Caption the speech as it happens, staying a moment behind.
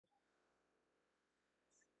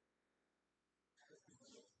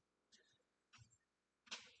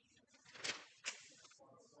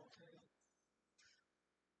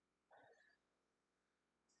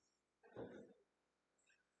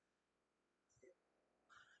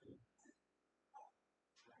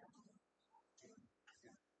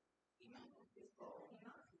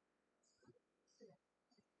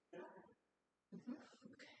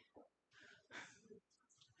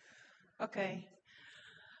Okay.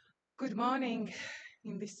 Good morning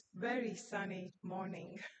in this very sunny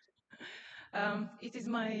morning. It is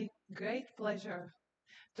my great pleasure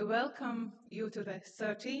to welcome you to the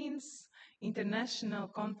 13th International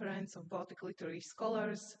Conference of Baltic Literary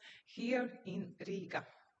Scholars here in Riga.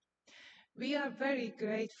 We are very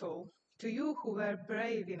grateful to you who were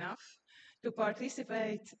brave enough to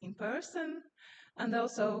participate in person and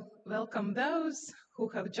also welcome those who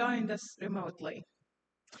have joined us remotely.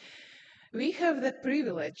 We have the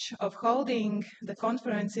privilege of holding the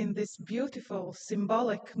conference in this beautiful,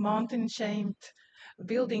 symbolic, mountain-shaped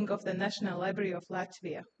building of the National Library of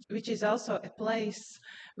Latvia, which is also a place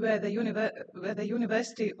where the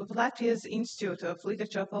University of Latvia's Institute of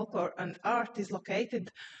Literature, Folklore and Art is located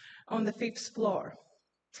on the 5th floor.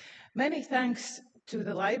 Many thanks to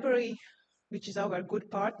the library, which is our good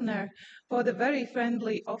partner, for the very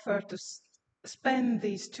friendly offer to spend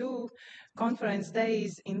these 2 conference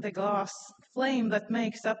days in the glass flame that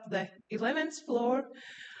makes up the 11th floor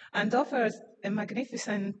and offers a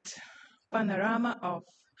magnificent panorama of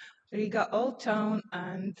Riga Old Town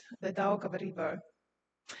and the Daugava River.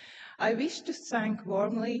 I wish to thank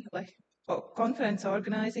warmly the conference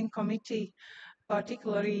organizing committee,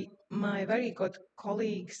 particularly my very good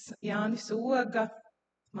colleagues Jānis Oga,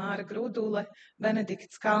 Māra Grudule,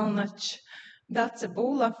 Benedikts Kalnačs, Dace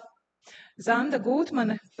Bula, Zanda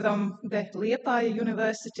Gutmane from the Liepāja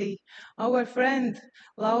University, our friend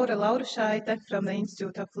Laura Laurušaite from the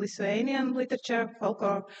Institute of Lithuanian Literature,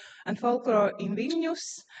 Folklore and Folklore in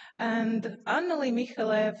Vilnius, and Anneli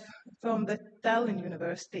Mihkelev from the Tallinas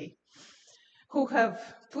University, who have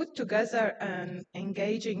put together an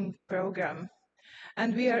engaging program.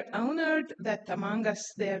 And we are honored that among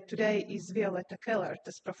us there today is Violeta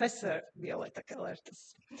Kellertas, Professor Violeta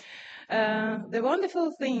Kellertas. The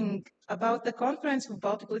wonderful thing about the Conference of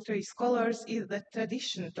Baltic Literary Scholars is the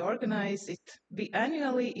tradition to organize it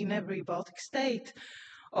biannually in every Baltic state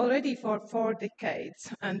already for 4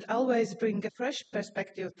 decades and always bring a fresh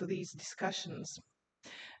perspective to these discussions.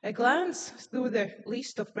 A glance through the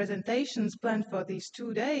list of presentations planned for these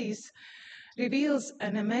 2 days reveals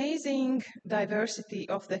an amazing diversity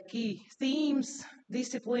of the key themes,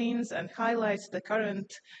 disciplines, and highlights the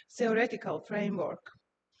current theoretical framework.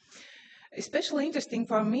 Especially interesting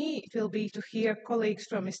for me it will be to hear colleagues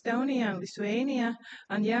from Estonia and Lithuania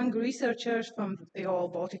and young researchers from the all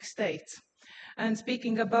Baltic states. And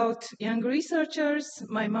speaking about young researchers,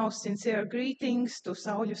 my most sincere greetings to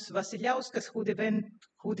Saulius Vasiliauskas,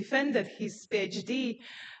 who defended his PhD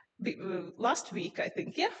last week, I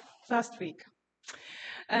think, last week.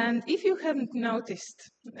 And if you haven't noticed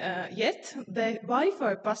yet, the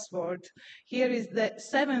Wi-Fi password here is the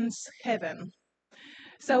 7th heaven.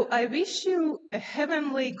 So I wish you a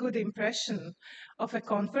heavenly good impression of a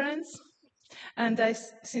conference, and I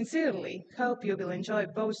sincerely hope you will enjoy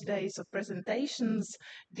both days of presentations,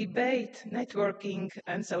 debate, networking,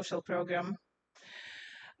 and social program.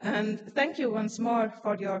 And thank you once more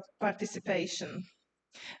for your participation.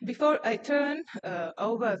 Before I turn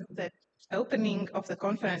over the opening of the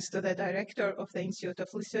conference to the director of the Institute of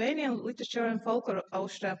Lithuanian Literature and Folklore,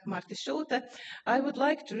 Aušra Martišiūtė, I would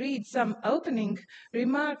like to read some opening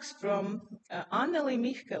remarks from Anneli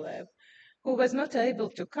Mihkelev, who was not able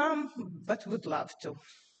to come but would love to.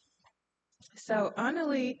 So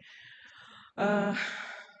Anneli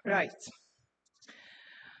writes,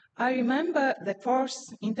 I remember the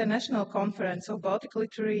 4th International Conference of Baltic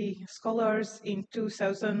Literary Scholars in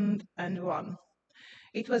 2001.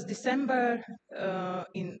 It was December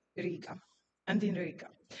in Riga.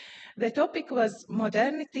 The topic was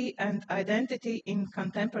modernity and identity in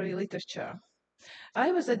contemporary literature.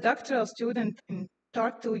 I was a doctoral student in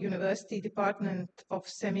Tartu University Department of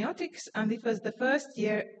Semiotics, and it was the first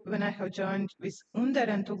year when I have joined with Under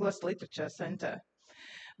and Tuglasa Literature Center.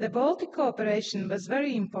 The Baltic cooperation was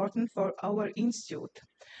very important for our institute.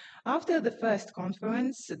 After the first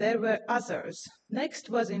conference, there were others. Next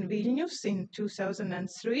was in Vilnius in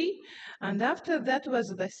 2003, and after that was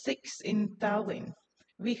the 6th in Tallinn.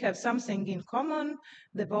 We have something in common,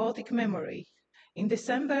 the Baltic memory, in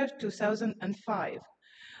December 2005.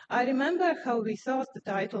 I remember how we thought the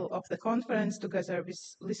title of the conference together with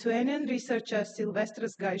Lithuanian researcher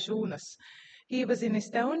Silvestras Gaižūnas. He was in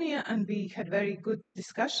Estonia and we had very good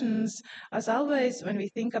discussions, as always when we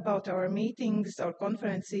think about our meetings or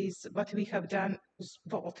conferences, what we have done with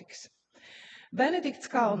Baltics. Benedikts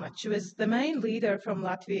Kalnačs was the main leader from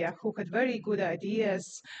Latvia who had very good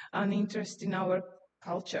ideas and interest in our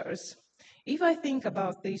cultures. If I think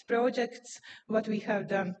about these projects, what we have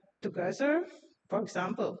done together, for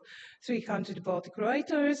example, 300 Baltic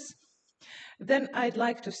writers, then I'd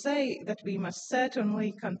like to say that we must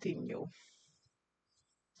certainly continue.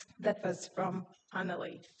 That was from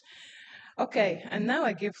Anneli. Okay, and now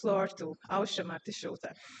I give floor to Aušra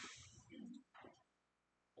Martišiūtė.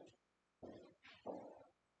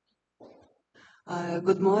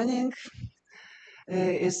 Good morning.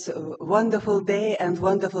 It's a wonderful day and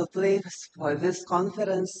wonderful place for this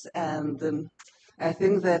conference, and I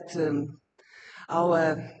think that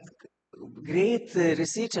our great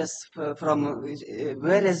researchers from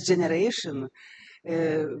various generations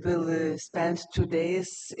will spend 2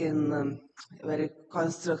 days in a very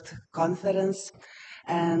constructive conference.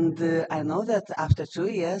 And I know that after 2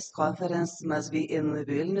 years, conference must be in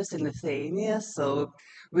Vilnius, in Lithuania, so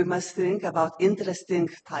we must think about interesting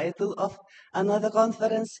title of another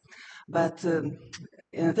conference. But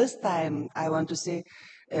in this time, I want to say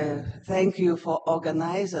thank you for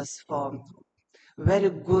organizers for very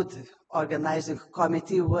good organizing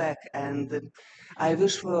committee work, and I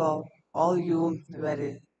wish for all you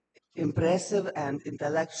very impressive and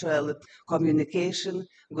intellectual communication,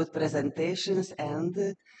 good presentations,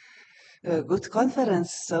 and good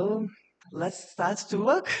conference. So let's start to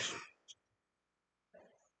work.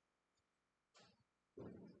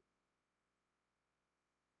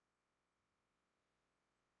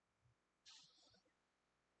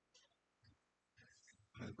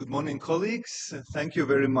 Good morning, colleagues. Thank you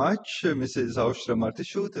very much, Mrs. Aušra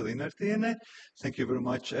Martišiūtė-Linartienė. Thank you very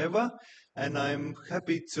much, Eva. And I'm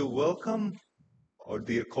happy to welcome our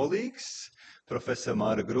dear colleagues, Professor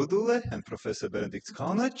Māra Grudule and Professor Benedikts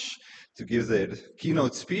Kalnačs, to give their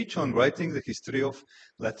keynote speech on writing the history of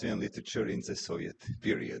Latvian literature in the Soviet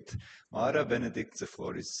period. Māra, Benedikt, the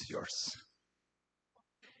floor is yours.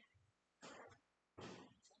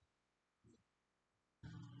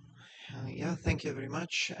 Yeah, thank you very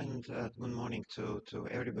much, and good morning to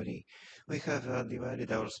everybody. We have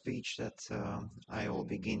divided our speech that I will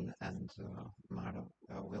begin, and Māra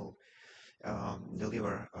will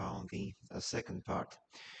deliver the second part.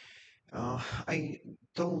 I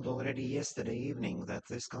told already yesterday evening that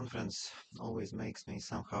this conference always makes me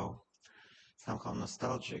somehow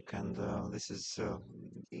nostalgic, and this is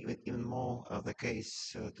even more the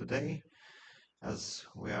case today, as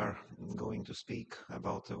we are going to speak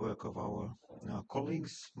about the work of our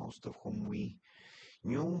colleagues, most of whom we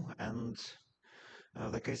knew, and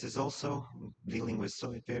the case is also dealing with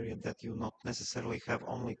Soviet period that you not necessarily have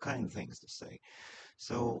only kind things to say.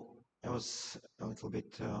 So I was a little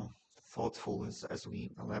bit thoughtful as we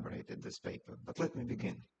elaborated this paper, but let me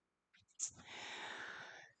begin.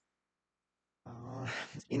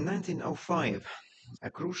 In 1905, a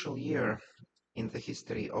crucial year in the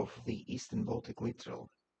history of the Eastern Baltic littoral,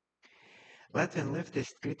 Latvian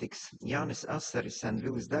leftist critics Jānis Asaris and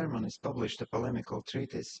Vilis Dermanis published a polemical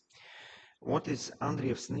treatise, What is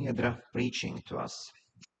Andrievs Niedra preaching to us,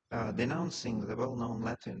 denouncing the well-known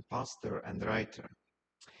Latvian pastor and writer.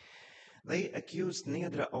 They accused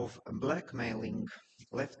Niedra of blackmailing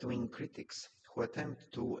left-wing critics who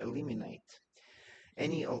attempt to eliminate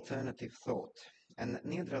any alternative thought, and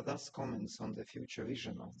Niedra thus comments on the future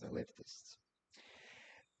vision of the leftists.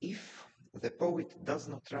 If the poet does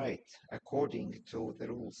not write according to the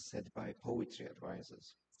rules set by poetry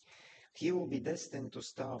advisors, he will be destined to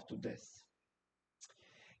starve to death.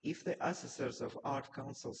 If the assessors of art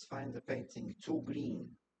councils find the painting too green,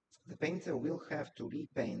 the painter will have to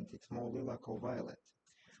repaint it more lilac or violet,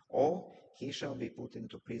 or he shall be put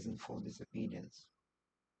into prison for disobedience.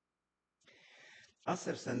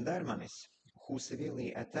 Asers and Dermanis, who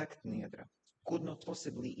severely attacked Niedra, could not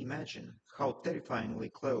possibly imagine how terrifyingly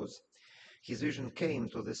close his vision came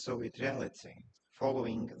to the Soviet reality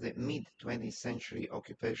following the mid-20th century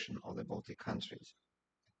occupation of the Baltic countries.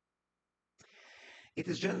 It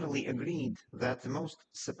is generally agreed that the most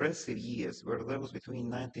suppressive years were those between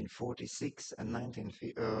 1946 and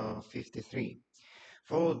 1953,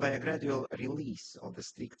 followed by a gradual release of the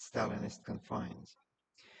strict Stalinist confines.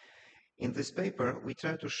 In this paper, we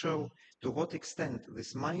try to show to what extent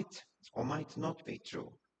this might or might not be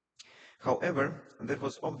true. However, there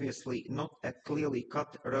was obviously not a clearly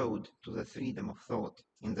cut road to the freedom of thought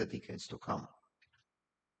in the decades to come.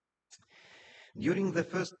 During the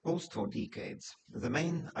first post-war decades, the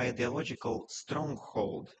main ideological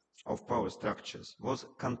stronghold of power structures was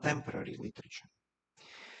contemporary literature.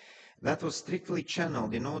 That was strictly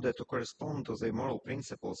channeled in order to correspond to the moral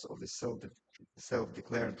principles of the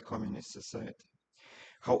self-declared communist society.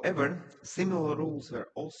 However, similar rules were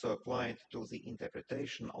also applied to the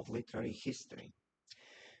interpretation of literary history.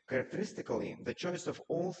 Characteristically, the choice of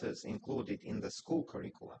authors included in the school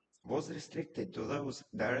curricula was restricted to those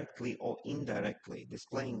directly or indirectly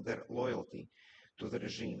displaying their loyalty to the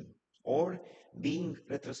regime or being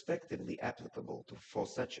retrospectively applicable for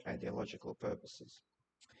such ideological purposes.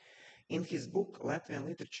 In his book Latvian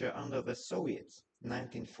Literature Under the Soviets,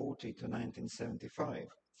 1940 to 1975,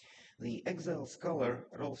 the exiled scholar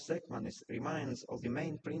Rolf Sekmanis reminds of the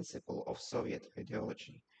main principle of Soviet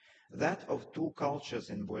ideology, that of two cultures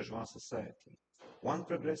in bourgeois society, one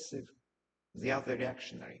progressive, the other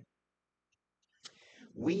reactionary.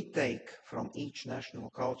 We take from each national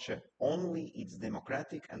culture only its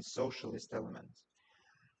democratic and socialist elements.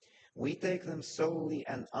 We take them solely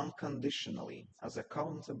and unconditionally as a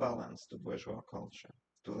counterbalance to bourgeois culture,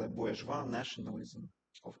 to the bourgeois nationalism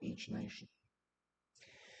of each nation.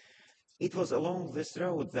 It was along this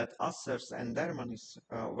road that Assars and Dermanis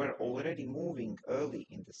were already moving early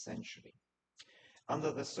in the century.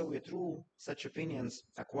 Under the Soviet rule, such opinions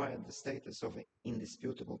acquired the status of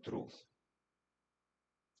indisputable truth.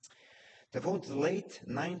 Towards the late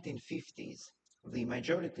 1950s, the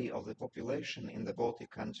majority of the population in the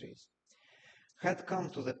Baltic countries had come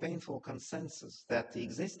to the painful consensus that the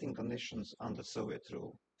existing conditions under Soviet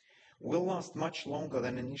rule will last much longer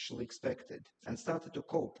than initially expected, and started to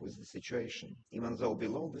cope with the situation, even though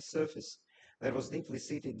below the surface there was deeply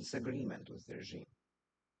seated disagreement with the regime.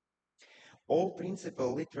 All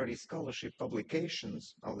principal literary scholarship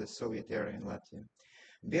publications of the Soviet era in Latvia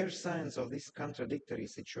bear signs of this contradictory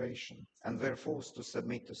situation and were forced to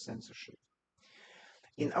submit to censorship.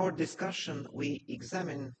 In our discussion, we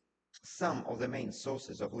examine some of the main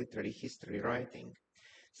sources of literary history writing,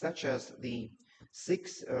 such as the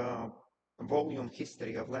six-volume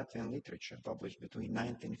History of Latvian Literature, published between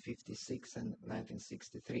 1956 and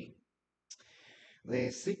 1963.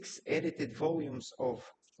 The 6 edited volumes of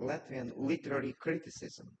Latvian literary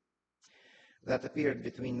criticism that appeared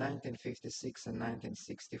between 1956 and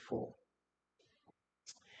 1964.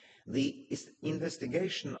 The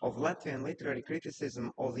investigation of Latvian literary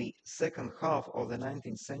criticism of the second half of the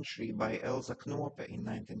 19th century by Elza Knope in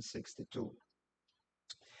 1962.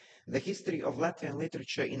 The History of Latvian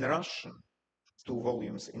Literature in Russian, 2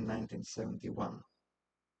 volumes in 1971.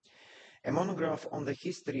 A monograph on the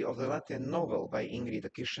history of the Latvian novel by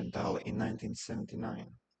Ingrida Kiršentāle in 1979.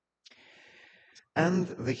 And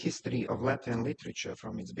the history of Latvian literature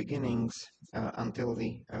from its beginnings until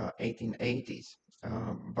the 1880s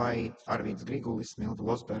by Arvids Grigulis, Milda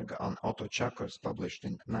Losberga, and Otto Čakars, published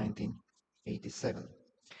in 1987.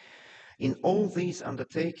 In all these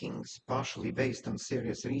undertakings, partially based on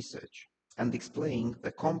serious research and displaying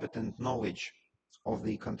the competent knowledge of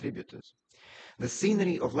the contributors, the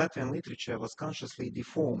scenery of Latvian literature was consciously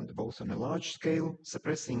deformed, both on a large scale,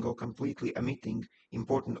 suppressing or completely omitting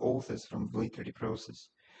important authors from the literary process,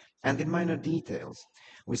 and in minor details,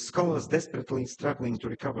 with scholars desperately struggling to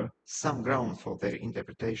recover some ground for their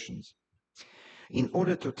interpretations. In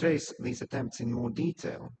order to trace these attempts in more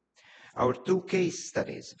detail, our 2 case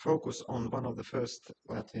studies focus on one of the first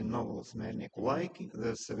Latvian novels, Mērnieku laiki,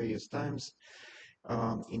 The Surveyor's Times,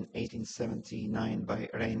 in 1879 by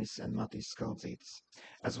Reinis and Matis Skaudzītis,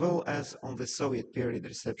 as well as on the Soviet period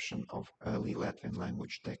reception of early Latvian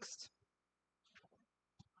language texts.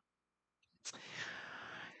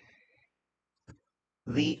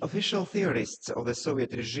 The official theorists of the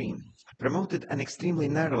Soviet regime promoted an extremely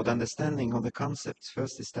narrowed understanding of the concepts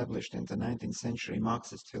first established in the 19th century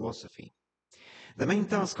Marxist philosophy. The main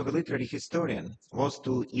task of a literary historian was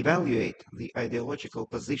to evaluate the ideological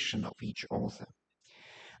position of each author.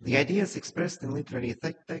 The ideas expressed in literary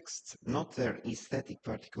texts, not their aesthetic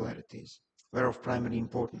particularities, were of primary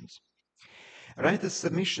importance. Writers'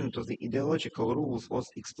 submission to the ideological rules was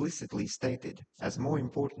explicitly stated as more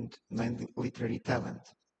important than literary talent.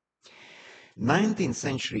 19th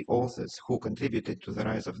century authors who contributed to the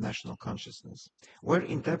rise of national consciousness were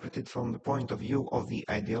interpreted from the point of view of the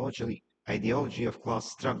ideology of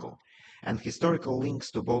class struggle, and historical links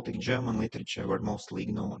to Baltic German literature were mostly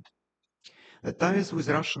ignored. The ties with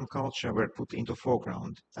Russian culture were put into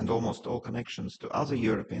foreground, and almost all connections to other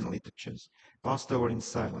European literatures passed over in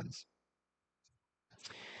silence.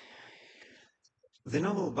 The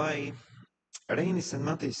novel by Reinis and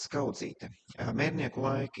Matis Skaudzīte, Mērnieku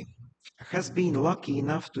laiki, has been lucky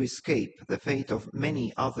enough to escape the fate of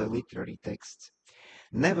many other literary texts,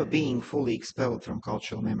 never being fully expelled from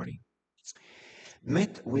cultural memory.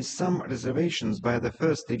 Met with some reservations by the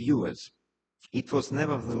first reviewers, it was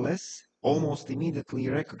nevertheless almost immediately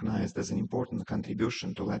recognized as an important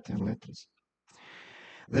contribution to Latvian letters.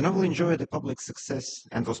 The novel enjoyed a public success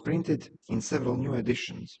and was printed in several new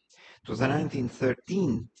editions. To the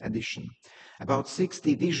 1913 edition, about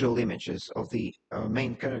 60 visual images of the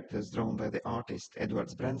main characters drawn by the artist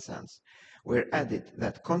Edvards Brensons were added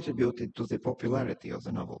that contributed to the popularity of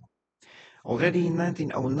the novel. Already in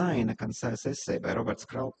 1909, a concise essay by Roberts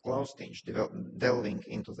Klaustinš delving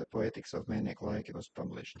into the poetics of maniac like was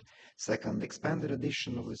published. Second expanded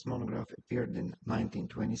edition of this monograph appeared in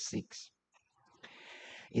 1926.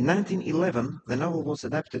 In 1911, the novel was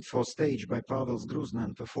adapted for stage by Pāvils Gruzna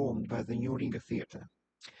and performed by the New Riga Theatre.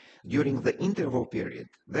 During the interwar period,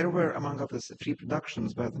 there were, among others, 3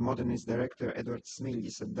 productions by the modernist director Edvards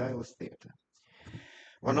Smilģis at Dailes Theatre.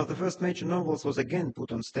 One of the first major novels was again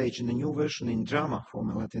put on stage in a new version in drama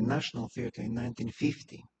form at Latvijas National Theatre in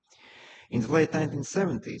 1950. In the late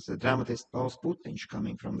 1970s, the dramatist Pauls Putniņš,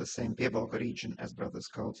 coming from the same Piebalga region as Brothers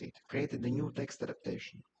Kaudzīt, created a new text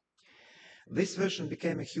adaptation. This version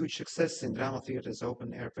became a huge success in drama theatre's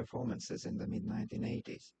open-air performances in the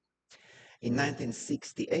mid-1980s. In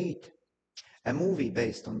 1968, a movie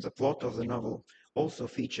based on the plot of the novel also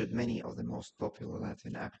featured many of the most popular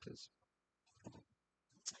Latvian actors.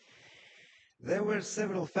 There were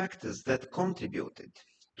several factors that contributed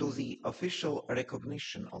to the official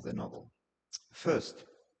recognition of the novel. First,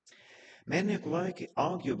 Mērnieku laiki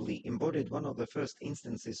arguably embodied one of the first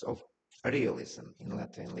instances of realism in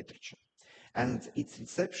Latvian literature, and its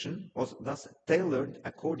reception was thus tailored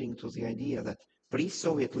according to the idea that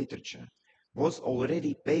pre-Soviet literature was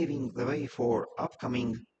already paving the way for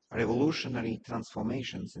upcoming revolutionary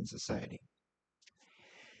transformations in society.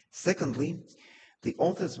 Secondly, the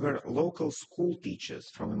authors were local school teachers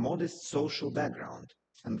from a modest social background,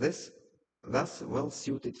 and thus well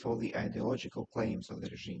suited for the ideological claims of the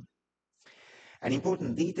regime. An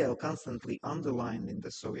important detail constantly underlined in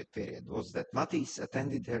the Soviet period was that Matīs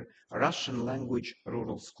attended her Russian language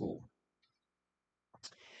rural school.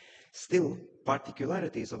 Still,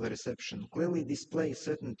 particularities of the reception clearly display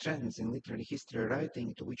certain trends in literary history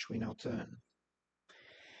writing to which we now turn.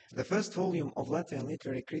 The first volume of Latvian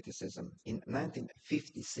literary criticism in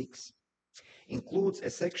 1956 includes a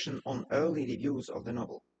section on early reviews of the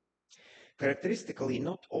novel. Characteristically,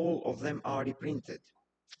 not all of them are reprinted.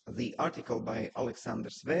 The article by Alexander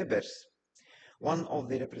Svebers, one of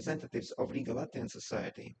the representatives of Riga Latvian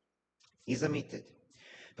Society, is omitted.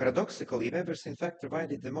 Paradoxically, Webers in fact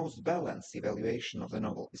provided the most balanced evaluation of the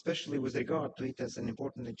novel, especially with regard to it as an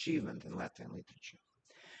important achievement in Latvian literature.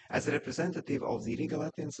 As a representative of the Riga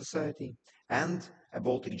Latvian Society and a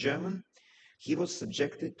Baltic German, he was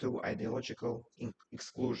subjected to ideological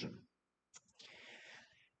exclusion.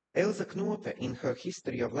 Elza Knope, in her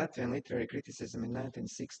History of Latvian Literary Criticism in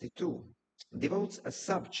 1962, devotes a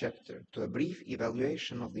sub-chapter to a brief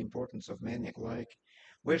evaluation of the importance of Mērnieku laiki,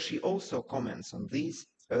 where she also comments on these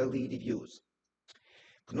early reviews.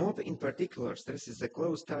 Knope in particular stresses the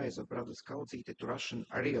close ties of Brothers Kaudzīt to Russian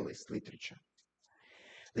realist literature.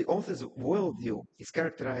 The author's worldview is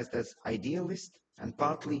characterized as idealist and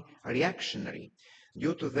partly reactionary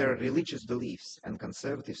due to their religious beliefs and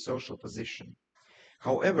conservative social position.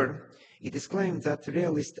 However, it is claimed that the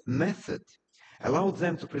realist method allowed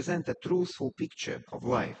them to present a truthful picture of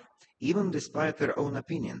life, even despite their own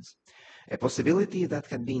opinions, a possibility that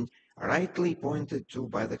had been rightly pointed to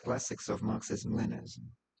by the classics of Marxism-Leninism.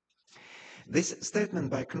 This statement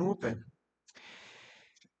by Knope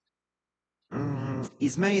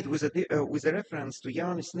is made with a reference to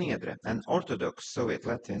Jānis Niedre, an Orthodox Soviet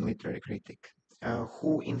Latvian literary critic,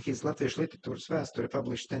 who in his Latvijas Literatūras vēsture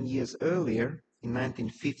published 10 years earlier, in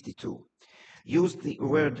 1952, used the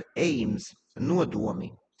word aims, nodomi,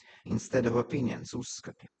 instead of opinions,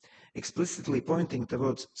 uzskati, explicitly pointing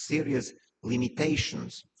towards serious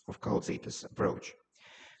limitations of Kaudzītes approach.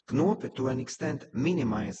 Knope, to an extent,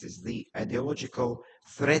 minimizes the ideological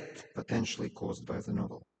threat potentially caused by the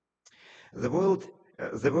novel. The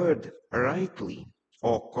word rightly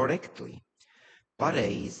or correctly,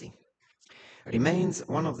 pareizi, remains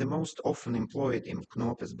one of the most often employed in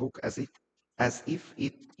Knope's book as if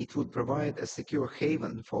it would provide a secure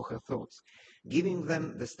haven for her thoughts, giving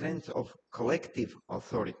them the strength of collective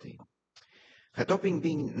authority. Her topic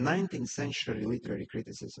being 19th century literary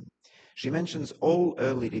criticism, she mentions all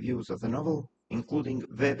early reviews of the novel, including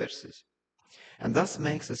Webers's, and thus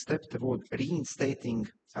makes a step toward reinstating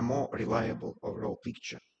a more reliable overall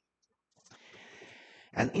picture.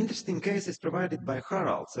 An interesting case is provided by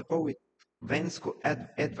Haralds, a poet Vensku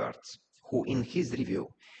Edvards, who in his review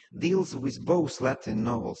deals with both Latvian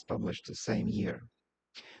novels published the same year,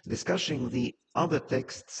 discussing the other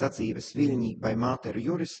texts Sadzīves Viļņi by Mater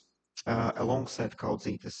Juris alongside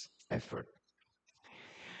Kaudzītes effort.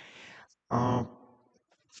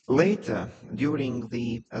 Later, during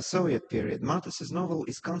the Soviet period, Mātas's novel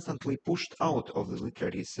is constantly pushed out of the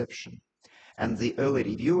literary reception, and the early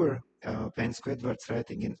reviewer, Pensko Edwards,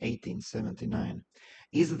 writing in 1879,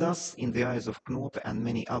 is thus, in the eyes of Knope and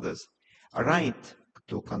many others, right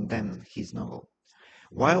to condemn his novel,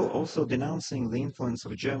 while also denouncing the influence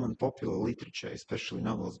of German popular literature, especially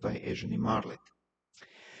novels by Eugenie Marlitt.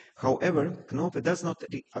 However, Knope does not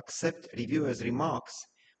accept reviewers' remarks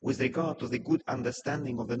with regard to the good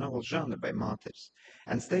understanding of the novel genre by Mātas,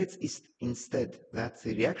 and states instead that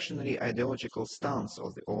the reactionary ideological stance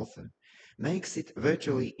of the author makes it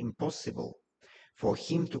virtually impossible for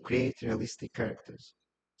him to create realistic characters.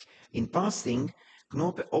 In passing,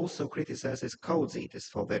 Knope also criticizes Kaudzītes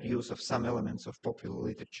for their use of some elements of popular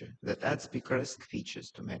literature that adds picaresque features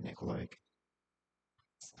to Mērnieku laiki.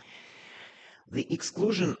 The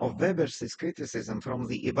exclusion of Weber's criticism from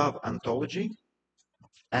the above anthology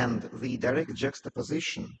and the direct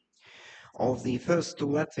juxtaposition of the first two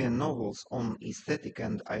Latvian novels on aesthetic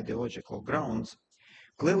and ideological grounds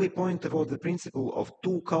clearly point toward the principle of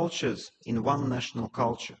two cultures in one national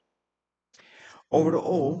culture.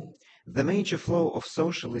 Overall, the major flow of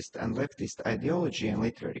socialist and leftist ideology and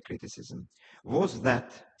literary criticism was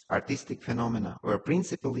that artistic phenomena were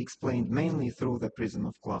principally explained mainly through the prism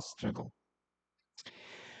of class struggle.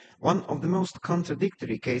 One of the most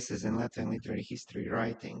contradictory cases in Latvian literary history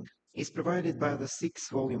writing is provided by the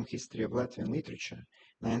six-volume History of Latvian Literature,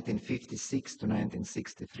 1956 to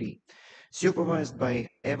 1963, supervised by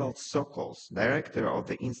Evalds Sokols, director of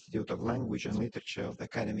the Institute of Language and Literature of the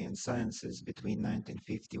Academy of Sciences between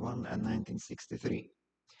 1951 and 1963.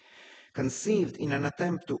 Conceived in an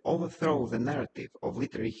attempt to overthrow the narrative of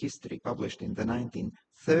literary history published in the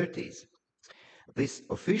 1930s, this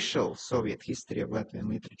official Soviet history of Latvian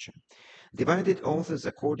literature divided authors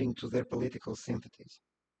according to their political sympathies.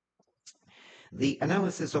 The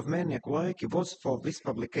analysis of Mērnieku laiki was for this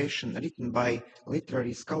publication written by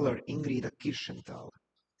literary scholar Ingrīda Kiršentāle.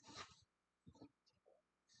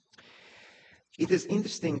 It is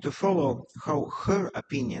interesting to follow how her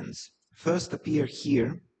opinions first appear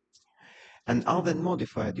here and are then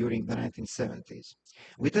modified during the 1970s.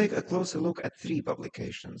 We take a closer look at three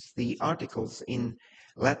publications: the articles in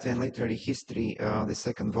Latvian Literary History, the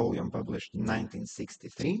second volume published in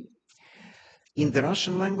 1963, in the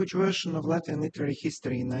Russian language version of Latvian Literary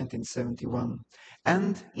History in 1971,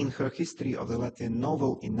 and in her History of the Latvian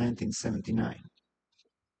Novel in 1979.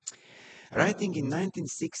 Writing in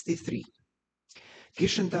 1963,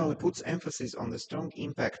 Kiršentāle puts emphasis on the strong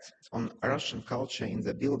impact on Russian culture in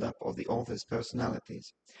the build-up of the author's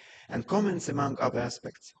personalities, and comments, among other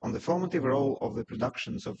aspects, on the formative role of the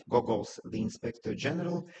productions of Gogol's The Inspector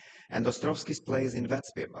General and Ostrovsky's plays in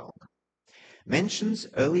Vecpiebalga. Mentions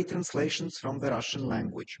early translations from the Russian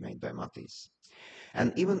language made by Mātis,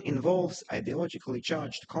 and even involves ideologically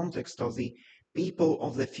charged context of the people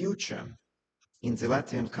of the future in the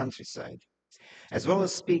Latvian countryside, as well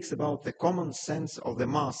as speaks about the common sense of the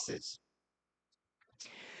masses.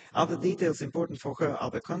 Other details important for her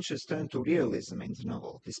are the conscious turn to realism in the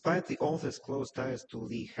novel, despite the author's close ties to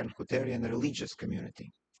the Herrnhuterian religious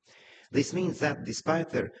community. This means that, despite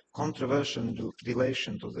their controversial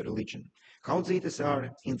relation to the religion, Kaudzītes are,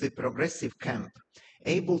 in the progressive camp,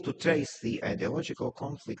 able to trace the ideological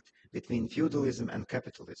conflict between feudalism and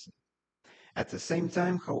capitalism. At the same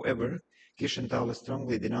time, however, Kiršentāle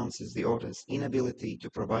strongly denounces the author's inability to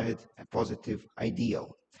provide a positive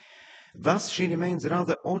ideal. Thus, she remains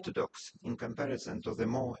rather orthodox in comparison to the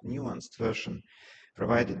more nuanced version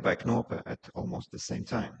provided by Knope at almost the same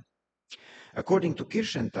time. According to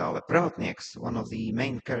Kiršentāle, Prātnieks, one of the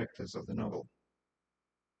main characters of the novel,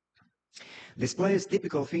 displays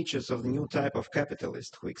typical features of the new type of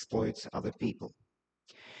capitalist who exploits other people.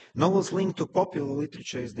 Novels linked to popular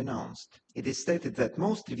literature is denounced. It is stated that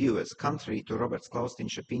most reviewers, contrary to Robert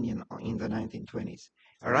Klaustin's opinion in the 1920s,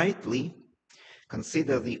 rightly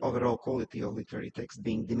consider the overall quality of literary text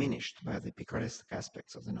being diminished by the picaresque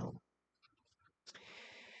aspects of the novel.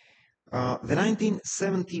 The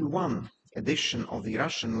 1971 edition of the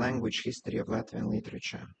Russian language History of Latvian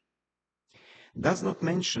Literature does not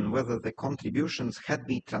mention whether the contributions had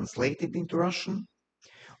been translated into Russian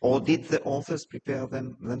or did the authors prepare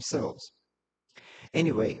them themselves.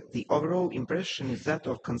 Anyway, the overall impression is that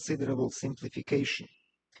of considerable simplification.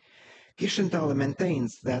 Kiršentāle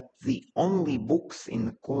maintains that the only books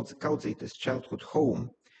in Kaudzītes' childhood home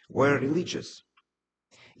were religious,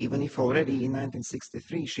 even if already in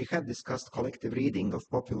 1963 she had discussed collective reading of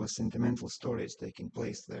popular sentimental stories taking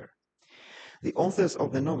place there. The authors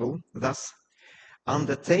of the novel thus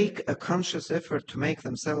undertake a conscious effort to make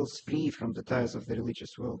themselves free from the ties of the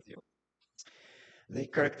religious worldview. The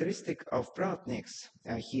characteristic of Pratniks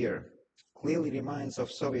here clearly reminds of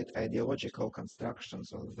Soviet ideological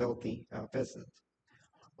constructions of wealthy peasant.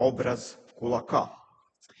 Obraz kulaka.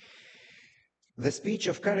 The speech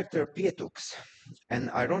of character Pietuks, an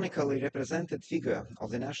ironically represented figure of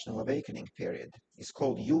the national awakening period, is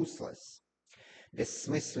called useless,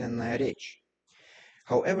 bессмысленная речь.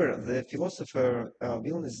 However, the philosopher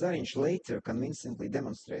Vilnis Zariņš later convincingly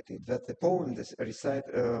demonstrated that the poem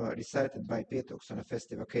recited by Pietuks on a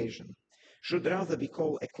festive occasion should rather be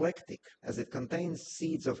called eclectic, as it contains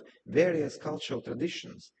seeds of various cultural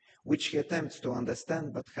traditions, which he attempts to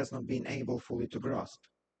understand but has not been able fully to grasp.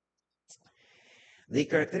 The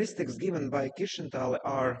characteristics given by Kirchenthaler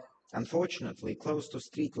are, unfortunately, close to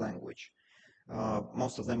street language.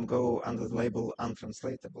 Most of them go under the label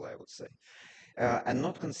untranslatable, I would say, and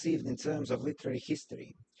not conceived in terms of literary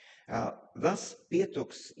history. Thus,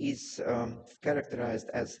 Pietuks is characterized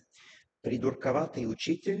as придурковатый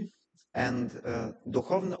учитель and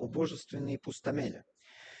духовно-убожественный пустомеля,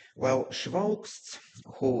 while Schwaukst,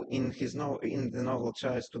 who in the novel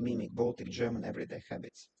tries to mimic Baltic German everyday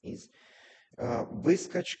habits, is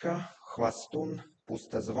выскочка, хвастун,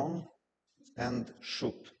 пустозвон, and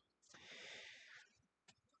шут.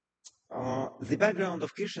 The background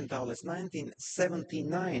of Kirchenthaler's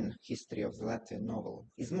 1979 history of the Latvian novel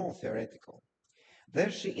is more theoretical.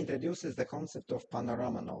 There she introduces the concept of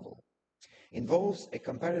panorama novel, involves a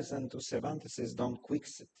comparison to Cervantes' Don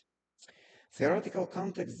Quixote. Theoretical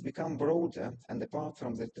contexts become broader, and apart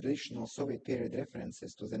from the traditional Soviet period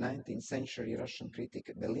references to the 19th century Russian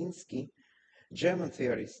critic Belinsky, German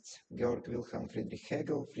theorists Georg Wilhelm Friedrich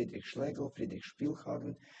Hegel, Friedrich Schlegel, Friedrich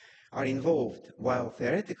Spielhagen are involved, while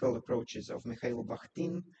theoretical approaches of Mikhail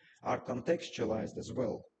Bakhtin are contextualized as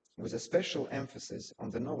well, with a special emphasis on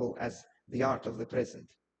the novel as the art of the present.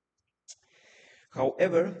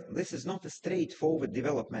 However, this is not a straightforward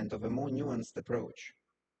development of a more nuanced approach,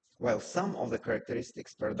 while some of the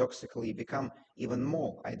characteristics paradoxically become even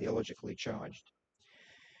more ideologically charged.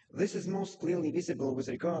 This is most clearly visible with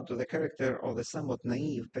regard to the character of the somewhat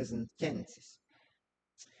naive peasant Kencis.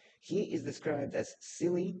 He is described as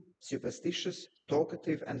silly, superstitious,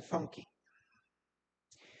 talkative, and funky.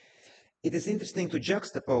 It is interesting to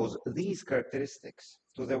juxtapose these characteristics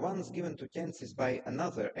to the ones given to Kencis by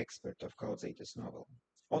another expert of Kaudzeitis novel,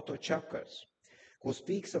 Otto Čakars, who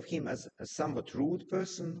speaks of him as a somewhat rude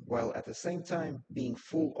person, while at the same time being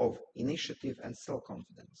full of initiative and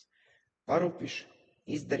self-confidence. Parupiš,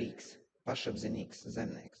 izdarīgs, pašapzinīgs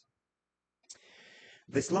zemnieks.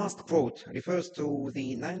 This last quote refers to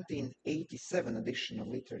the 1987 edition of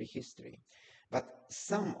Literary History, but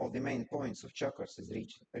some of the main points of Čakars'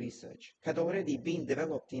 research had already been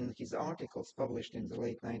developed in his articles published in the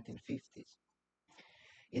late 1950s.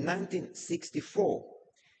 In 1964,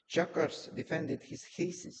 Čakars defended his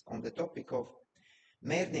thesis on the topic of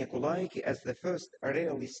Mērnieku laiki as the first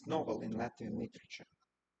realist novel in Latvian literature.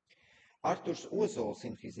 Arturs Ozols,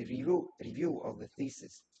 in his review of the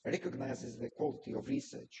thesis, recognizes the quality of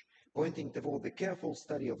research, pointing toward the careful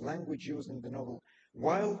study of language used in the novel,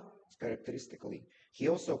 while, characteristically, he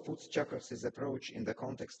also puts Čakars' approach in the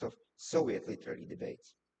context of Soviet literary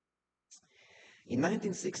debates. In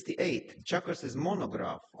 1968, Čakars'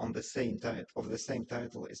 monograph on the same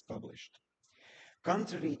title is published.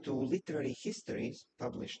 Contrary to literary histories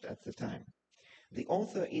published at the time, the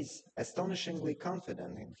author is astonishingly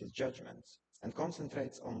confident in his judgments and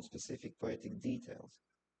concentrates on specific poetic details.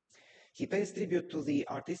 He pays tribute to the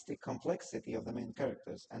artistic complexity of the main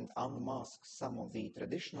characters and unmasks some of the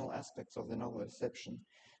traditional aspects of the novel reception,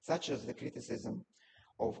 such as the criticism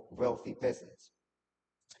of wealthy peasants.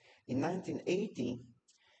 In 1980,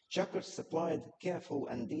 Čakars supplied careful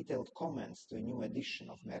and detailed comments to a new edition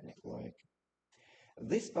of Mērnieku laiki.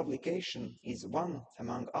 This publication is one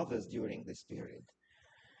among others during this period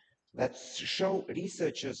that show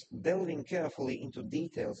researchers delving carefully into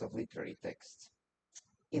details of literary texts.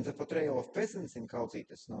 In the portrayal of peasants in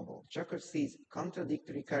Kaudzeitis novel, Čakars sees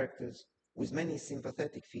contradictory characters with many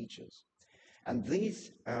sympathetic features, and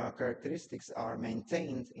these characteristics are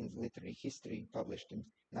maintained in the literary history published in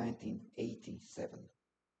 1987.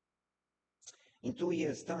 In 2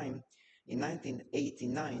 years' time, in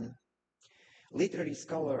 1989, literary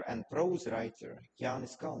scholar and prose writer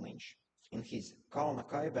Jānis Kalniņš, in his Kalna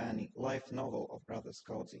Kaibēni life novel of Brothers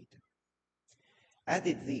Kaudzīte,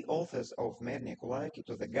 added the authors of Mērnieku laiki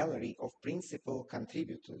to the gallery of principal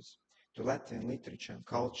contributors to Latvian literature and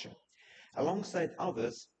culture, alongside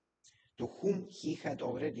others to whom he had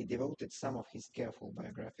already devoted some of his careful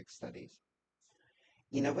biographic studies.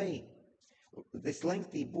 In a way, this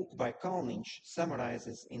lengthy book by Kalniņš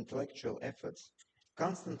summarizes intellectual efforts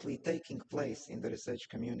constantly taking place in the research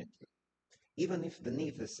community, even if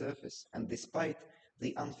beneath the surface and despite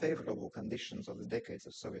the unfavorable conditions of the decades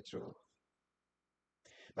of Soviet rule.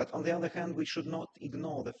 But on the other hand, we should not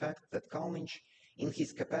ignore the fact that Kalnačs, in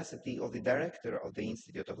his capacity of the director of the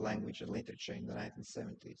Institute of Language and Literature in the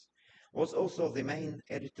 1970s, was also the main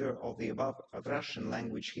editor of the above Russian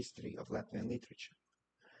language history of Latvian literature.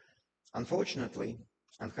 Unfortunately,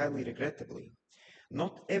 and highly regrettably,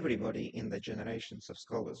 not everybody in the generations of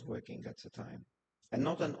scholars working at the time, and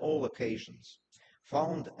not on all occasions,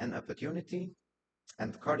 found an opportunity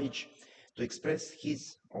and courage to express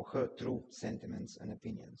his or her true sentiments and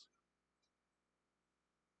opinions.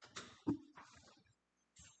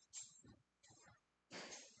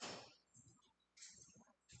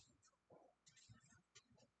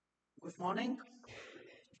 Good morning.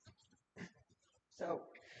 So,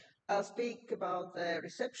 I'll speak about the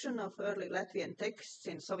reception of early Latvian texts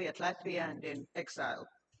in Soviet Latvia and in exile.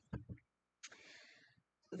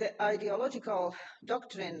 The ideological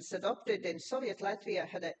doctrines adopted in Soviet Latvia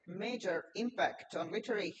had a major impact on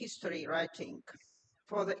literary history writing.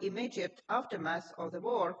 For the immediate aftermath of the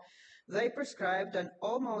war, they prescribed an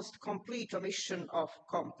almost complete omission of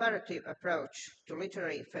comparative approach to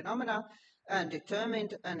literary phenomena and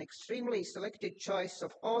determined an extremely selected choice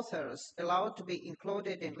of authors allowed to be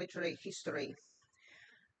included in literary history.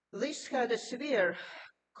 This had a severe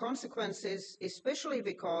consequences, especially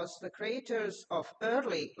because the creators of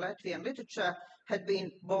early Latvian literature had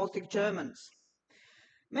been Baltic Germans.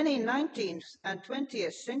 Many 19th and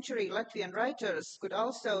 20th century Latvian writers could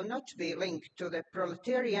also not be linked to the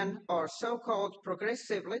proletarian or so-called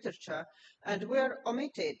progressive literature and were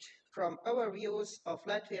omitted from our views of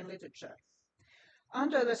Latvian literature.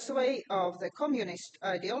 Under the sway of the communist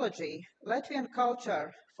ideology, Latvian culture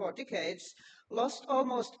for decades lost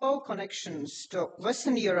almost all connections to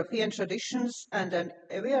Western European traditions and an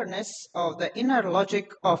awareness of the inner logic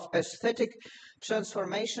of aesthetic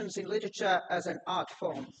transformations in literature as an art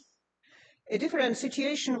form. A different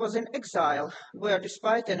situation was in exile, where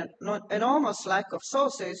despite an enormous lack of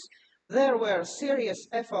sources, there were serious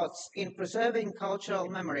efforts in preserving cultural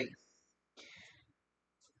memory.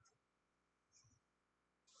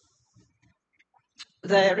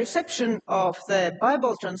 The reception of the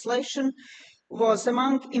Bible translation was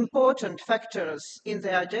among important factors in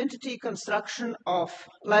the identity construction of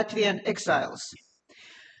Latvian exiles.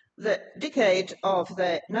 The decade of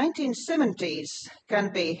the 1970s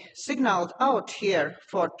can be signaled out here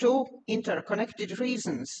for two interconnected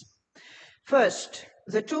reasons. First,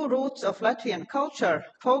 the two roots of Latvian culture,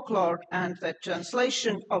 folklore and the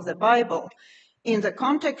translation of the Bible, in the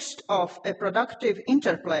context of a productive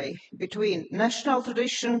interplay between national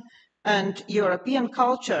tradition and European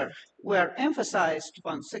culture, were emphasized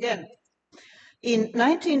once again. In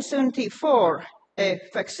 1974, a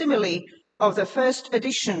facsimile of the first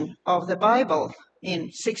edition of the Bible in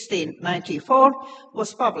 1694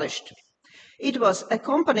 was published. It was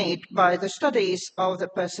accompanied by the studies of the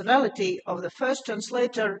personality of the first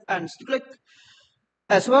translator, Ernst Glück,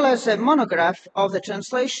 as well as a monograph of the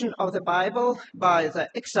translation of the Bible by the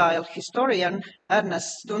exile historian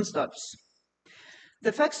Ernsts Dunsdots.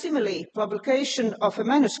 The facsimile publication of a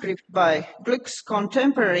manuscript by Glück's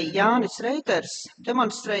contemporary Jānis Reiters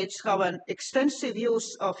demonstrates how an extensive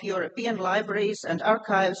use of European libraries and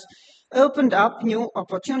archives opened up new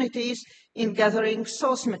opportunities in gathering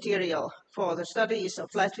source material for the studies of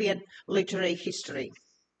Latvian literary history.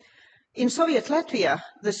 In Soviet Latvia,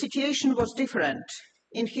 the situation was different.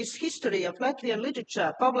 In his History of Latvian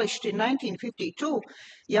Literature, published in 1952,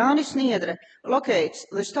 Jānis Niedre locates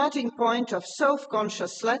the starting point of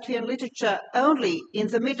self-conscious Latvian literature only in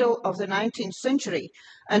the middle of the 19th century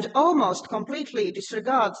and almost completely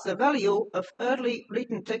disregards the value of early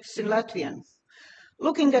written texts in Latvian.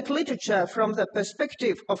 Looking at literature from the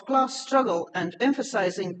perspective of class struggle and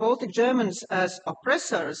emphasizing Baltic Germans as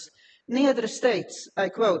oppressors, Niedre states, I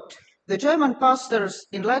quote, "The German pastors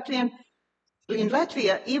in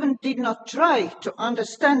Latvia even did not try to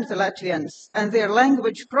understand the Latvians and their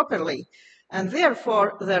language properly, and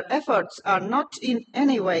therefore their efforts are not in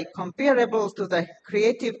any way comparable to the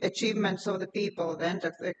creative achievements of the people." The end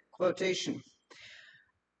of the quotation.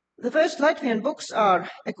 The first Latvian books are,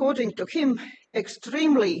 according to him,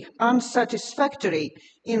 extremely unsatisfactory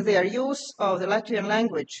in their use of the Latvian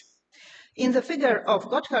language. In the figure of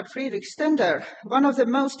Gotthard Friedrich Stender, one of the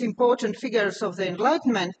most important figures of the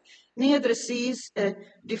Enlightenment, Niedre sees a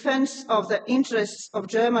defense of the interests of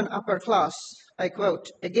German upper class, I quote,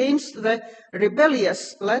 "against the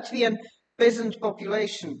rebellious Latvian peasant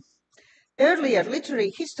population." Earlier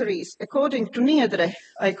literary histories, according to Niedre,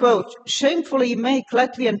 I quote, shamefully make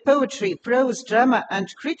Latvian poetry, prose, drama and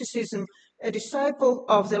criticism a disciple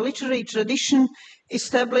of the literary tradition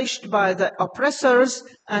established by the oppressors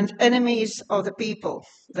and enemies of the people.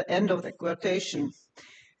 The end of the quotation.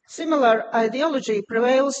 Similar ideology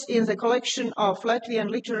prevails in the collection of Latvian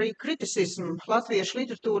literary criticism, Latvijas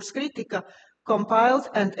Literatūras kritika, compiled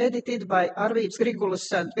and edited by Arvīds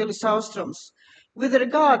Grigulis and Vilis Austrums. With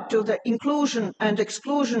regard to the inclusion and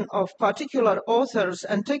exclusion of particular authors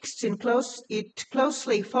and texts it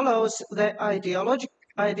closely follows the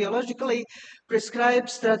ideologically prescribed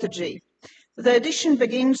strategy. The edition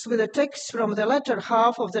begins with a text from the latter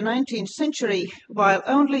half of the 19th century, while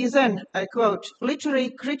only then, I quote, literary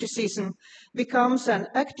criticism becomes an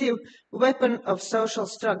active weapon of social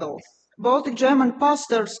struggle. Baltic German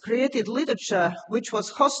pastors created literature which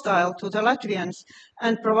was hostile to the Latvians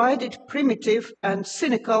and provided primitive and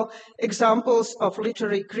cynical examples of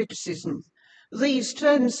literary criticism. These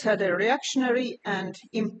trends had a reactionary and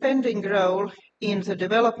impending role in the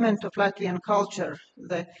development of Latvian culture.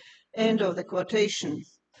 The end of the quotation.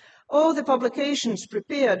 All the publications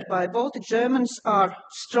prepared by Baltic Germans are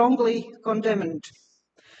strongly condemned.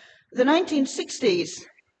 The 1960s,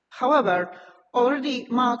 however, already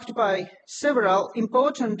marked by several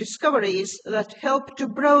important discoveries that helped to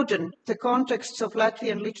broaden the context of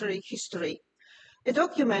Latvian literary history. A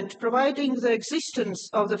document providing the existence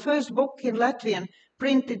of the first book in Latvian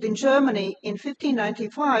printed in Germany in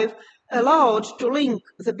 1595 allowed to link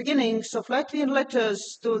the beginnings of Latvian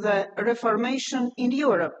letters to the Reformation in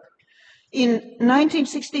Europe. In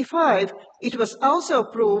 1965, it was also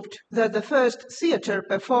proved that the first theatre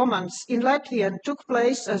performance in Latvian took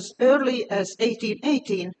place as early as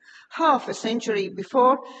 1818, half a century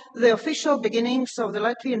before the official beginnings of the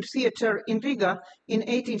Latvian theatre in Riga in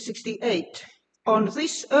 1868. On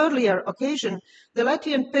this earlier occasion, the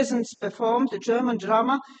Latvian peasants performed the German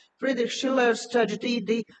drama Friedrich Schiller's tragedy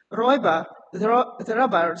Die Räuber, the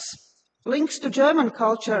Robbers. Links to German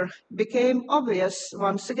culture became obvious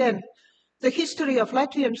once again. The History of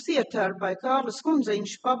Latvian Theatre by Kārlis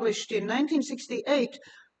Kundziņš, published in 1968,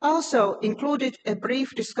 also included a brief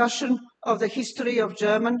discussion of the history of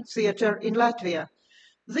German theatre in Latvia.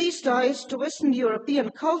 These ties to Western European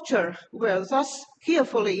culture were thus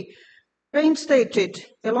carefully painstated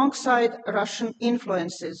alongside Russian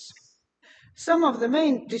influences. Some of the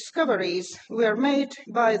main discoveries were made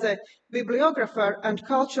by the bibliographer and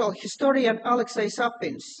cultural historian Alexei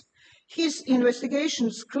Sapins. His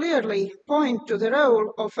investigations clearly point to the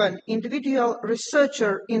role of an individual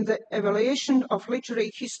researcher in the evaluation of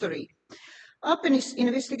literary history. Appinis'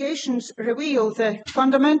 investigations reveal the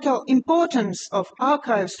fundamental importance of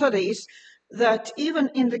archive studies that even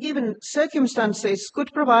in the given circumstances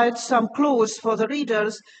could provide some clues for the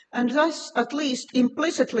readers and thus at least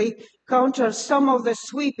implicitly counter some of the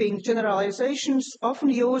sweeping generalizations often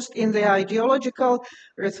used in the ideological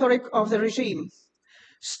rhetoric of the regime.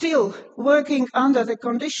 Still, working under the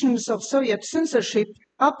conditions of Soviet censorship,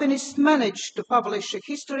 Appinis managed to publish a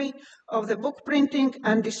history of the book printing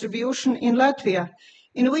and distribution in Latvia,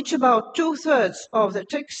 in which about 2/3 of the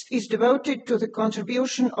text is devoted to the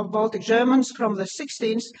contribution of Baltic Germans from the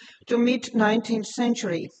 16th to mid-19th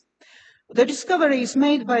century. The discoveries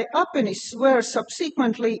made by Appinis were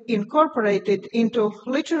subsequently incorporated into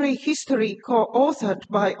literary history co-authored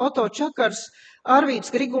by Otto Čakars, Arvīds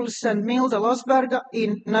Grigulis and Milda Losberga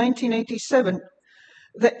in 1987.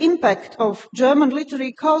 The impact of German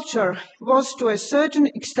literary culture was to a certain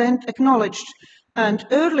extent acknowledged, and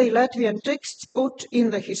early Latvian texts put in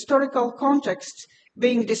the historical context,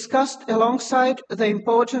 being discussed alongside the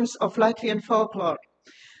importance of Latvian folklore.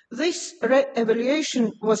 This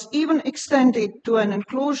re-evaluation was even extended to an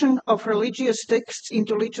inclusion of religious texts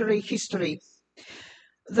into literary history.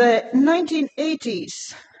 The 1980s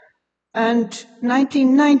and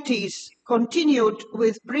 1990s continued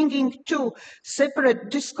with bringing two separate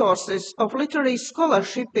discourses of literary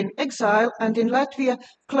scholarship in exile and in Latvia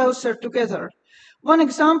closer together. One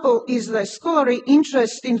example is the scholarly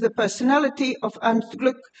interest in the personality of Ant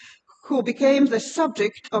Gluck, who became the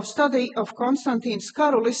subject of study of Konstantins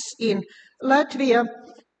Karulis in Latvia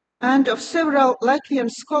and of several Latvian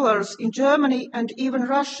scholars in Germany and even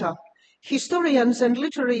Russia. Historians and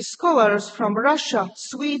literary scholars from Russia,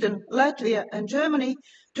 Sweden, Latvia and Germany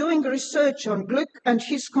doing research on Gluck and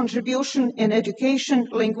his contribution in education,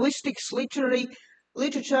 linguistics,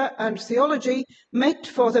 literature and theology met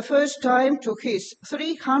for the first time to his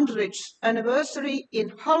 300th anniversary in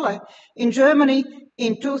Halle in Germany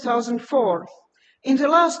in 2004. In the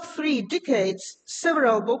last 3 decades,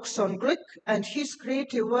 several books on Glick and his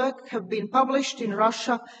creative work have been published in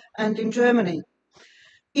Russia and in Germany.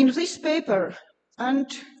 In this paper, and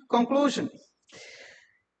conclusion,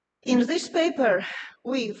 in this paper,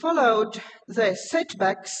 we followed the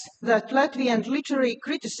setbacks that Latvian literary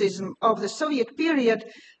criticism of the Soviet period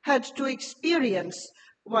had to experience,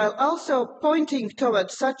 while also pointing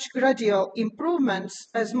towards such gradual improvements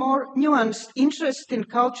as more nuanced interest in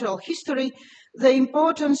cultural history, the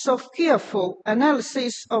importance of careful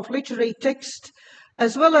analysis of literary text,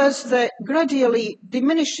 as well as the gradually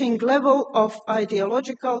diminishing level of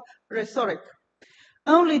ideological rhetoric.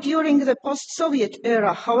 Only during the post-Soviet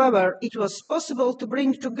era, however, it was possible to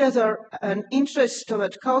bring together an interest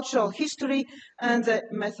toward cultural history and the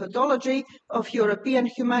methodology of European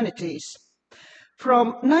humanities.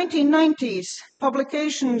 From 1990s,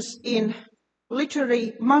 publications in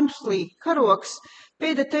literary monthly Karoks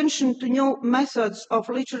paid attention to new methods of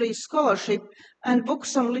literary scholarship, and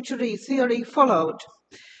books on literary theory followed.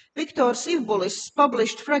 Viktor Sivbulis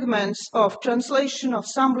published fragments of translation of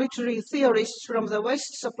some literary theorists from the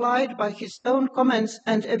West, supplied by his own comments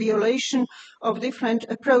and evaluation of different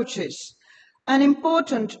approaches. An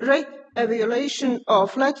important re-evaluation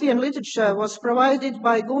of Latvian literature was provided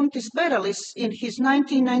by Guntis Berelis in his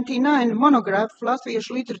 1999 monograph Latvijas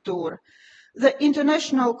Literatūras. The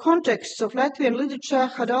international context of Latvian literature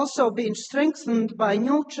had also been strengthened by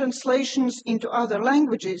new translations into other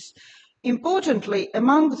languages. Importantly,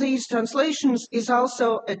 among these translations is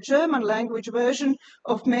also a German language version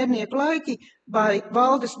of Mērnieku laiki by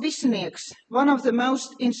Valdis Bisinieks, one of the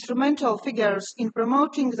most instrumental figures in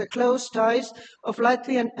promoting the close ties of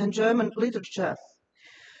Latvian and German literature.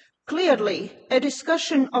 Clearly, a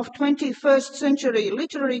discussion of 21st century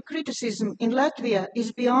literary criticism in Latvia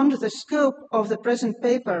is beyond the scope of the present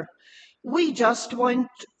paper. We just want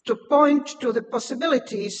to point to the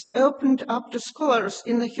possibilities opened up to scholars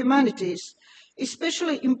in the humanities,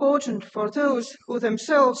 especially important for those who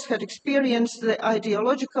themselves had experienced the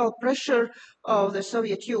ideological pressure of the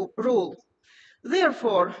Soviet rule.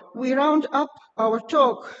 Therefore, we round up our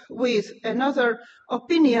talk with another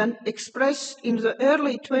opinion expressed in the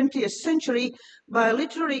early 20th century by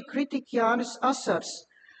literary critic Jānis Asars.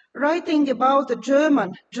 Writing about the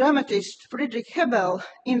German dramatist Friedrich Hebel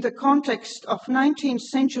in the context of 19th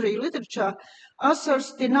century literature,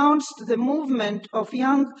 Asars denounced the movement of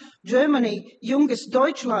young Germany, Junges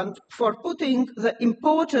Deutschland, for putting the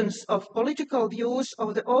importance of political views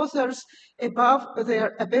of the authors above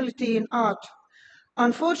their ability in art.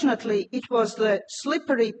 Unfortunately, it was the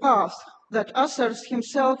slippery path that Asars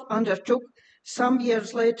himself undertook some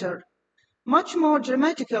years later. Much more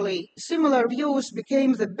dramatically, similar views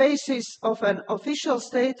became the basis of an official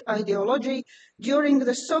state ideology during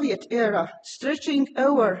the Soviet era, stretching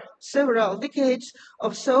over several decades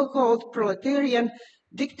of so-called proletarian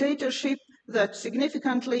dictatorship that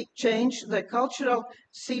significantly changed the cultural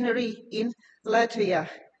scenery in Latvia.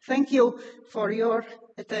 Thank you for your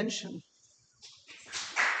attention.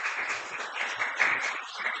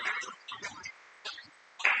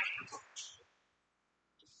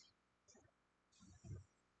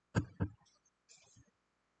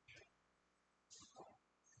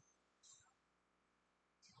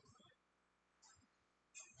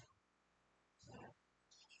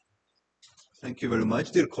 Thank you very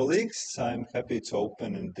much, dear colleagues. I'm happy to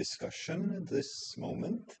open a discussion at this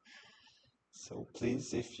moment. So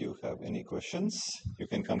please, if you have any questions, you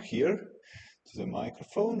can come here to the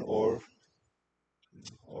microphone or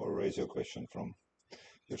raise your question from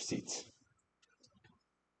your seats.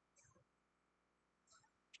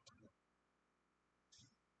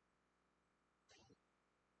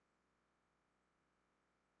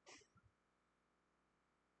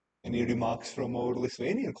 Any remarks from our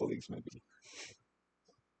Lithuanian colleagues, maybe?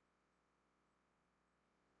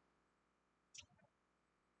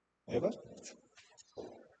 Eva?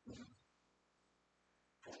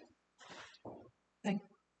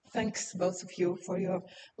 Thanks, both of you, for your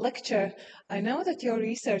lecture. I know that your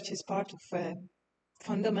research is part of a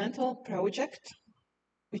fundamental project,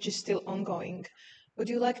 which is still ongoing. Would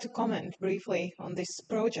you like to comment briefly on this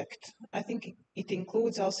project? I think it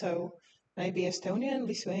includes also maybe Estonian,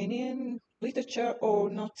 Lithuanian literature or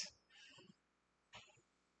not?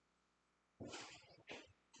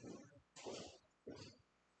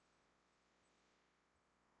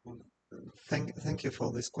 Thank you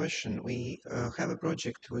for this question. We have a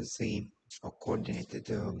project with the coordinated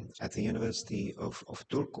at the University of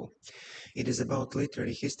Turku. It is about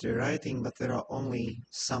literary history writing, but there are only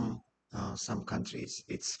some countries.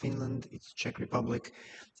 It's Finland, it's Czech Republic,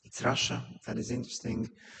 it's Russia. That is interesting.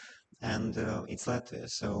 and it's Latvia.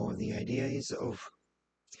 So the idea is of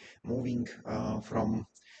moving from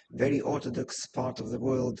very orthodox part of the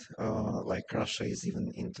world, like Russia is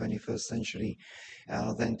even in 21st century,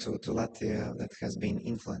 then to Latvia that has been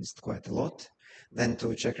influenced quite a lot, then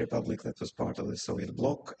to Czech Republic that was part of the Soviet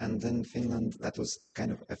bloc, and then Finland that was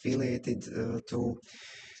kind of affiliated to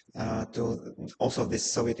also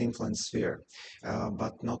this Soviet influence sphere,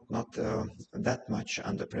 but not that much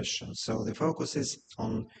under pressure. So the focus is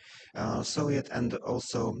on Soviet and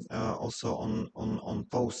also on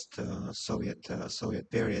post Soviet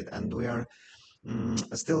period, and we are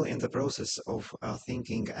still in the process of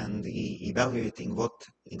thinking and evaluating what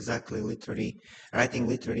exactly writing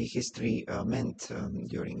literary history meant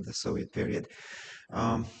during the Soviet period.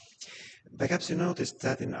 Perhaps you noticed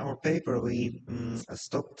that in our paper we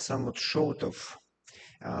stopped somewhat short of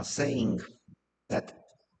saying that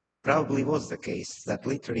probably was the case that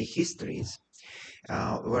literary histories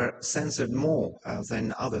were censored more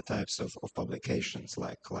than other types of publications,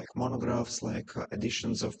 like monographs, like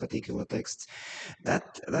editions of particular texts.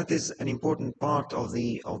 That is an important part of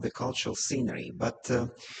the cultural scenery, but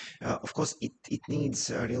of course it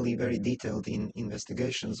needs really very detailed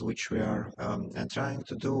investigations, which we are trying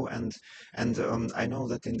to do, and I know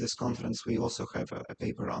that in this conference we also have a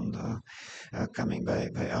paper on coming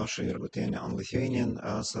by Aušra Jurgutienė on Lithuanian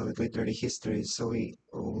Soviet literary history, so we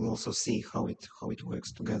will also see how it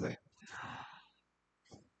works together.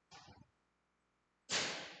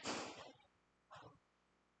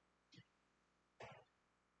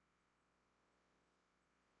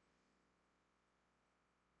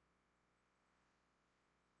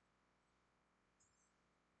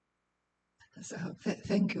 So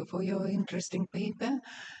thank you for your interesting paper.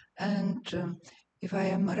 And if I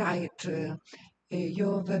am right,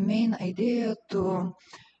 your the main idea to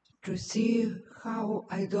see how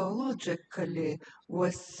ideologically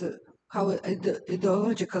was how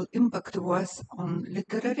ideological impact was on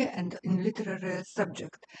literary and in literary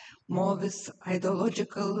subject, more with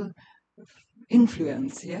ideological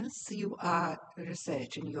influence. Yes, you are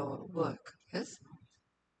researching your work. Yes.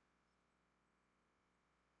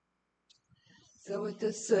 So it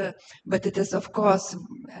is, but it is, of course,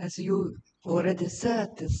 as you already said,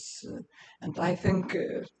 and I think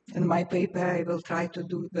in my paper I will try to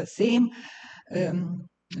do the same.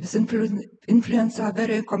 This influence are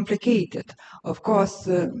very complicated. Of course,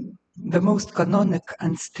 the most canonic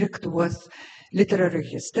and strict was literary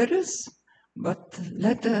histories, but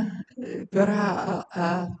later there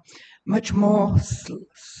are much more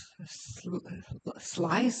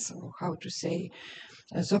slice, or how to say,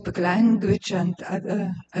 Zopic language and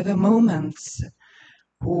other moments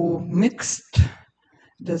who mixed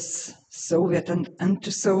this Soviet and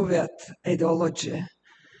anti-Soviet ideology.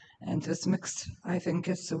 And this mix, I think,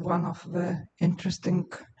 is one of the interesting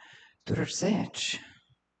to research,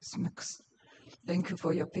 this mix. Thank you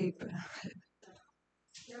for your paper.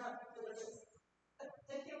 Yeah,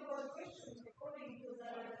 thank you for the question. According to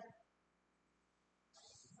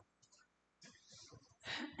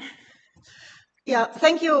Yeah,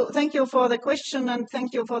 thank you for the question, and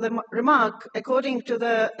thank you for the remark. According to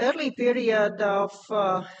the early period of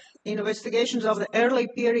investigations of the early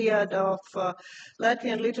period of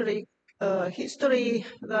Latvian literary history,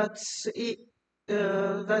 that's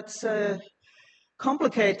a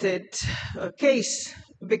complicated case,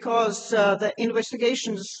 because the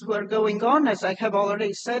investigations were going on, as I have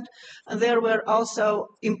already said, and there were also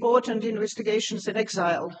important investigations in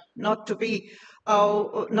exile, not to be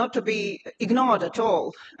ignored at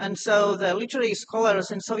all. And so the literary scholars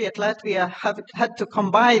in Soviet Latvia have had to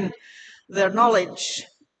combine their knowledge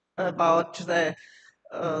about the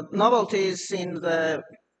novelties in the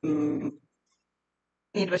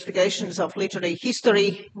investigations of literary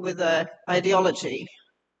history with the ideology.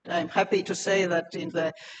 I'm happy to say that in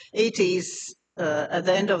the 80s, at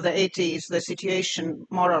the end of the 80s, the situation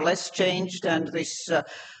more or less changed, and this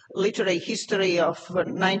literary history of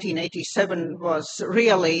 1987 was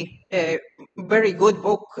really a very good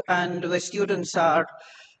book, and the students are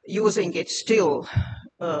using it still.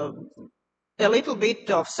 A little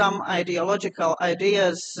bit of some ideological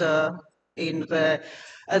ideas at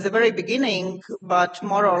the very beginning, but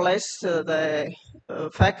more or less the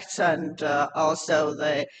facts and also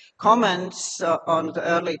the comments on the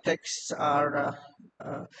early texts are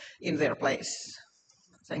in their place.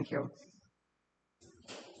 Thank you.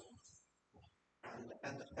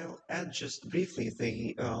 And I'll add just briefly,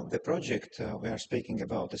 the project we are speaking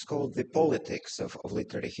about is called The Politics of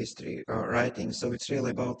Literary History Writing, so it's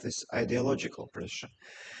really about this ideological pressure.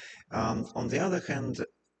 On the other hand,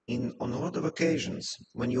 on a lot of occasions,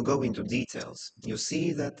 when you go into details, you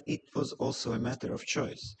see that it was also a matter of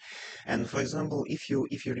choice. And for example, if you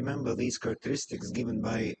remember these characteristics given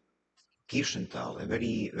by Kirchenthal, a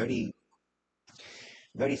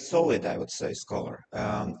very solid, I would say, scholar,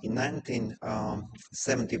 in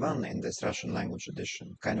 1971 in this Russian language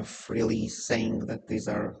edition, kind of really saying that these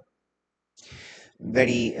are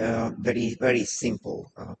very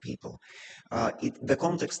simple people. The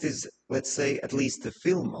context is, let's say, at least the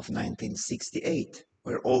film of 1968,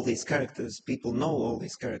 where all these characters, people know all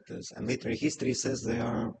these characters, and literary history says they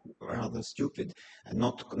are rather stupid and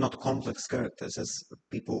not complex characters as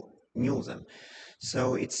people knew them.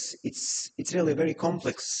 So it's really a very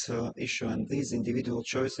complex issue, and these individual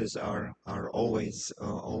choices are always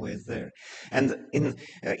there. And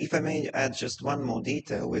if I may add just one more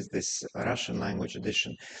detail with this Russian language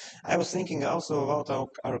edition, I was thinking also about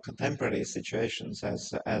our contemporary situations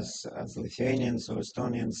as Lithuanians or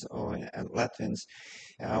Estonians or Latvians.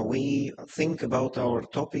 We think about our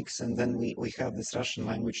topics, and then we have this Russian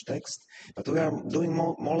language text, but we are doing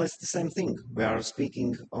more or less the same thing. We are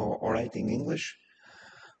speaking or writing English,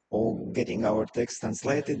 or getting our text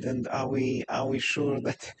translated, and are we sure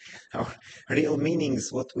that our real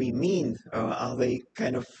meanings, what we mean, are they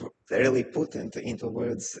kind of really put into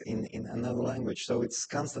words in another language? So it's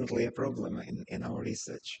constantly a problem in our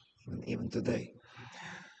research, even today.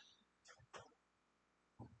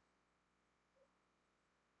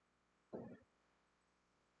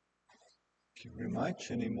 Thank you very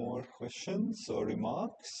much. Any more questions or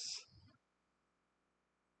remarks?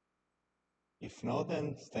 If not,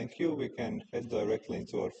 then thank you. We can head directly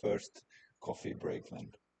into our first coffee break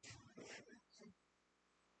then.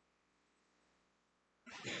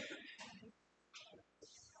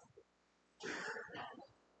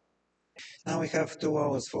 Now we have 2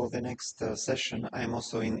 hours for the next session. I'm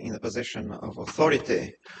also in the position of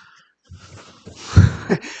authority.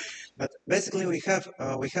 But basically we have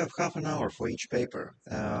half an hour for each paper,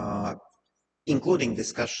 including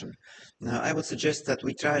discussion. Now, I would suggest that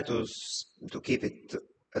we try to keep it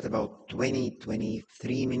at about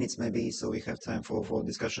 23 minutes maybe, so we have time for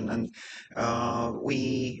discussion. And I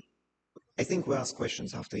think we ask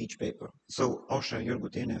questions after each paper. So, Aušra,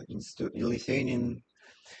 Jurgutienė, Lithuanian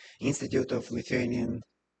Institute of Lithuanian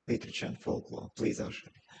Literature and Folklore. Please, Aušra.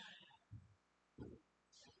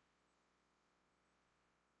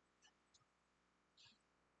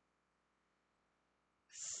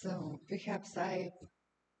 So perhaps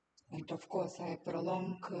and of course I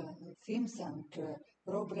prolong themes and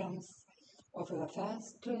programs of the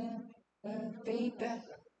first paper.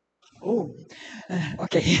 Oh,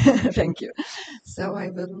 okay, thank you. So I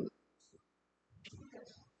will.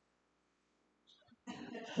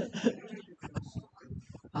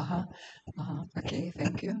 Okay,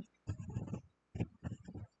 thank you.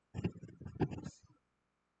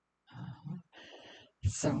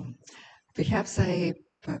 So perhaps I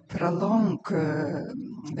prolong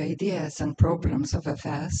the ideas and problems of the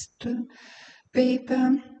first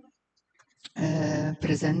paper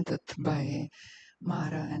presented by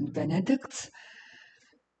Māra and Benedikts,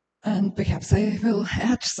 and perhaps I will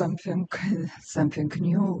add something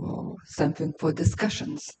new or something for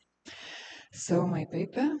discussions. So my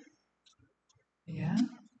paper,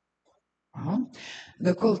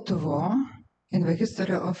 The Call to War in the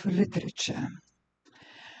History of Literature.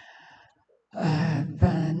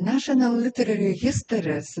 The national literary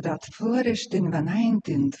histories that flourished in the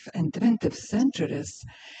 19th and 20th centuries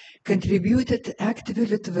contributed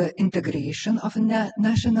actively to the integration of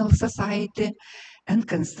national society and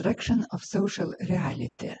construction of social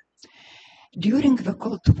reality. During the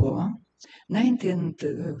Cold War,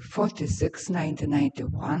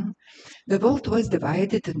 1946-1991, the world was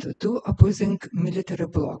divided into 2 opposing military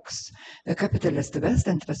blocs, the capitalist West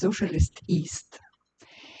and the socialist East.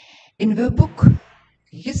 In the book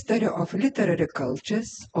History of Literary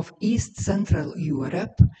Cultures of East Central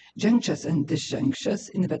Europe, Junctures and Disjunctures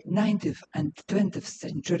in the 19th and 20th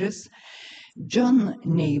centuries, John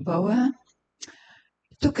Neubauer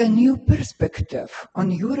took a new perspective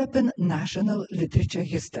on European national literature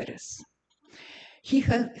histories. He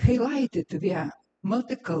highlighted their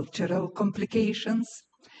multicultural complications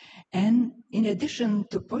and, in addition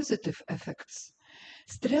to positive effects,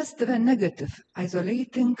 stressed the negative,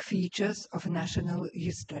 isolating features of national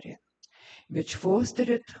history, which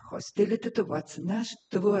fostered hostility towards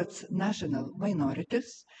national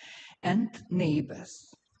minorities and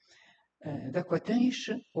neighbors. The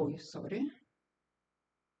quotation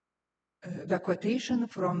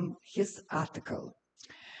from his article.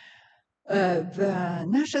 The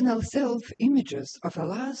national self-images of the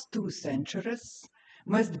last 2 centuries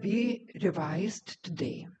must be revised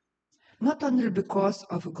today. not only because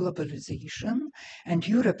of globalization and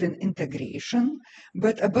European integration,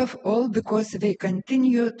 but above all because they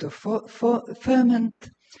continue to ferment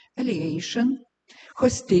alienation,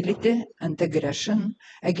 hostility and aggression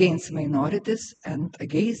against minorities and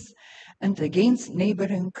against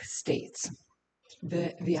neighboring states.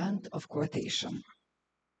 The end of quotation.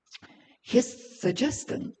 His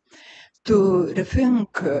suggestion to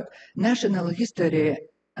rethink national history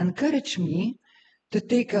encouraged me to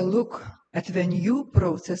take a look at the new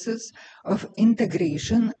processes of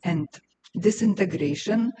integration and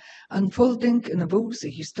disintegration unfolding in both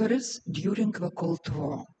histories during the Cold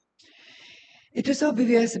War. It is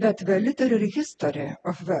obvious that the literary history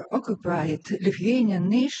of the occupied Lithuanian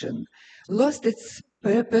nation lost its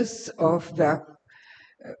purpose of the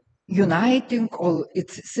uniting all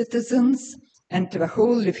its citizens and the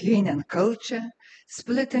whole Lithuanian culture,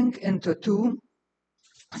 splitting into two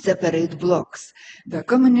separate blocks, the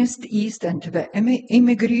communist East and the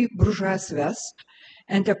immigrant bourgeois West,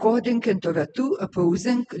 and according into the two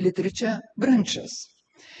opposing literature branches,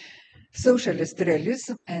 socialist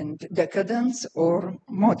realism and decadence or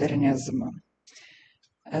modernism.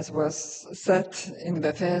 As was said in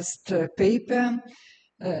the first paper,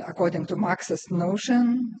 according to Marx's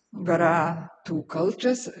notion, there are two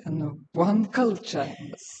cultures and one culture.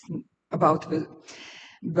 About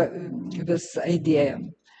this idea.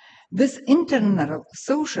 This internal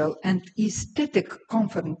social and aesthetic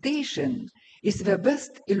confrontation is the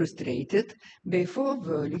best illustrated by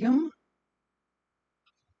four-volume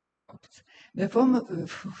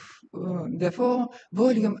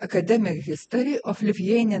academic history of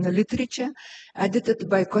Lithuanian literature edited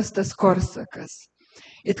by Kostas Korsakas.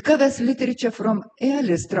 It covers literature from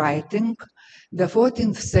earliest writing, the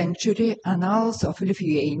 14th century annals of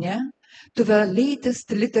Lithuania, to the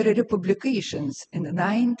latest literary publications in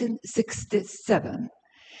 1967.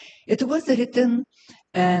 It was written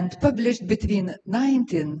and published between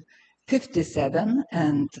 1957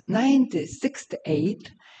 and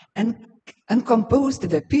 1968 and composed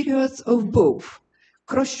the periods of both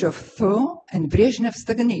Khrushchev thaw and Brezhnev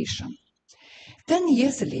stagnation. 10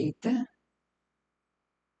 years later,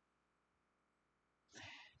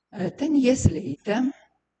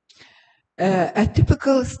 a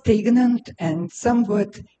typical stagnant and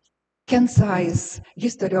somewhat concise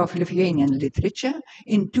history of Lithuanian literature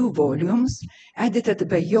in 2 volumes, edited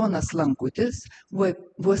by Jonas Lankutis,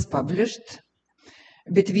 was published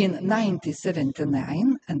between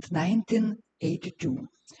 1979 and 1982.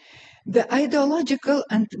 The ideological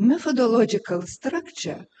and methodological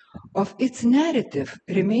structure of its narrative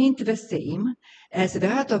remained the same as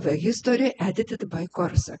that of a history edited by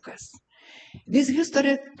Korsakas. This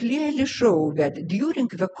history clearly shows that during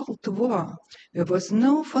the Cold War, there was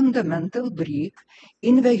no fundamental break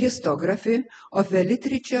in the historiography of the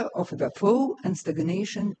literature of the thaw and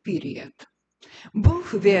stagnation period.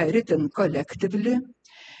 Both were written collectively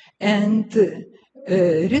and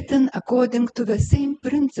written according to the same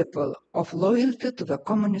principle of loyalty to the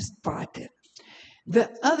Communist Party.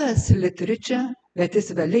 The others literature, that is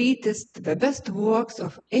the latest, the best works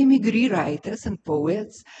of emigre writers and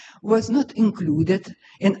poets, was not included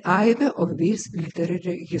in either of these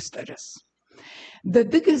literary histories. The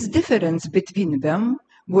biggest difference between them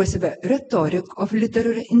was the rhetoric of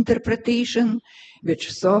literary interpretation,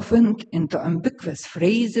 which softened into ambiguous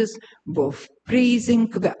phrases, both praising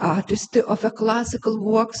the artistry of the classical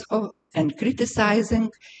works and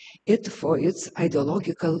criticizing it for its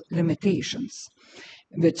ideological limitations,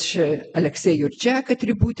 which Alexei Yurchak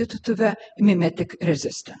attributed to the mimetic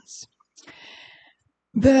resistance.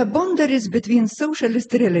 The boundaries between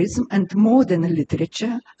socialist realism and modern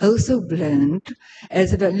literature also blurred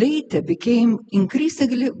as the latter became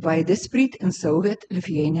increasingly widespread in Soviet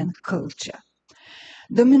Lithuanian culture.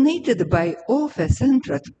 Dominated by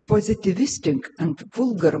author-centered positivistic and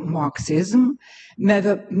vulgar Marxism,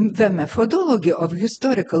 the methodology of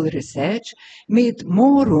historical research made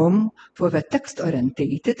more room for the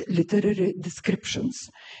text-orientated literary descriptions,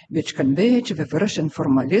 which converge with Russian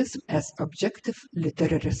formalism as objective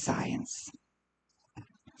literary science.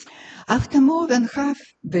 After more than half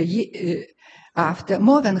the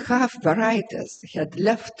writers had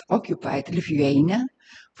left occupied Lithuania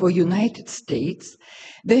for United States,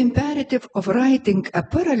 the imperative of writing a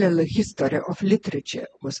parallel history of literature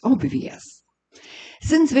was obvious.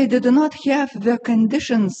 Since they did not have the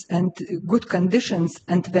good conditions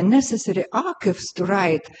and the necessary archives to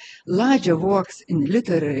write larger works in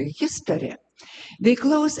literary history, they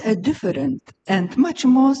chose a different and much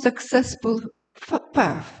more successful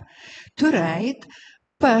path to write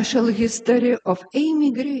partial history of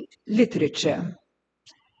emigre literature,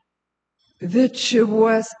 which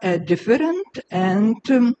was different and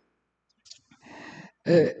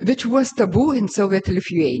which was taboo in Soviet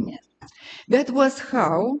Lithuania. That was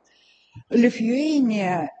how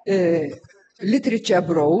Lithuania literature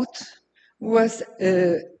abroad was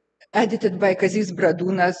edited by Kazys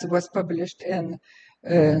Bradūnas, was published in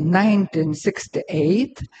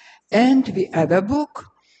 1968, and the other book,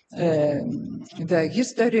 the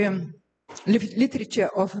history, literature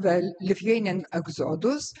of the Lithuanian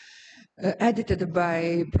Exodus, edited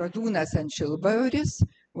by Bradūnas and Šilbauris,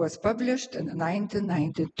 was published in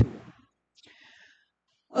 1992.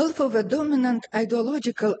 Although the dominant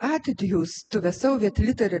ideological attitudes to the Soviet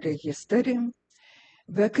literary history,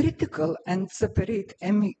 the critical and separate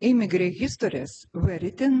immigrant histories were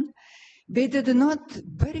written, they did not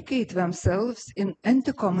barricade themselves in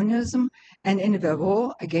anti-communism and in the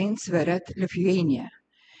war against the Red Lithuania,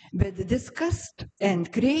 but discussed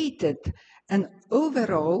and created an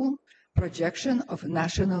overall projection of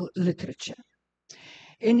national literature.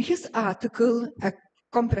 In his article, A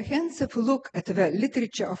Comprehensive Look at the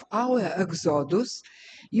Literature of Our Exodus,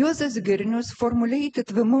 Juozas Girnius formulated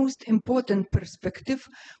the most important perspective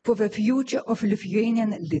for the future of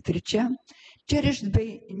Lithuanian literature, cherished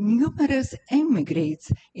by numerous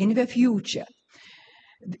immigrants in the future.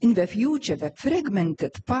 In the future, the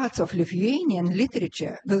fragmented parts of Lithuanian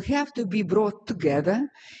literature will have to be brought together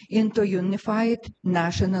into unified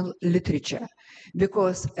national literature,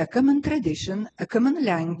 because a common tradition, a common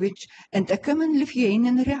language, and a common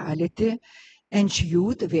Lithuanian reality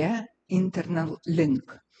ensured their internal link.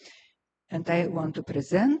 And I want to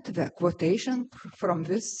present the quotation from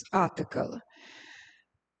this article.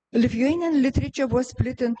 Lithuanian literature was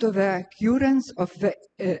split into the currents of the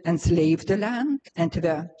enslaved land and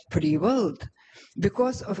the free world.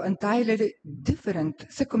 Because of entirely different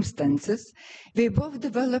circumstances, they both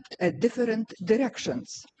developed at different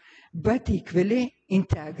directions. But equally,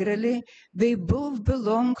 integrally, they both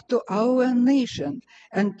belong to our nation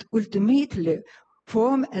and ultimately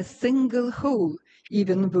form a single whole,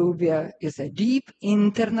 even though there is a deep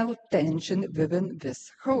internal tension within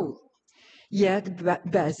this whole. Yet,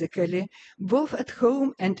 basically, both at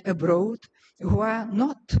home and abroad, who are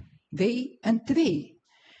not they and we,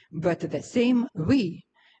 but the same we,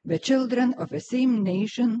 the children of the same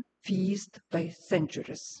nation, feast by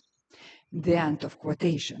centuries. The end of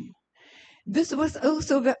quotation. This was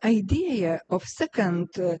also the idea of second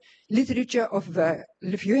literature of the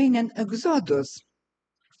Lithuanian Exodus,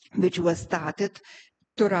 which was started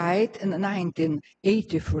to write in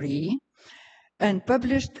 1983 and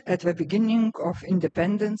published at the beginning of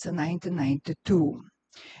independence in 1992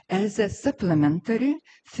 as a supplementary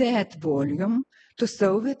third volume to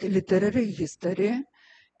Soviet literary history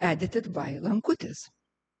edited by Lankutis.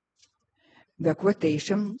 The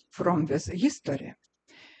quotation from this history.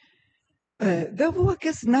 The work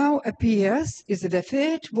as now appears is the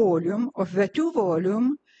third volume of the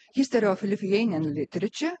two-volume History of Lithuanian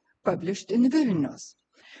Literature published in Vilnius.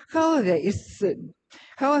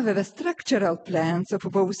 However, the structural plans of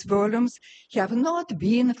both volumes have not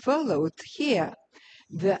been followed here.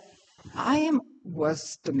 The aim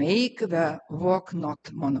was to make the work not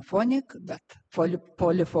monophonic, but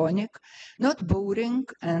polyphonic, not boring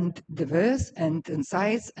and diverse and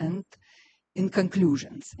insights and in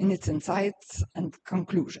its insights and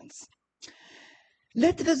conclusions.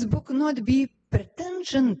 Let this book not be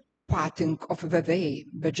pretension parting of the way,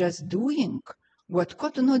 but just doing what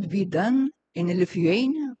could not be done in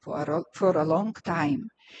Lithuania for a long time,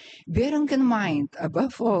 bearing in mind,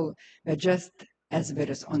 above all, that just as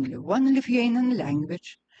there is only one Lithuanian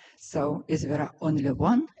language, so is there only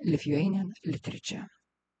one Lithuanian literature.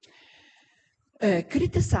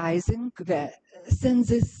 Criticizing the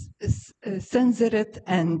censored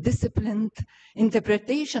and disciplined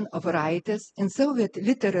interpretation of writers in Soviet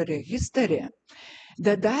literary history,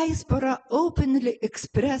 the diaspora openly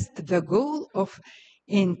expressed the goal of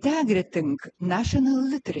integrating national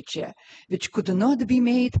literature, which could not be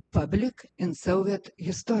made public in Soviet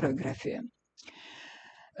historiography.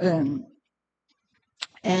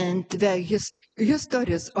 And the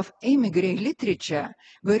histories of immigrant literature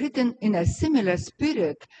were written in a similar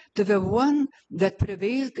spirit to the one that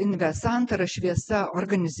prevailed in the Santara Šviesa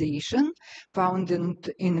organization,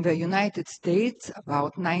 founded in the United States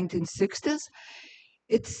about 1960s.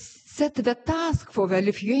 It set the task for the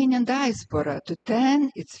Lithuanian diaspora to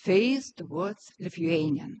turn its face towards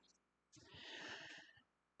Lithuanian.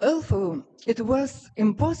 Although it was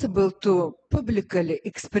impossible to publicly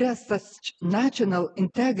express such national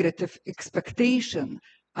integrative expectation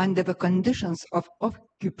under the conditions of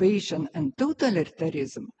occupation and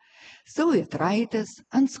totalitarianism, Soviet writers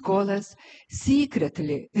and scholars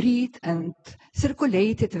secretly read and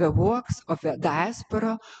circulated the works of the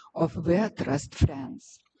diaspora of their trust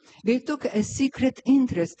friends. They took a secret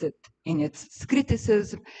interest in its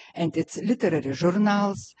criticism and its literary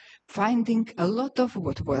journals, finding a lot of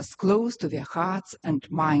what was close to their hearts and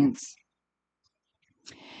minds.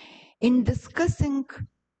 In discussing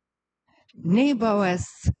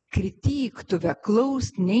Neubauer's critique to the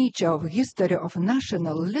closed nature of history of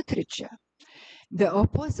national literature, the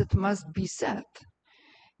opposite must be said.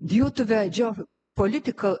 Due to the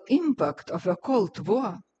geopolitical impact of the Cold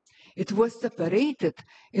War, it was separated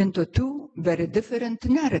into two very different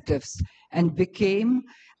narratives and became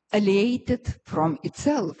alienated from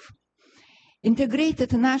itself.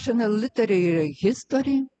 Integrated national literary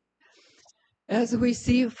history, as we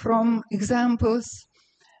see from examples,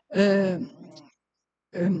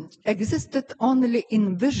 existed only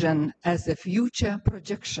in vision as a future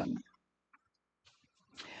projection.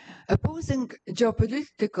 Opposing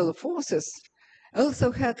geopolitical forces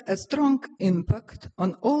also had a strong impact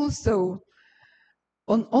on all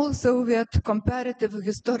Soviet comparative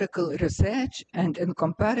historical research and in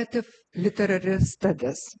comparative literary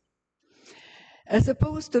studies. As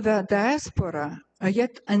opposed to the diaspora, a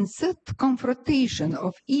yet unset confrontation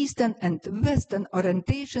of Eastern and Western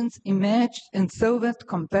orientations emerged in Soviet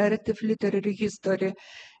comparative literary history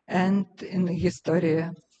and in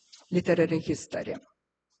literary history.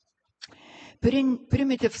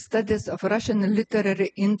 Primitive studies of Russian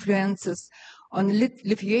literary influences on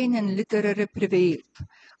Lithuanian literature prevailed.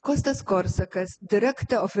 Kostas Korsakas,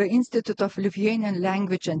 director of the Institute of Lithuanian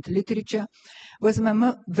Language and Literature, was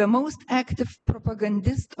the most active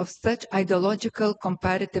propagandist of such ideological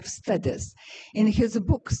comparative studies. In his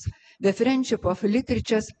books, The Friendship of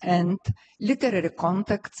Literatures and Literary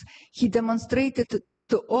Contacts, he demonstrated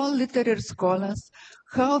to all literary scholars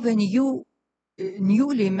how the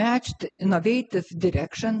newly matched innovative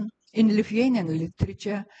direction in Lithuanian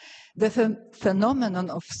literature, the phenomenon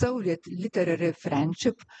of Soviet literary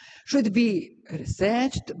friendship, should be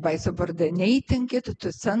researched by subordinating it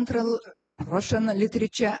to Central Russian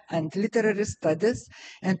literature and literary studies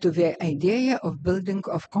and to the idea of building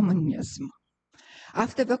of communism.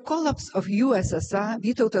 After the collapse of USSR,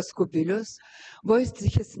 Vytautas Kubilius voiced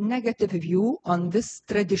his negative view on this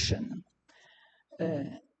tradition.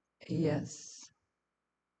 Yes.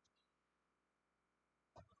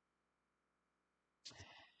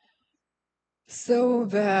 So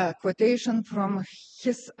the quotation from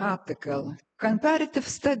his article: comparative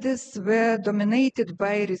studies were dominated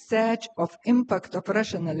by research of impact of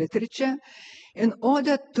Russian literature in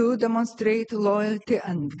order to demonstrate loyalty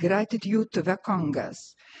and gratitude to the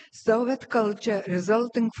Kongas. Soviet culture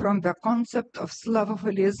resulting from the concept of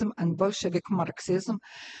Slavophilism and Bolshevik Marxism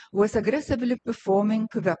was aggressively performing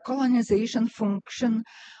the colonization function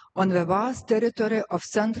on the vast territory of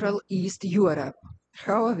Central East Europe.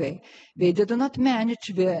 However, they did not manage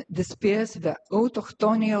to disperse the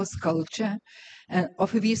autochthonous culture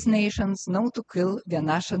of these nations, nor to kill the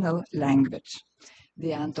national language.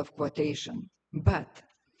 The end of quotation. But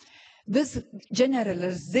this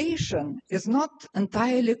generalization is not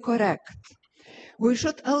entirely correct. We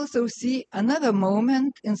should also see another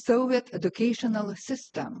moment in Soviet educational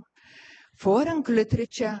system. Foreign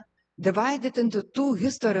literature, divided into two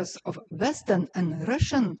histories of Western and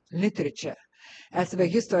Russian literature, as the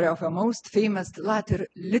history of the most famous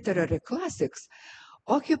literary classics,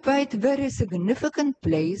 occupied very significant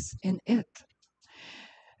place in it.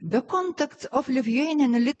 The contacts of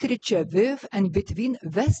Lithuanian literature with and between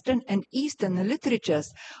Western and Eastern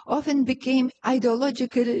literatures often became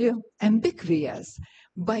ideologically ambiguous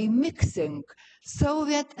by mixing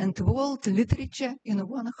Soviet and world literature in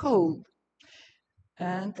one whole.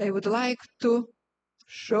 And I would like to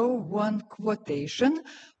show one quotation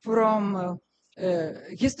from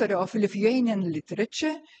History of Lithuanian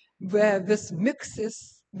Literature, where this mix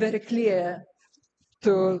is very clear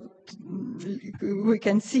we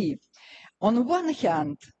can see. On one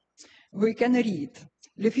hand, we can read,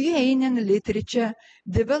 Lithuanian literature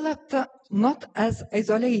developed not as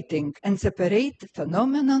isolating and separate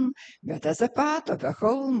phenomenon, but as a part of a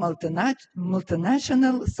whole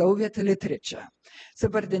multinational Soviet literature,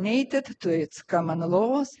 subordinated to its common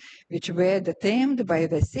laws, which were determined by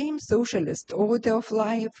the same socialist order of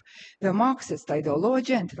life, the Marxist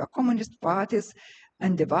ideology, and the Communist Party's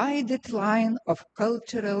undivided line of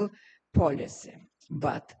cultural policy.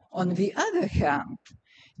 But on the other hand,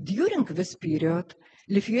 during this period,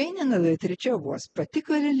 Lithuanian literature was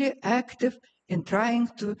particularly active in trying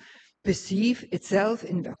to perceive itself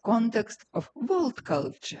in the context of world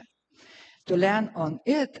culture. to learn on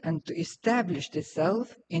it and to establish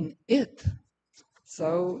itself in it.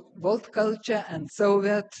 So Baltic culture and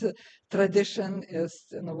Soviet tradition is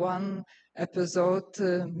in one episode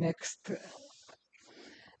mixed.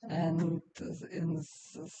 And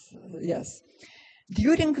yes,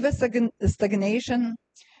 during the stagnation,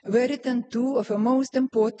 were written two of the most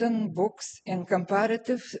important books in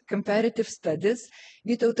comparative studies,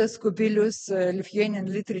 Vytautas Kubilius'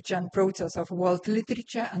 Lithuanian Literature and Process of World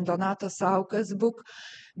Literature, and Donatas Saukas' book,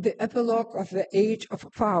 The Epilogue of the Age of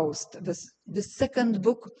Faust. The second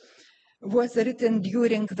book was written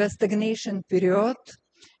during the stagnation period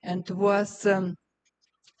and was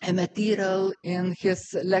a material in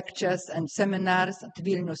his lectures and seminars at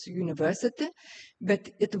Vilnius University, but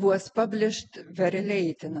it was published very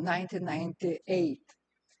late in 1998.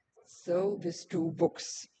 So these two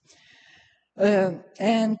books.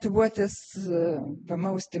 And what is the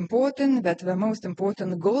most important, that the most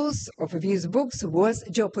important goals of these books was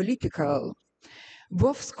geopolitical.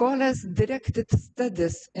 Both scholars directed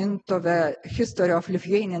studies into the history of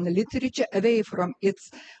Lithuanian literature away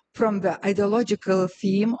from the ideological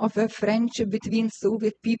theme of the friendship between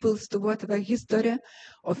Soviet peoples toward the history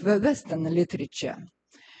of the Western literature.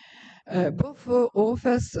 Both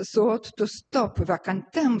authors sought to stop the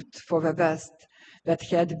contempt for the West that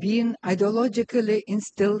had been ideologically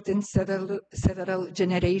instilled in several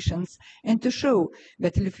generations, and to show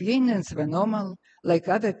that Lithuanians were normal, like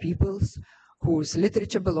other peoples, whose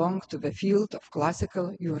literature belonged to the field of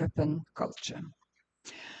classical European culture.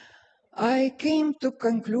 I came to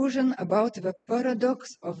conclusion about the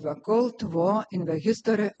paradox of the Cold War in the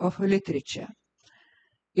history of literature.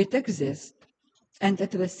 It exists, and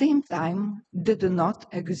at the same time did not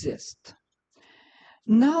exist.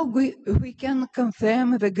 Now we can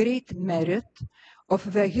confirm the great merit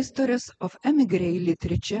of the histories of émigré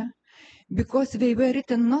literature, because they were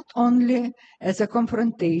written not only as a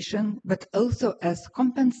confrontation, but also as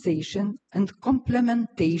compensation and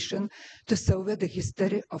complementation to Soviet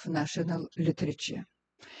history of national literature.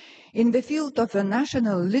 In the field of the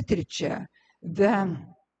national literature, the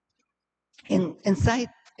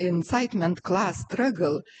incitement class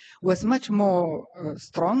struggle was much more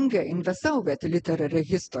stronger in the Soviet literary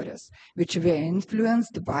histories, which were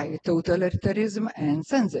influenced by totalitarianism and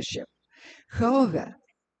censorship. However,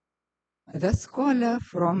 the scholar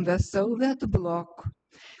from the Soviet bloc,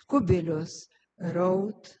 Kubilius,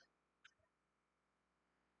 wrote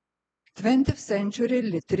 20th century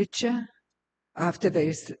literature after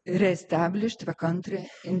they re-established the country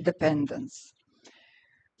independence.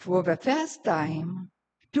 For the first time,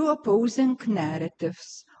 two opposing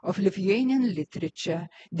narratives of Lithuanian literature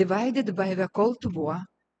divided by the Cold War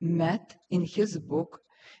met in his book,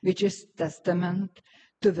 which is testament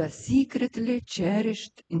to the secretly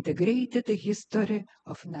cherished integrated history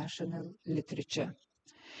of national literature.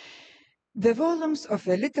 The volumes of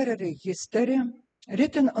the literary history,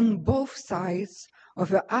 written on both sides of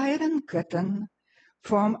the Iron Curtain,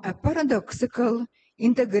 form a paradoxical,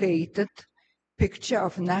 integrated picture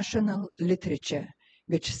of national literature,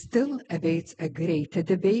 which still awaits a greater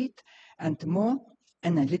debate and more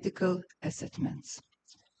analytical assessments.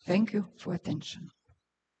 Thank you for attention.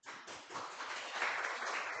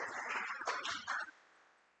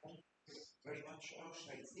 Very much,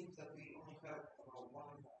 Aušra. It seems that we only have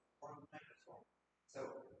one microphone. So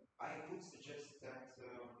I would suggest that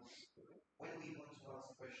when we want to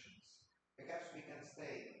ask questions, perhaps we can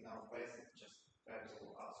stay in our place and just try to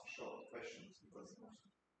ask short questions, because most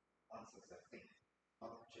answers, I think,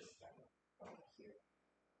 not just here.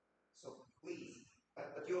 So please,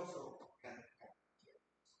 but you also can come here.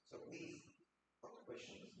 So please, what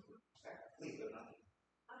questions you would have? Please do not.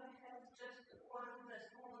 I have just one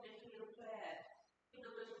small detail to add. You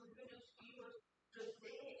know, the previous people to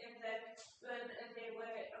say that when they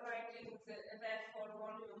were writing that for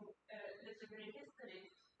volume literary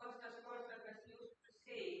history, Kostas Korsakas used to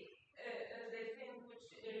say the thing which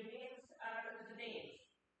remains are the names.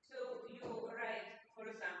 So you write, for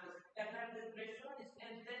example, Bernardas Brazdžionis,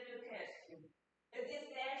 and then you cast him. This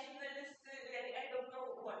nationalist, I don't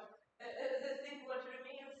know what. The thing what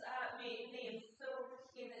remains are names. So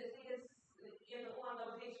in one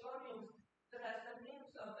of these volumes, there are some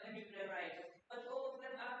names of émigré writers, but all of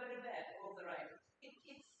them are very bad, all the writers. It's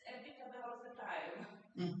a bit about the time.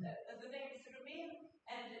 The names remain,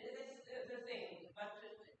 and this the thing, but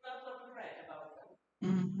not what we write about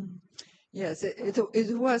them. Yes,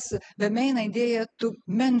 it was the main idea to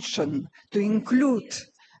mention, to include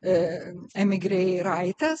émigré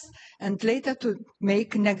writers, and later to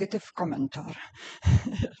make negative commentary.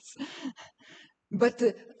 Yes. But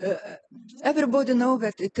everybody knows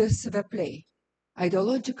that it is the play,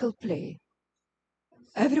 ideological play.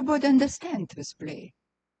 everybody understands this play.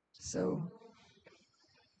 So.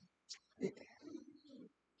 If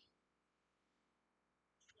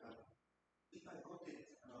I got it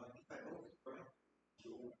correct,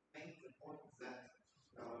 you make the point that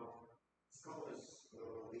scholars,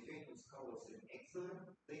 Lithuanian scholars in exile,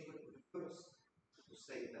 they were the first to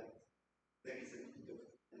say that there is a need of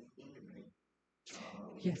an integrate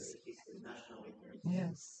Yes. history, national literature.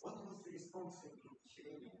 Yes. What was the response in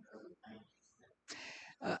Lithuania in the early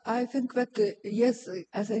 90s? I think that, yes,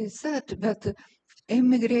 as I said, that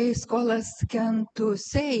immigrant scholars can to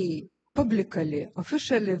say publicly,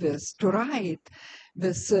 officially this, to write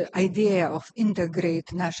this idea of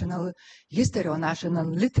integrate national history or national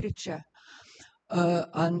literature.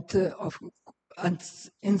 And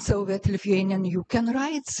in Soviet Lithuanian, you can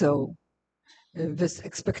write so, with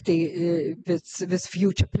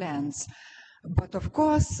future plans. But of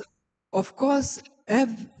course,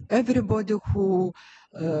 everybody who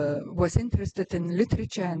was interested in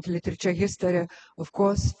literature and literature history, of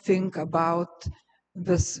course, think about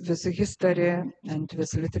this history and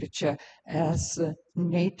this literature as a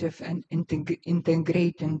native and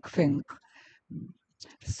integrating thing.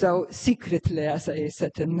 So secretly, as I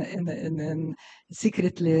said,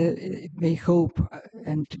 secretly they hope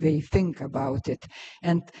and they think about it.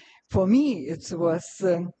 And for me, it was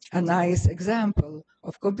a nice example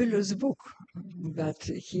of Kubilius' book that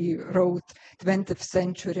he wrote 20th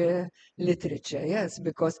century literature. Yes,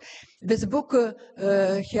 because this book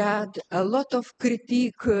had a lot of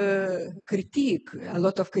critique,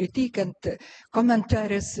 and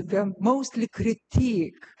commentaries were mostly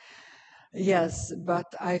critique. Yes, but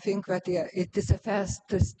I think that it is a first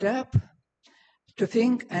step to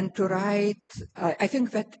think and to write. I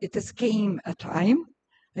think that it came a time,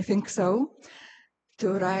 I think so,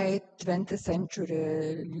 to write 20th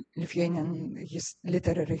century Lithuanian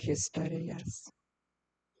literary history, yes.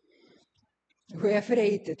 We're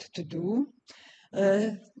afraid to do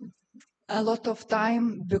a lot of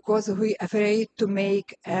time because we're afraid to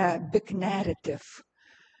make a big narrative,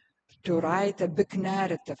 to write a big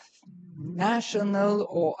narrative, national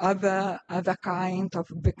or other kind of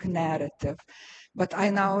big narrative. But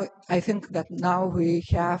I think that now we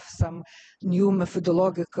have some new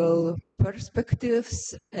methodological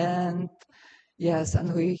perspectives, and yes,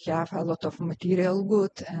 and we have a lot of material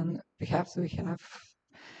good, and perhaps we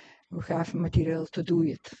have material to do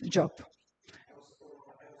it, job. I was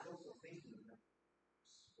also thinking that,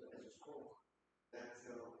 as you spoke, that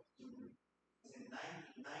in the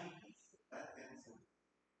 1990s, Latvians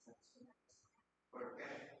were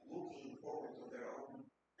kind of looking forward to their own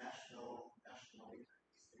national history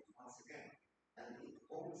once again. And it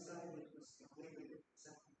all of a sudden it was completely different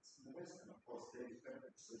sentiments in the West. And of course, the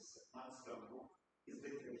references Armstrong book is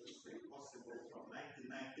literary history possible from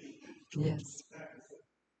 1990. Yes.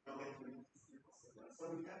 No literary history possible.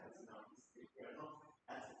 So it happens in our history. We are not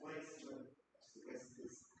at a place where the West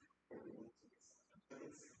is where we want to be. But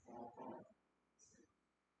it's more common.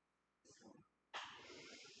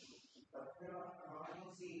 But there are, I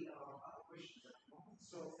don't see other questions at the moment.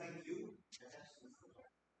 So thank you. Perhaps this is the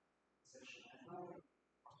session. And now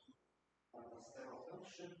Stella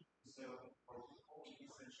Felschen, so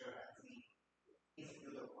researcher at the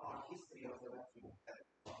Institute of Art History of the Latvia.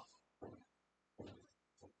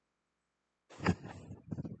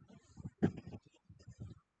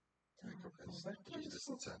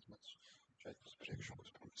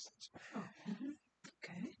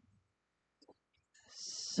 Okay.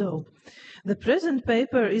 So, the present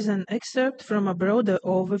paper is an excerpt from a broader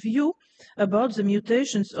overview about the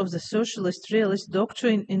mutations of the socialist realist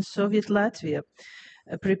doctrine in Soviet Latvia,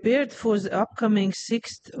 prepared for the upcoming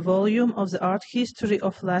 6th volume of the Art History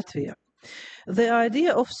of Latvia. The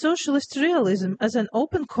idea of socialist realism as an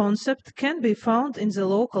open concept can be found in the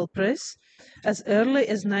local press as early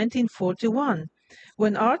as 1941,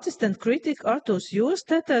 when artist and critic Artūrs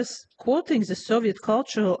Jūrstetas, quoting the Soviet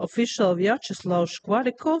cultural official Vyacheslav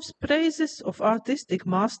Shkvarikov's praises of artistic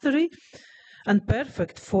mastery and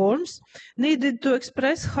perfect forms needed to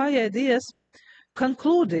express high ideas,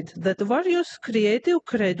 concluded that various creative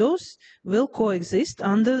credos will coexist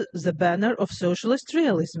under the banner of socialist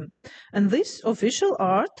realism, and this official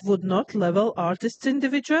art would not level artists'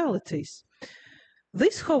 individualities.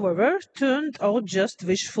 This, however, turned out just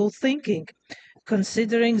wishful thinking,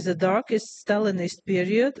 considering the darkest Stalinist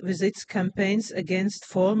period with its campaigns against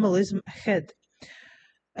formalism ahead.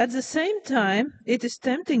 At the same time, it is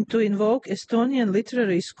tempting to invoke Estonian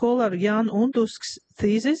literary scholar Jan Undusk's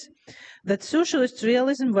thesis that socialist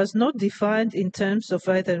realism was not defined in terms of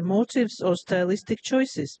either motives or stylistic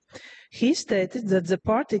choices. He stated that the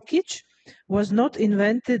party kitsch was not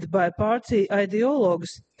invented by party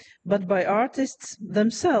ideologues, but by artists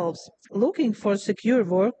themselves, looking for secure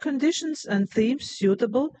work conditions and themes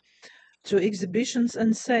suitable to exhibitions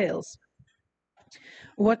and sales.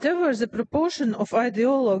 Whatever the proportion of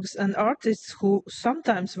ideologues and artists who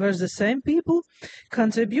sometimes were the same people,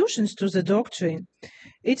 contributions to the doctrine,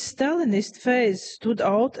 its Stalinist phase stood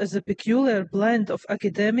out as a peculiar blend of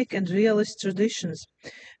academic and realist traditions,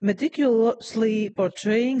 meticulously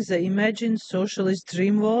portraying the imagined socialist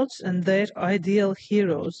dream worlds and their ideal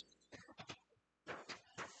heroes.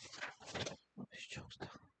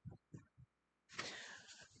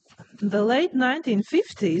 The late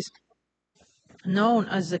 1950s, known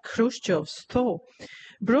as the Khrushchev's thaw,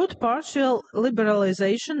 brought partial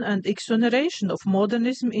liberalization and exoneration of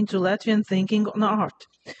modernism into Latvian thinking on art.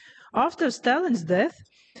 After Stalin's death,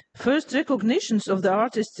 first recognitions of the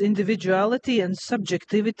artist's individuality and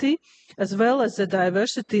subjectivity, as well as the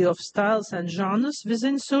diversity of styles and genres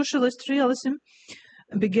within socialist realism,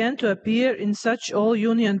 began to appear in such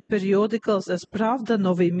all-union periodicals as Pravda,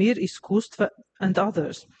 Novi Mir, Iskustva, and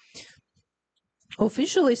others.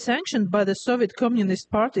 Officially sanctioned by the Soviet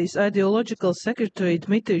Communist Party's ideological secretary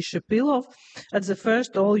Dmitry Shapilov at the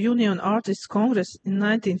first All-Union Artists' Congress in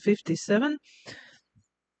 1957,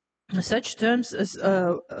 such terms as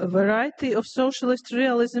a variety of socialist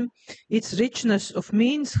realism, its richness of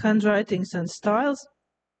means, handwritings, and styles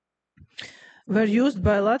were used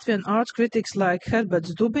by Latvian art critics like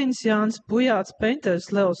Herberts Dubins, Jānis Pujāts,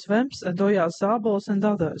 painters Leos Vemps, Ojāls Zābols, and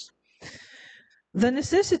others. The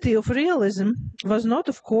necessity of realism was not,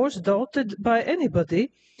 of course, doubted by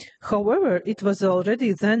anybody. However, it was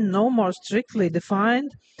already then no more strictly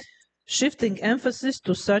defined, shifting emphasis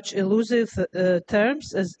to such elusive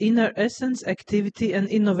terms as inner essence, activity, and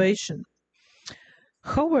innovation.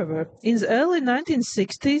 However, in the early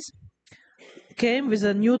 1960s came with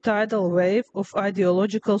a new tidal wave of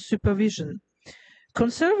ideological supervision.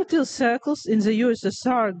 Conservative circles in the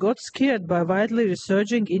USSR got scared by widely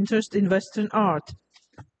resurging interest in Western art.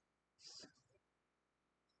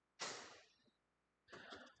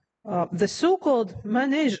 The so-called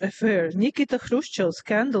Manege affair, Nikita Khrushchev's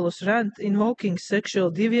scandalous rant invoking sexual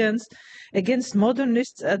deviance against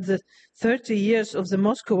modernists at the 30 years of the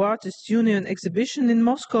Moscow Artists' Union exhibition in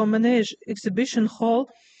Moscow Manege Exhibition Hall,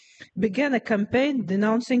 began a campaign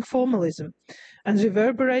denouncing formalism and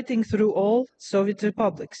reverberating through all Soviet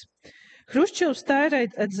republics. Khrushchev's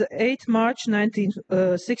tirade at the 8 March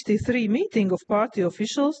 1963 meeting of party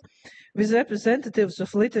officials with representatives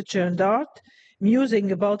of literature and art,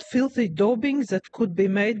 musing about filthy daubing that could be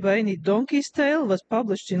made by any donkey's tail, was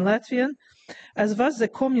published in Latvian, as was the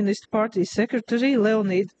Communist Party Secretary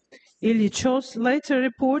Leonid Ilyichov's later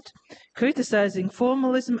report, criticizing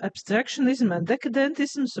formalism, abstractionism, and